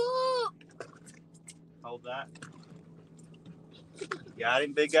prepared to poop. Hold that. Got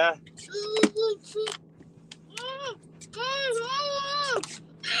him, big guy?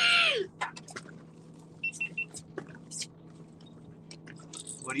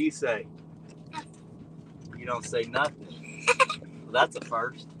 What do you say? You don't say nothing. Well, that's a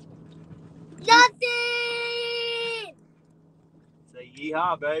first. Nothing. Say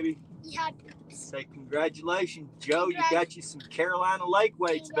yeehaw, baby. Yeah. Say congratulations, Joe. You got you some Carolina lake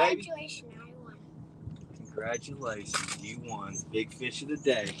weights, baby. Congratulations, I won. Congratulations, you won. Big fish of the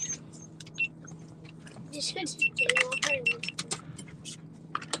day.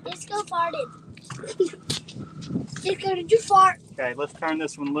 Disco farted. Disco, did you fart? Okay, let's turn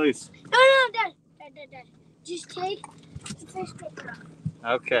this one loose. No, Dad. Just take the fish gripper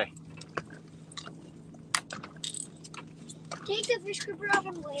off. Okay. Take the fish gripper off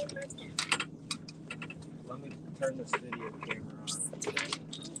and lay it right there. Let me turn this video camera on.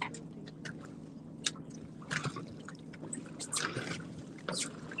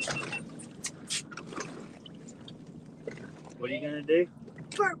 What are you going to do?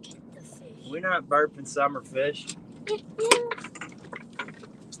 Burp the fish. We're not burping summer fish. Yeah.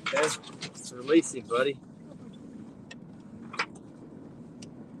 Okay, let's release him, buddy.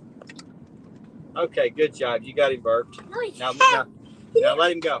 Okay, good job. You got him burped. No, Now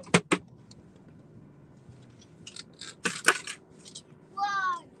let him go.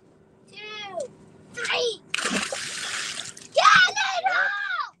 1, 2, 3. Get it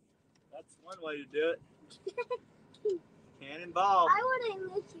out! That's one way to do it. Cannonball. I want to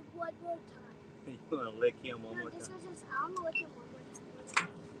lick you one more time. You want to lick him one more This time? was just, I want to lick him one more time.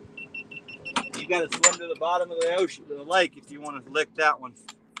 You got to swim to the bottom of the ocean, to the lake, if you want to lick that one. This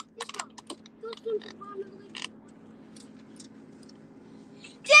one. Go swim to the bottom of the lake.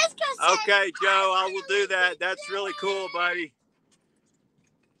 Jessica said, Okay, Joe, I will do that. That's really cool, buddy.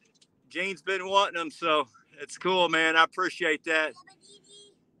 Gene's been wanting them, so it's cool, man. I appreciate that.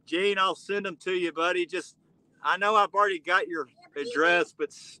 Gene, I'll send them to you, buddy. I know I've already got your address, but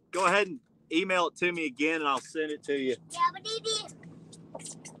go ahead and email it to me again, and I'll send it to you.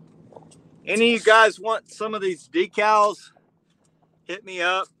 Any of you guys want some of these decals? Hit me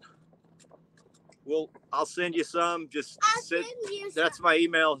up. I'll send you some. That's my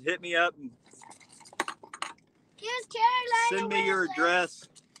email. Hit me up and send me your address.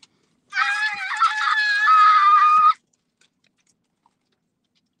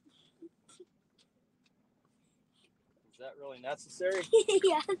 Is that really necessary?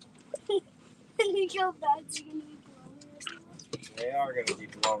 Yeah. And you go back, you're going to be blowing. They are going to be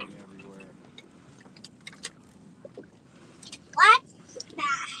blowing everywhere. What the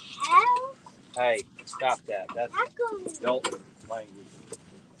hell? Hey, stop that. That's That's adult language.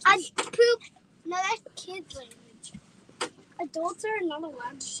 I poop. No, that's kids' language. Adults are not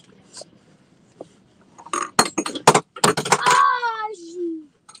allowed to say that. Ah, shoot.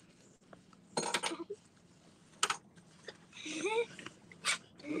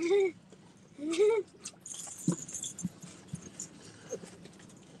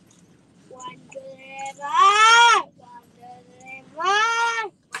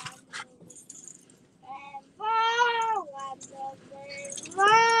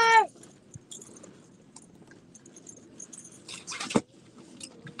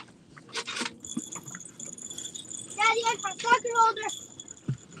 Daddy, I have a soccer holder.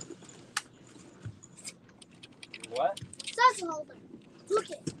 What? Soccer holder. Look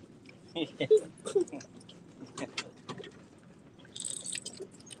it.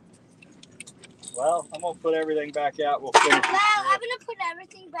 Well, I'm going to put everything back out. We'll finish Well, this I'm trip. going to put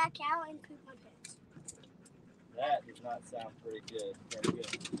everything back out and poop my pants. That does not sound pretty good. Very good.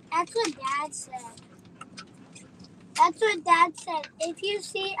 That's what Dad said. That's what Dad said. If you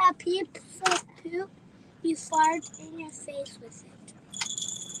see a piece of poop, You fart in your face with it.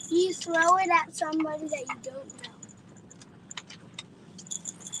 You throw it at somebody that you don't know.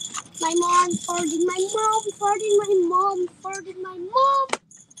 My mom farted, my mom farted, my mom farted, my mom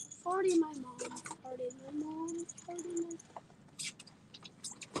farted, my mom farted, my mom farted, my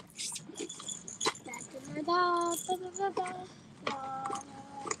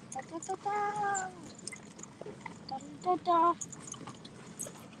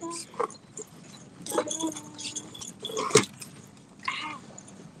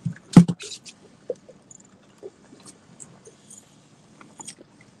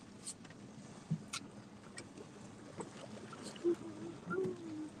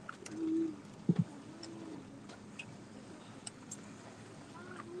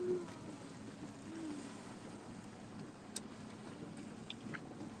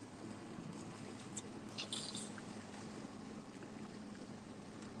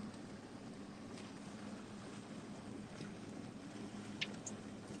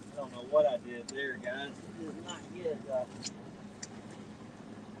I don't know what I did there, guys. It is not good.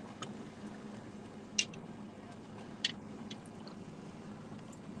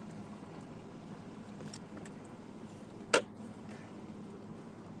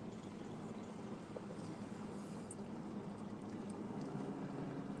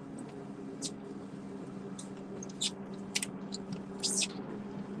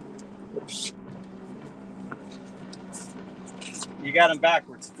 You got them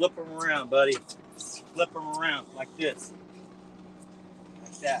backwards. Flip them around, buddy. Flip them around like this.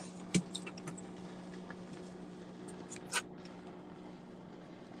 Like that.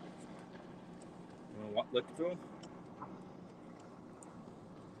 You want to look through them?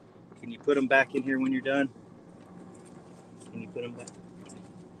 Can you put them back in here when you're done? Can you put them back?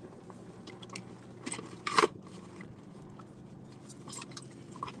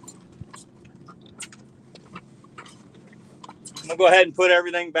 I'm going to go ahead and put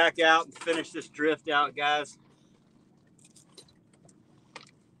everything back out and finish this drift out, guys.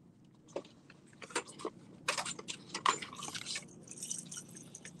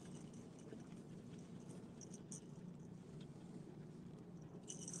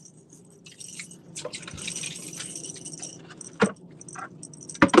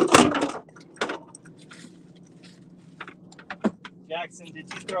 Jackson,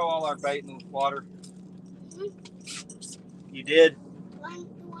 did you throw all our bait in the water? Mm-hmm. You did?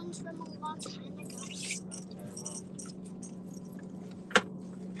 The ones from a long time ago.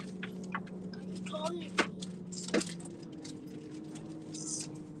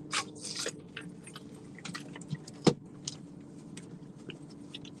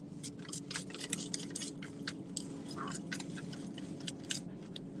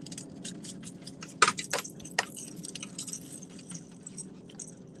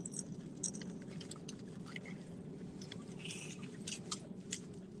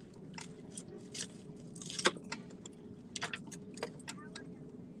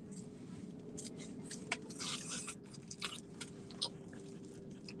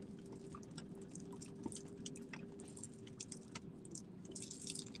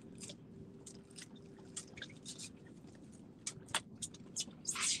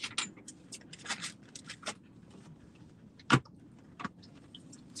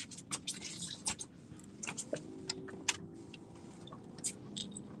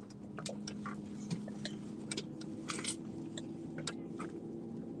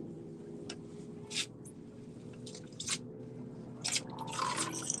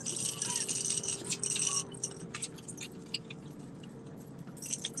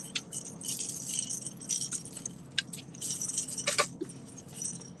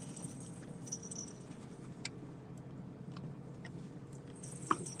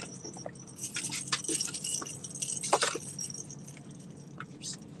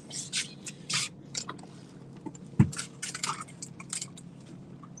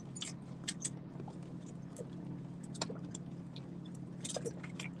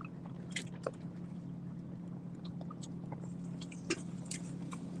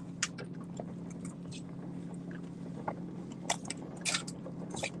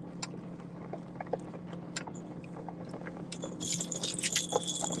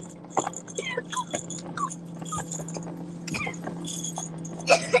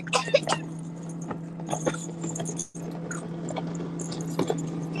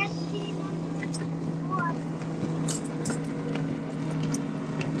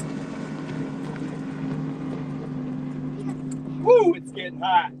 Woo, it's getting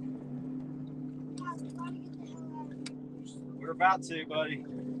hot. We're about to, buddy.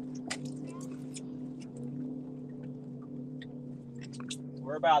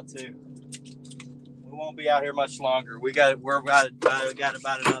 We're about to. We won't be out here much longer. We're got about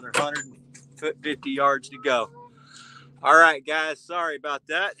another 150 yards to go. All right, guys. Sorry about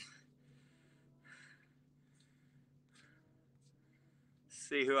that. Let's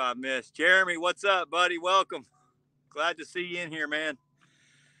see who I missed. Jeremy, what's up, buddy? Welcome. Glad to see you in here, man.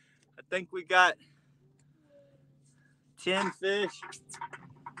 I think we got 10 fish.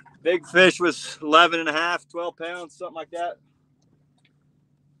 Big fish was 11 and a half, 12 pounds, something like that.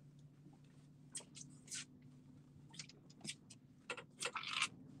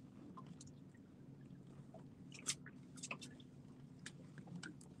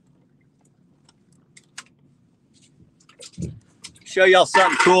 Show y'all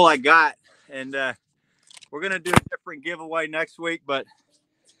something cool I got, and we're gonna do a different giveaway next week, but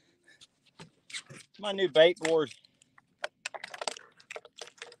my new bait board.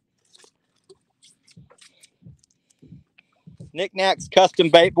 Knickknacks Custom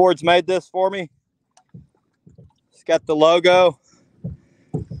Bait Boards made this for me. It's got the logo.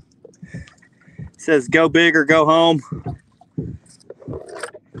 It says go big or go home.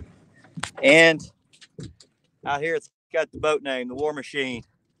 And out here it's got the boat name, the War Machine.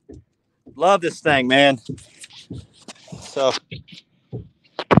 Love this thing, man. So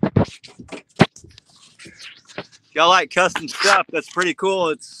y'all like custom stuff, that's pretty cool.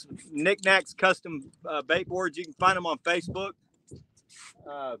 It's Knickknacks Custom Bait Boards. You can find them on Facebook.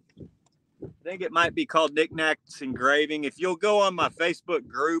 I think it might be called Knickknacks Engraving. If you'll go on my Facebook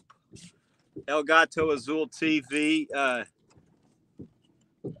group, El Gato Azul TV,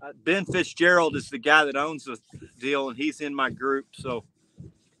 Ben Fitzgerald is the guy that owns the deal, and he's in my group. So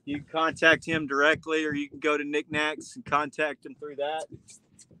you can contact him directly, or you can go to Knickknacks and contact him through that.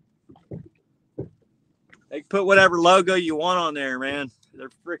 They can put whatever logo you want on there, man.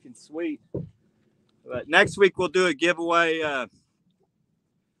 They're freaking sweet. But next week we'll do a giveaway.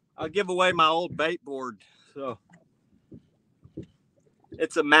 I'll give away my old bait board. So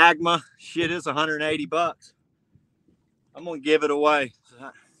it's a Magma. Shit is $180. I'm gonna give it away.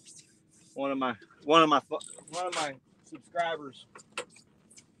 One of my subscribers.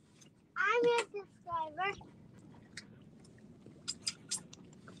 I'm a subscriber.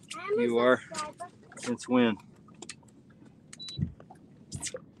 You are? Since when?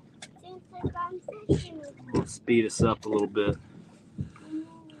 Since I've gone fishing with you. I'll speed us up a little bit.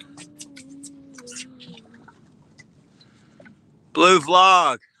 Blue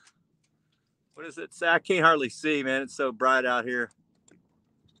vlog. What does it say? I can't hardly see, man. It's so bright out here.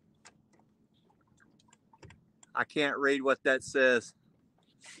 I can't read what that says.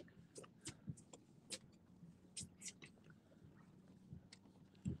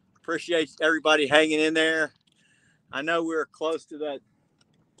 Appreciate everybody hanging in there. I know we're close to that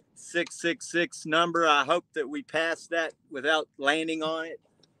 666 number. I hope that we pass that without landing on it.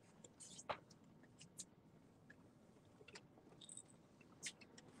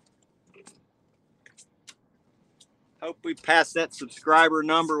 Hope we pass that subscriber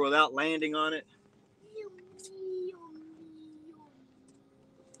number without landing on it.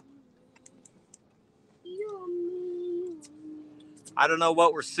 I don't know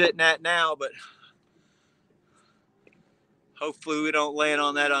what we're sitting at now, but hopefully we don't land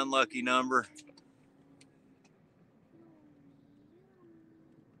on that unlucky number.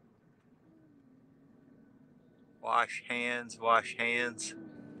 Wash hands, wash hands,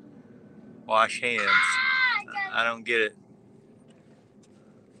 wash hands. I don't get it.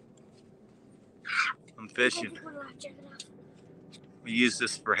 I'm fishing. We use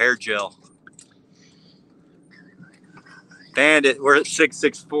this for hair gel. Bandit, we're at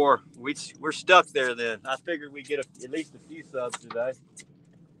 664. We're stuck there then. I figured we'd get at least a few subs today.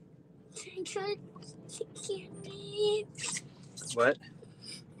 What?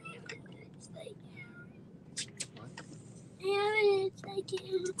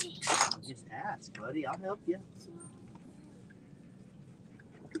 Just ask, buddy. I'll help you.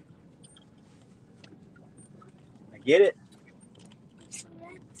 I get it.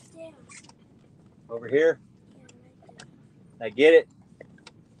 Over here. I get it.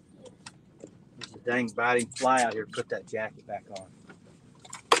 There's a dang biting fly out here. Put that jacket back on.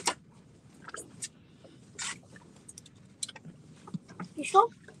 You sure?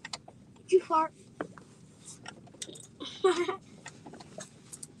 Did you fart?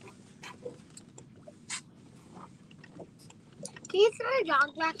 Can you throw the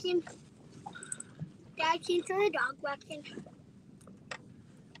dog back in? Dad, can you throw the dog back in?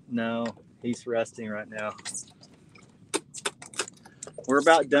 No, he's resting right now. We're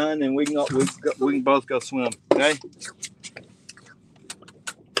about done, and we can both go swim. Okay.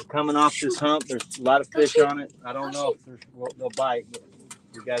 We're coming off this hump. There's a lot of fish on it. I don't know if they'll bite, but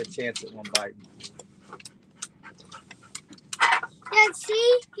we got a chance at one bite. Dad,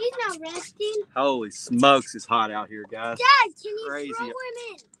 see? He's not resting. Holy smokes, it's hot out here, guys. Dad, can you Crazy. throw him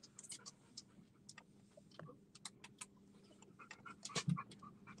in?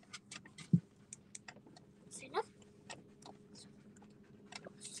 Sit up.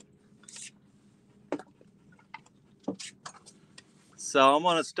 So I'm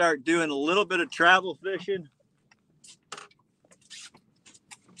gonna start doing a little bit of travel fishing.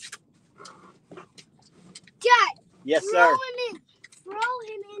 Dad, Yes, throw sir. him in. Throw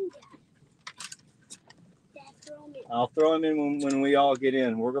him in, Dad. Dad, throw him in. I'll throw him in when we all get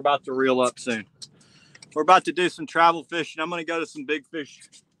in. We're about to reel up soon. We're about to do some travel fishing. I'm gonna go to some big fish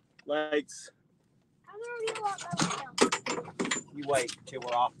lakes. I'm gonna reel up myself. You wait till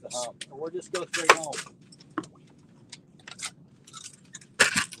we're off the hump. Or we'll just go straight home.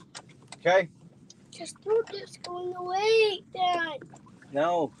 Okay? Just throw this going away, Dad.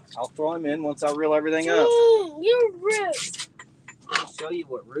 No, I'll throw him in once I reel everything up. You're rude. I'll show you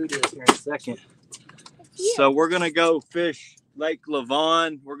what rude is here in a second. So we're gonna go fish Lake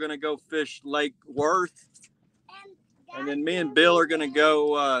Lavon. We're gonna go fish Lake Worth, and then me and Bill are gonna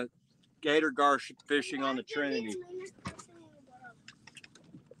go gator gar fishing on the Trinity.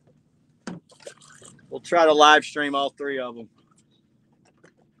 We'll try to live stream all three of them.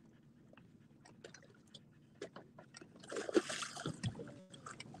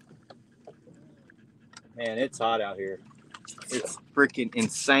 Man, it's hot out here. It's freaking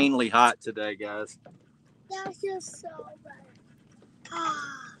insanely hot today, guys. That feels so bad.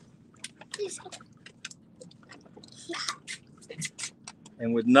 Ah.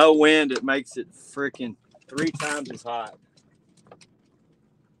 And with no wind, it makes it freaking 3 times as hot.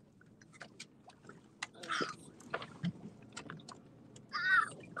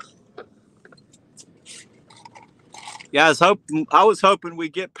 Guys, I was hoping we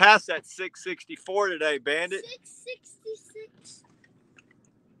get past that 664 today, Bandit. 666.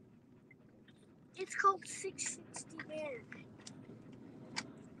 It's called 660 man.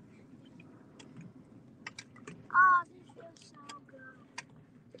 Oh, this feels so good.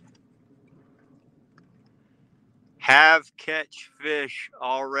 Have catch fish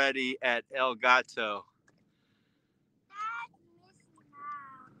already at El Gato.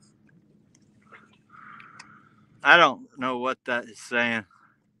 I don't know what that is saying.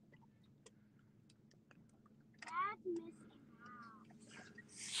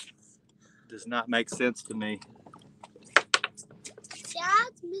 Does not make sense to me.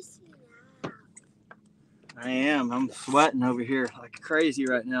 Dad's missing out. I am. I'm sweating over here like crazy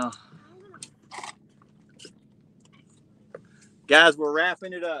right now. Guys, we're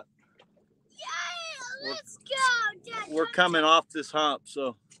wrapping it up. Yeah, let's go, Dad. We're coming off this hump,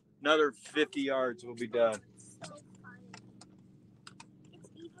 so another 50 yards will be done. So funny. It's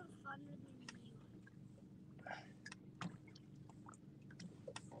even funner than you.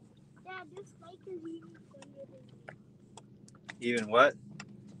 Dad, this lake is even funner than you. Even what?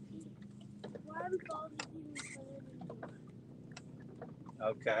 One ball is even funner than you.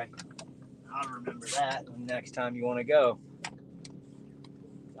 Okay. I'll remember that next time you want to go.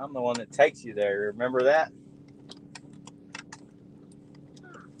 I'm the one that takes you there. Remember that?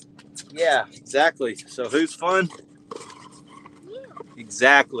 Yeah, exactly. So who's fun? You.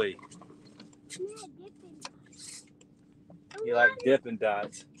 Exactly. Yeah, dipping. You like Dippin'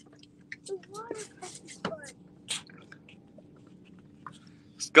 Dots. The water is fun.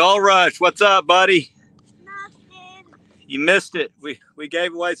 Skull Rush, what's up, buddy? Nothing. You missed it. We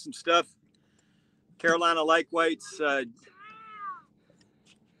gave away some stuff. Carolina Lake weights.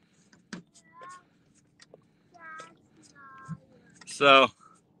 So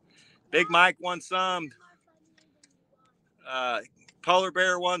Big Mike won some. Polar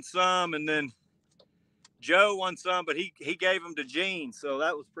Bear won some, and then Joe won some, but he gave them to Gene, so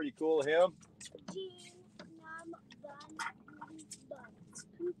that was pretty cool of him.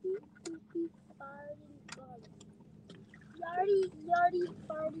 Yardy, yardy,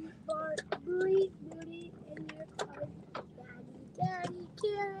 farty, fart, booty, booty, in your cart. Daddy, daddy,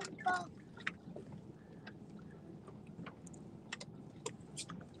 can't go.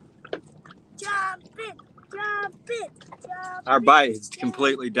 Jump it, jump it, jump Our it, bite has jump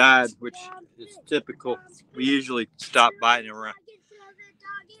completely it, died, which jump is it, typical. jump We it. usually stop biting around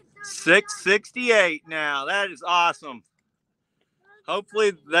 668 now. That is awesome.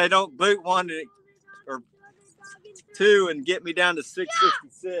 Hopefully they don't boot one or two and get me down to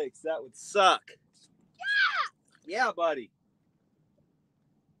 666. That would suck. Yeah, buddy.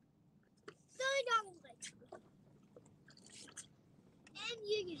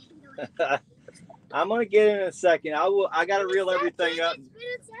 I'm gonna get in a second. I gotta reel everything up and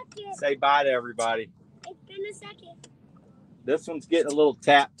say bye to everybody. It's been a second. This one's getting a little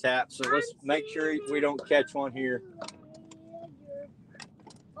tap, so let's make sure we don't catch one here.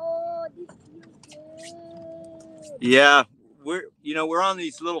 Oh, this feels good. Yeah, we're on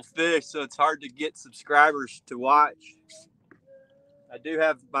these little fish, so it's hard to get subscribers to watch. I do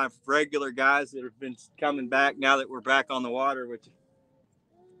have my regular guys that have been coming back now that we're back on the water, which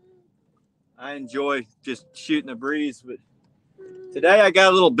I enjoy just shooting a breeze. But today I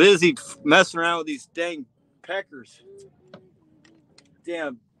got a little busy messing around with these dang peckers.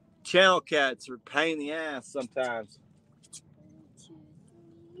 Damn channel cats are a pain in the ass sometimes.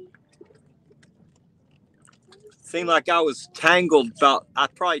 Seemed like I was tangled I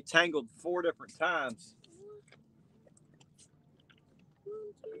probably tangled 4 different times.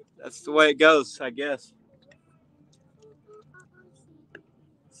 That's the way it goes, I guess.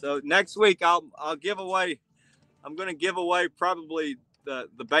 So next week I'll give away. I'm going to give away probably the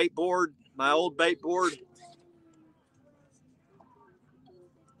bait board, my old bait board.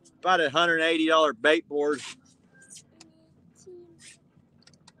 About $180 bait board.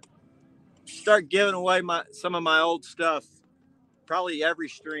 Start giving away some of my old stuff, probably every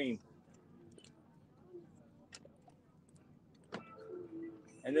stream.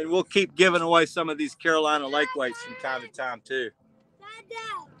 And then we'll keep giving away some of these Carolina lake weights from time to time too. Dad,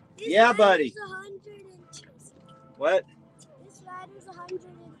 yeah, buddy. What? This rider's 100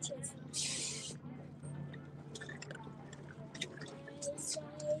 inches.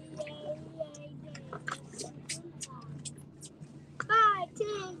 5,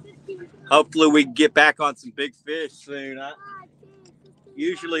 10, 15. Hopefully we can get back on some big fish soon.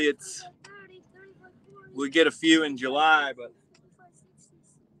 Usually we get a few in July, but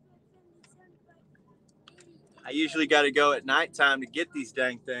I usually got to go at nighttime to get these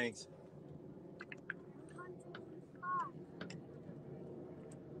dang things.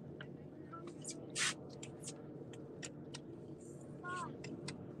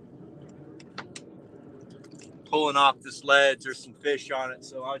 Pulling off this ledge, there's some fish on it,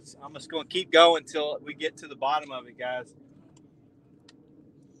 so I'm just going to keep going until we get to the bottom of it, guys.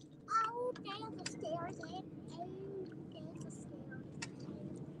 Oh, there's the stairs.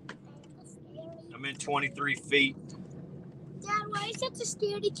 I'm in 23 feet. Dad, why is such a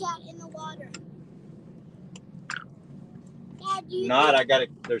scaredy cat in the water? Dad,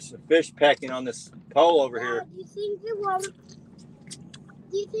 there's some fish pecking on this pole over here. Do you think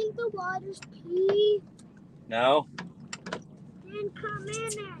the water's pee? No. Then come in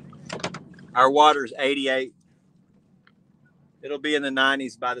there. Our water's 88. It'll be in the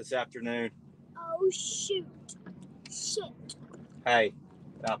 90s by this afternoon. Oh, shoot. Shit. Hey,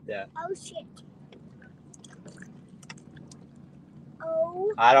 stop that. Oh, shit.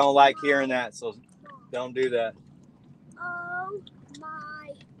 Oh. I don't like hearing that, so don't do that. Oh, my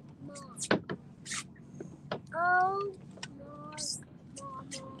mom. Oh, my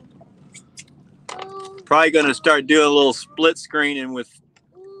mom. Oh. Probably going to start doing a little split screening with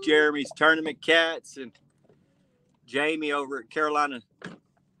Jeremy's Tournament Cats and Jamie over at Carolina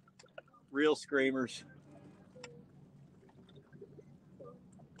Real Screamers.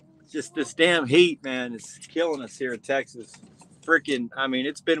 Just this damn heat, man, is killing us here in Texas. Freaking, I mean,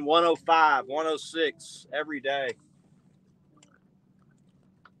 it's been 105, 106 every day.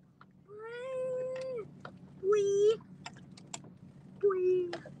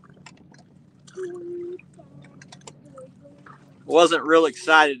 Wasn't real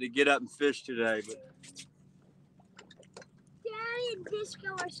excited to get up and fish today, but Daddy and Disco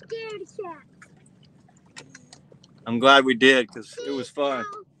are scared cats. I'm glad we did because it was fun.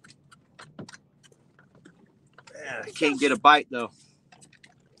 Man, I can't get a bite though.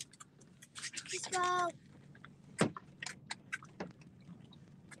 Disco.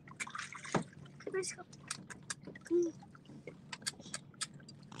 Disco.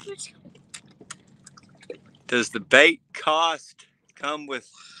 Disco. Does the bait cost come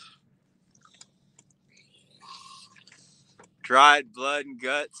with dried blood and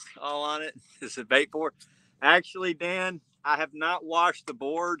guts all on it? Is the bait board? Actually, Dan, I have not washed the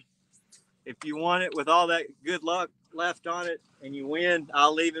board. If you want it with all that good luck left on it and you win,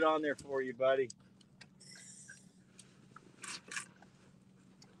 I'll leave it on there for you, buddy.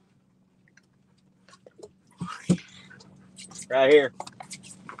 Right here.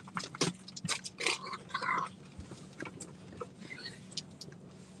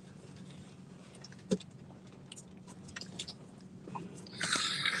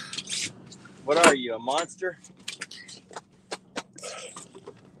 What are you, a monster?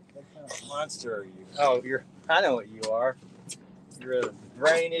 What kind of monster are you? Oh, I know what you are. You're a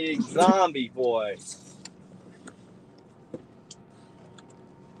brain-eating zombie boy.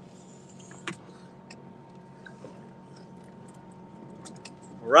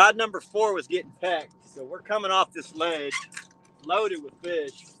 Rod number 4 was getting pecked, so we're coming off this ledge loaded with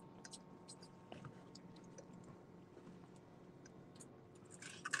fish.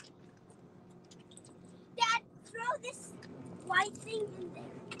 Dad, throw this white thing in there.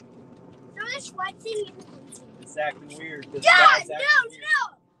 Throw this white thing in there. It's acting weird. This Dad, guy's no, acting weird.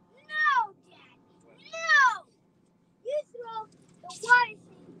 no, Dad, no. You throw the white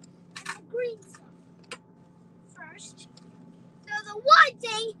thing and the green stuff first. Throw the white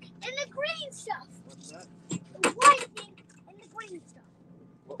thing and the green stuff. What's that? The white thing and the green stuff.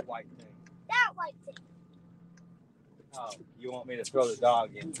 What white thing? That white thing. Oh, you want me to throw the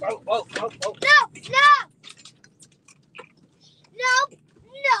dog in? Oh, oh, oh, oh. No, no. Nope,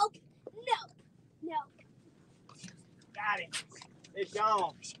 nope, nope, nope. Got it. It's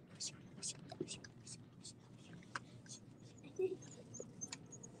gone.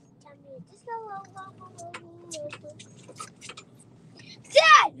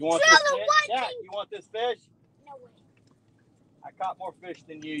 Dad, You want throw this the fish? white Dad, thing. you want this fish? No way. I caught more fish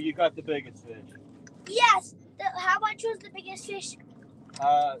than you. You got the biggest fish. Yes. How much was the biggest fish?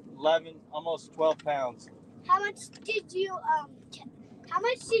 11, almost 12 pounds. How much did you How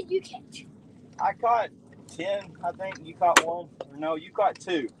much did you catch? I caught 10, I think. You caught 1. Or no, you caught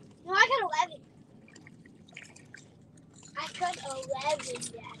 2. No, I got 11. I caught 11,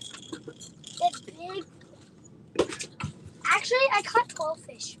 Dad. The big. Actually, I caught 12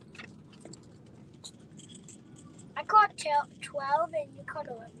 fish. I caught 12 and you caught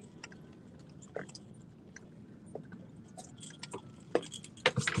 11.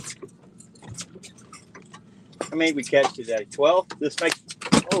 How many we catch today? 12? This makes.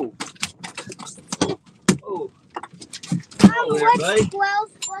 Oh. Oh. Oh, there, What's buddy.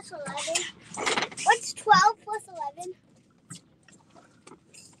 12 plus 11? What's 12 plus 11?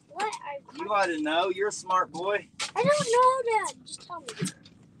 What are You ought to know. You're a smart boy. I don't know, Dad. Just tell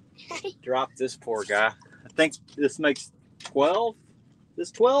me. Drop this poor guy. I think this makes 12.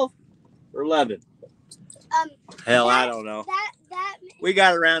 This 12 or 11? Hell, I don't know. That. We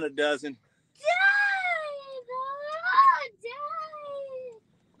got around a dozen.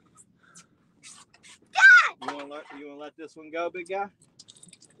 Dad! You want to let this one go, big guy?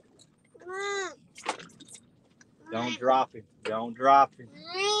 Don't drop him. Don't drop him.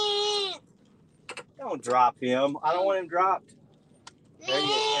 Don't drop him. I don't want him dropped.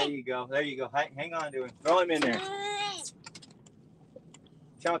 There you go. There you go. Hang on to him. Throw him in there.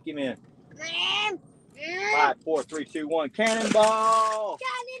 Chunk him in. 5, 4, 3, 2, 1. Cannonball!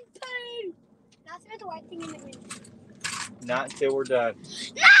 Cannon poo! Now throw the white thing in the green. Not until we're done.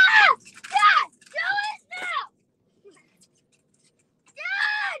 No! Dad! Do it now!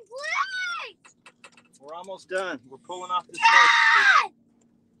 Dad, please! We're almost done. We're pulling off this Dad!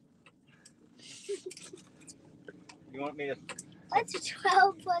 fish. You want me to? What's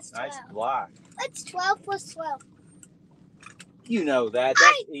 12 plus 12? Nice block. What's 12 plus 12? You know that.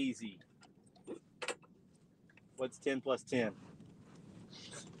 That's easy. What's 10 plus 10?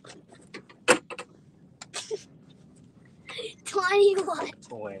 21.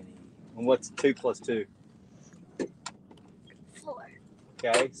 20. And what's 2 plus 2? 4.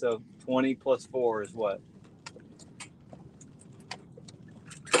 Okay, so 20 plus 4 is what?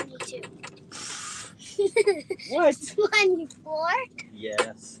 22. What? 24?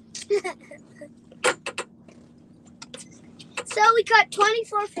 Yes. So we caught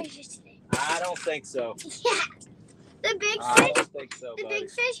 24 fishes today. I don't think so. Yeah. The big I fish, don't think so, the buddy. big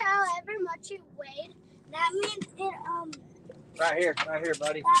fish, however much it weighed, that means it Right here,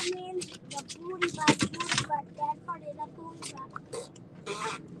 buddy. that means the booty butt, that part is the booty butt.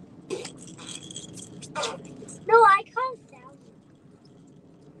 No, I caught 1,000.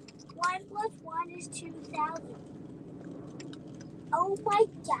 1 plus 1 is 2,000. Oh my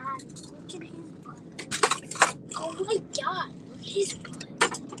God, look at his butt. Oh my God, look at his butt.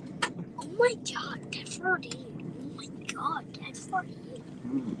 Oh my God, that's 14. Oh my God, that's 14.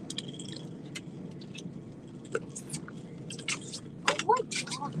 Oh my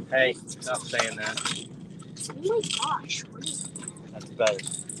God. Hey, stop saying that. Oh my gosh, what is that? That's better.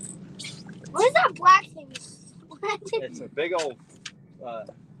 What is that black thing? It's a big old,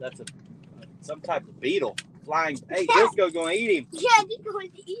 that's some type of beetle flying. Hey, Disco's going to eat him. Yeah, he's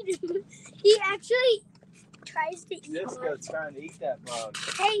going to eat him. He actually tries to eat mud. Disco's trying to eat that bug.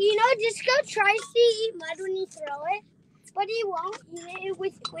 Hey, you know, Disco tries to eat mud when you throw it, but he won't eat it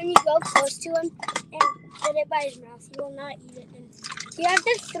when you go close to him and put it by his mouth. He will not eat it. And you have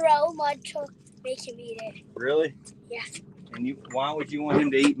to throw mud to make him eat it. Really? Yeah. And why would you want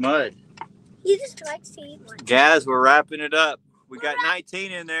him to eat mud? He just likes to eat mud. Guys, we're wrapping it up. We got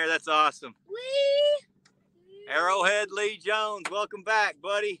 19 in there. That's awesome. Arrowhead Lee Jones, welcome back,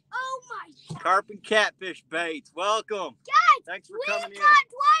 buddy. Oh my God. Carp and catfish baits, welcome. Guys, thanks for we coming caught in. 24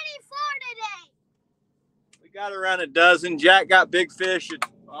 today. We got around a dozen. Jack got big fish at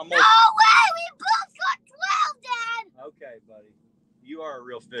almost. No way, we both got 12, Dad. Okay, buddy. You are a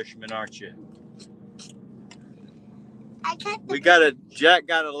real fisherman, aren't you? Jack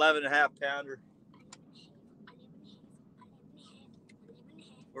got an 11.5 pounder.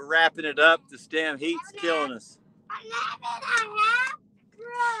 We're wrapping it up. This damn heat's killing us. 11.5, bro.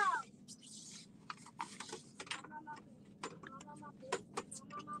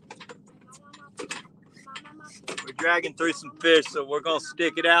 We're dragging through some fish, so we're gonna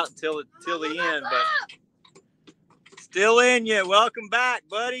stick it out till the end. But still in you. Welcome back,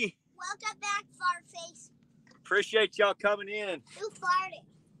 buddy. Welcome back, Farface. Appreciate y'all coming in. Who farted?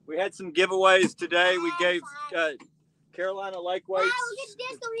 We had some giveaways today. We gave Carolina Lake Weights. Wow, look at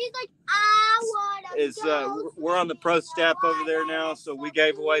this. So he's like, I wanna go we're on the pro staff over there now, so we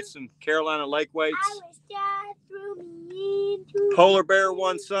gave away some Carolina Lake Weights. Polar Bear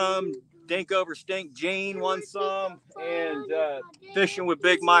won some. Dink Over Stink Gene won some, and Fishing with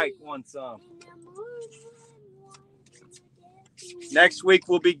Big Mike won some. Next week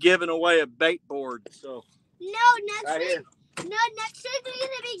we'll be giving away a bait board. So next week we're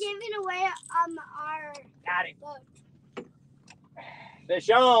gonna be giving away our got it. boat. Fish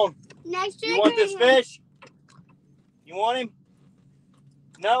on. Next week you want this fish? You want him?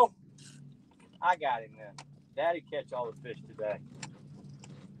 No? I got him then. Daddy catch all the fish today.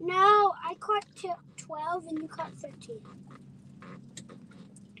 No, I caught 12 and you caught 13.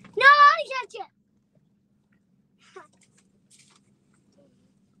 No, I catch it.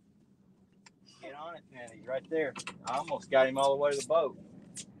 Get on it, man. He's right there. I almost got him all the way to the boat.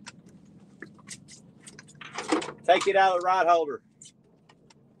 Take it out of the rod holder.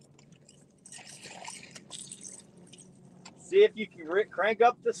 See if you can crank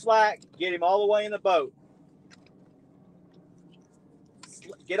up the slack. Get him all the way in the boat.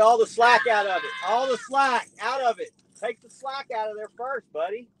 Get all the slack out of it. All the slack out of it. Take the slack out of there first,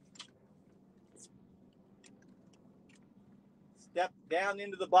 buddy. Step down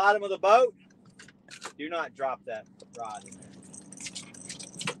into the bottom of the boat. Do not drop that rod in there.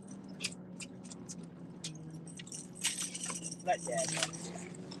 Let Dad know.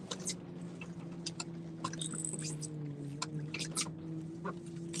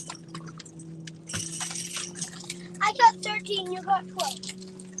 I got 13, you got 12.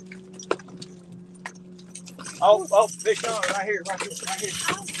 Oh, fish on right here.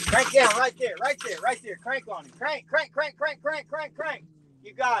 Crank down right there. Crank on him. Crank.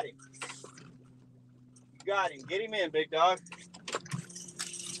 You got him. Get him in, big dog.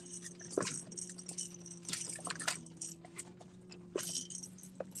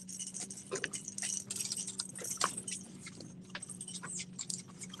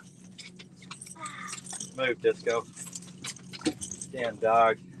 Move, Disco. Damn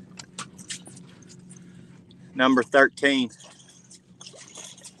dog. Number 13.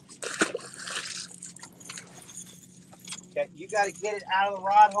 Okay, you got to get it out of the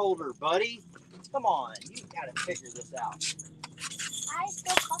rod holder, buddy. Come on, you got to figure this out. I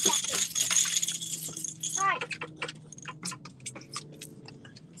still caught that fish. All right.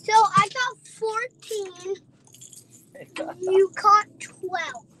 So I got 14. You caught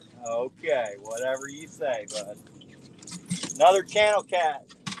 12. Okay, whatever you say, bud. Another channel cat.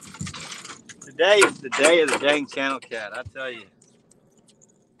 Today is the day of the dang channel cat, I tell you.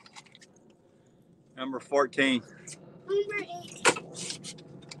 Number 14. Number 18.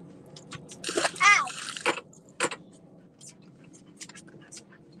 Ow.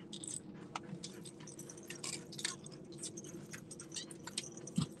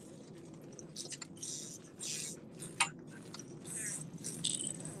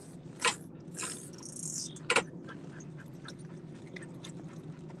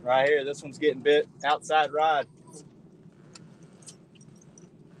 Right here, this one's getting bit outside rod.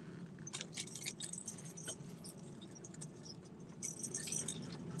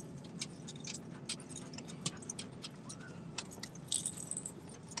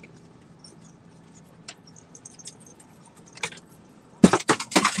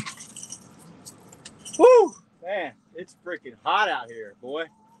 Woo! Man, it's freaking hot out here, boy.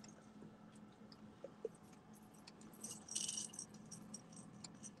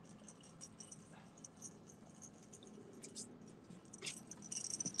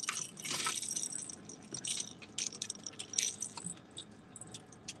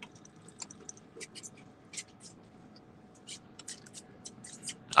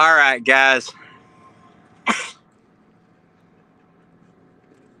 All right, guys.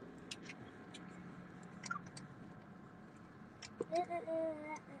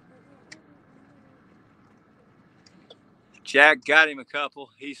 Jack got him a couple.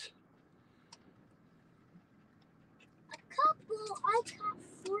 He's a couple. I got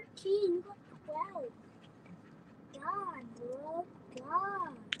 14. You got 12. God, bro.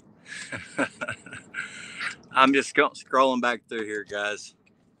 God. I'm just scrolling back through here, guys.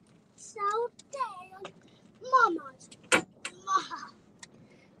 So damn, Mama's.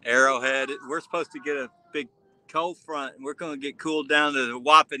 Arrowhead. We're supposed to get a big cold front, and we're going to get cooled down to a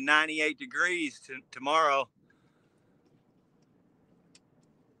whopping 98 degrees tomorrow.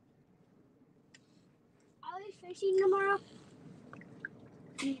 Are we fishing tomorrow?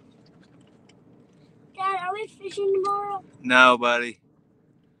 Dad, are we fishing tomorrow? No, buddy.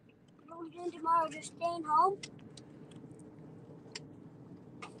 What are we doing tomorrow? Just staying home?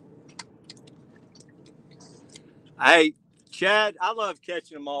 Hey, Chad, I love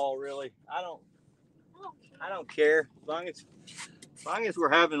catching them all, really. I don't care. As long as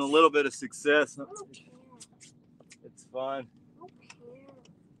we're having a little bit of success, it's fun. I don't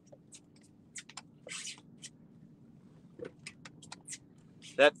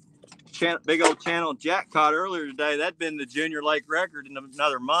care. That big old channel Jack caught earlier today, that'd been the junior lake record in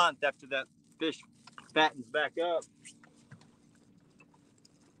another month after that fish fattens back up.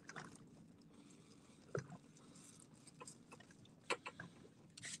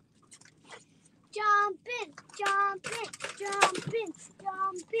 Jumping, jumping, jumping,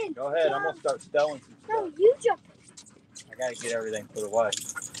 jumping. Go ahead, I'm going to start stowing some stuff. No, you jump. I got to get everything put away.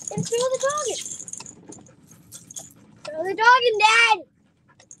 And throw the dog in. Throw the dog in, Dad.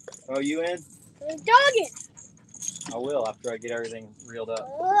 Oh, you in? Throw the dog in. I will after I get everything reeled up.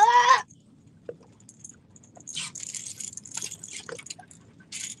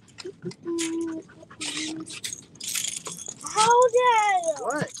 How, Dad?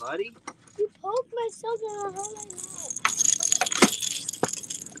 What, buddy? You poked myself in a hole like that.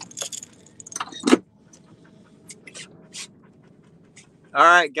 All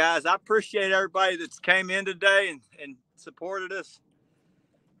right, guys. I appreciate everybody that's came in today and supported us.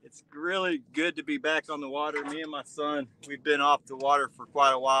 It's really good to be back on the water. Me and my son, we've been off the water for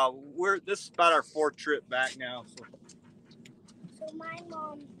quite a while. This is about our 4th trip back now. So my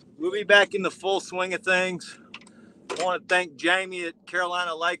mom. We'll be back in the full swing of things. I want to thank Jamie at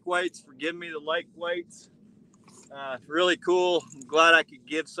Carolina Lake Weights for giving me the lake weights. Really cool. I'm glad I could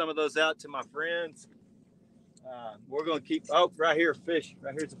give some of those out to my friends. We're going to keep, oh, right here, fish.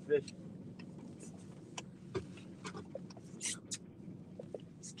 Right here's a fish.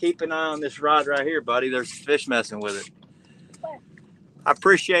 Just keep an eye on this rod right here, buddy. There's fish messing with it. Where? I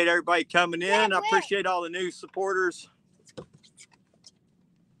appreciate everybody coming in. Where? I appreciate all the new supporters.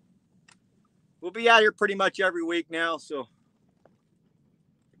 We'll be out here pretty much every week now, so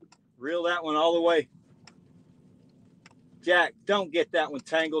reel that one all the way. Jack, don't get that one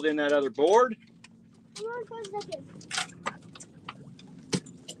tangled in that other board.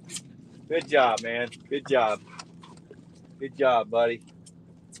 Good job, man. Good job. Good job, buddy.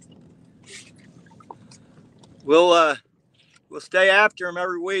 We'll stay after them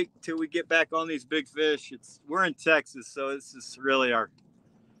every week until we get back on these big fish. We're in Texas, so this is really our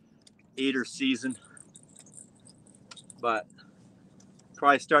eater season. But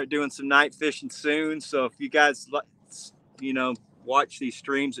probably start doing some night fishing soon. So if you guys, watch these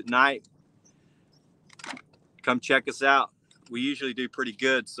streams at night, come check us out. We usually do pretty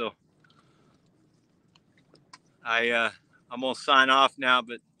good. So I'm gonna sign off now.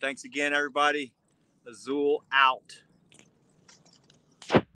 But thanks again, everybody. Azul out.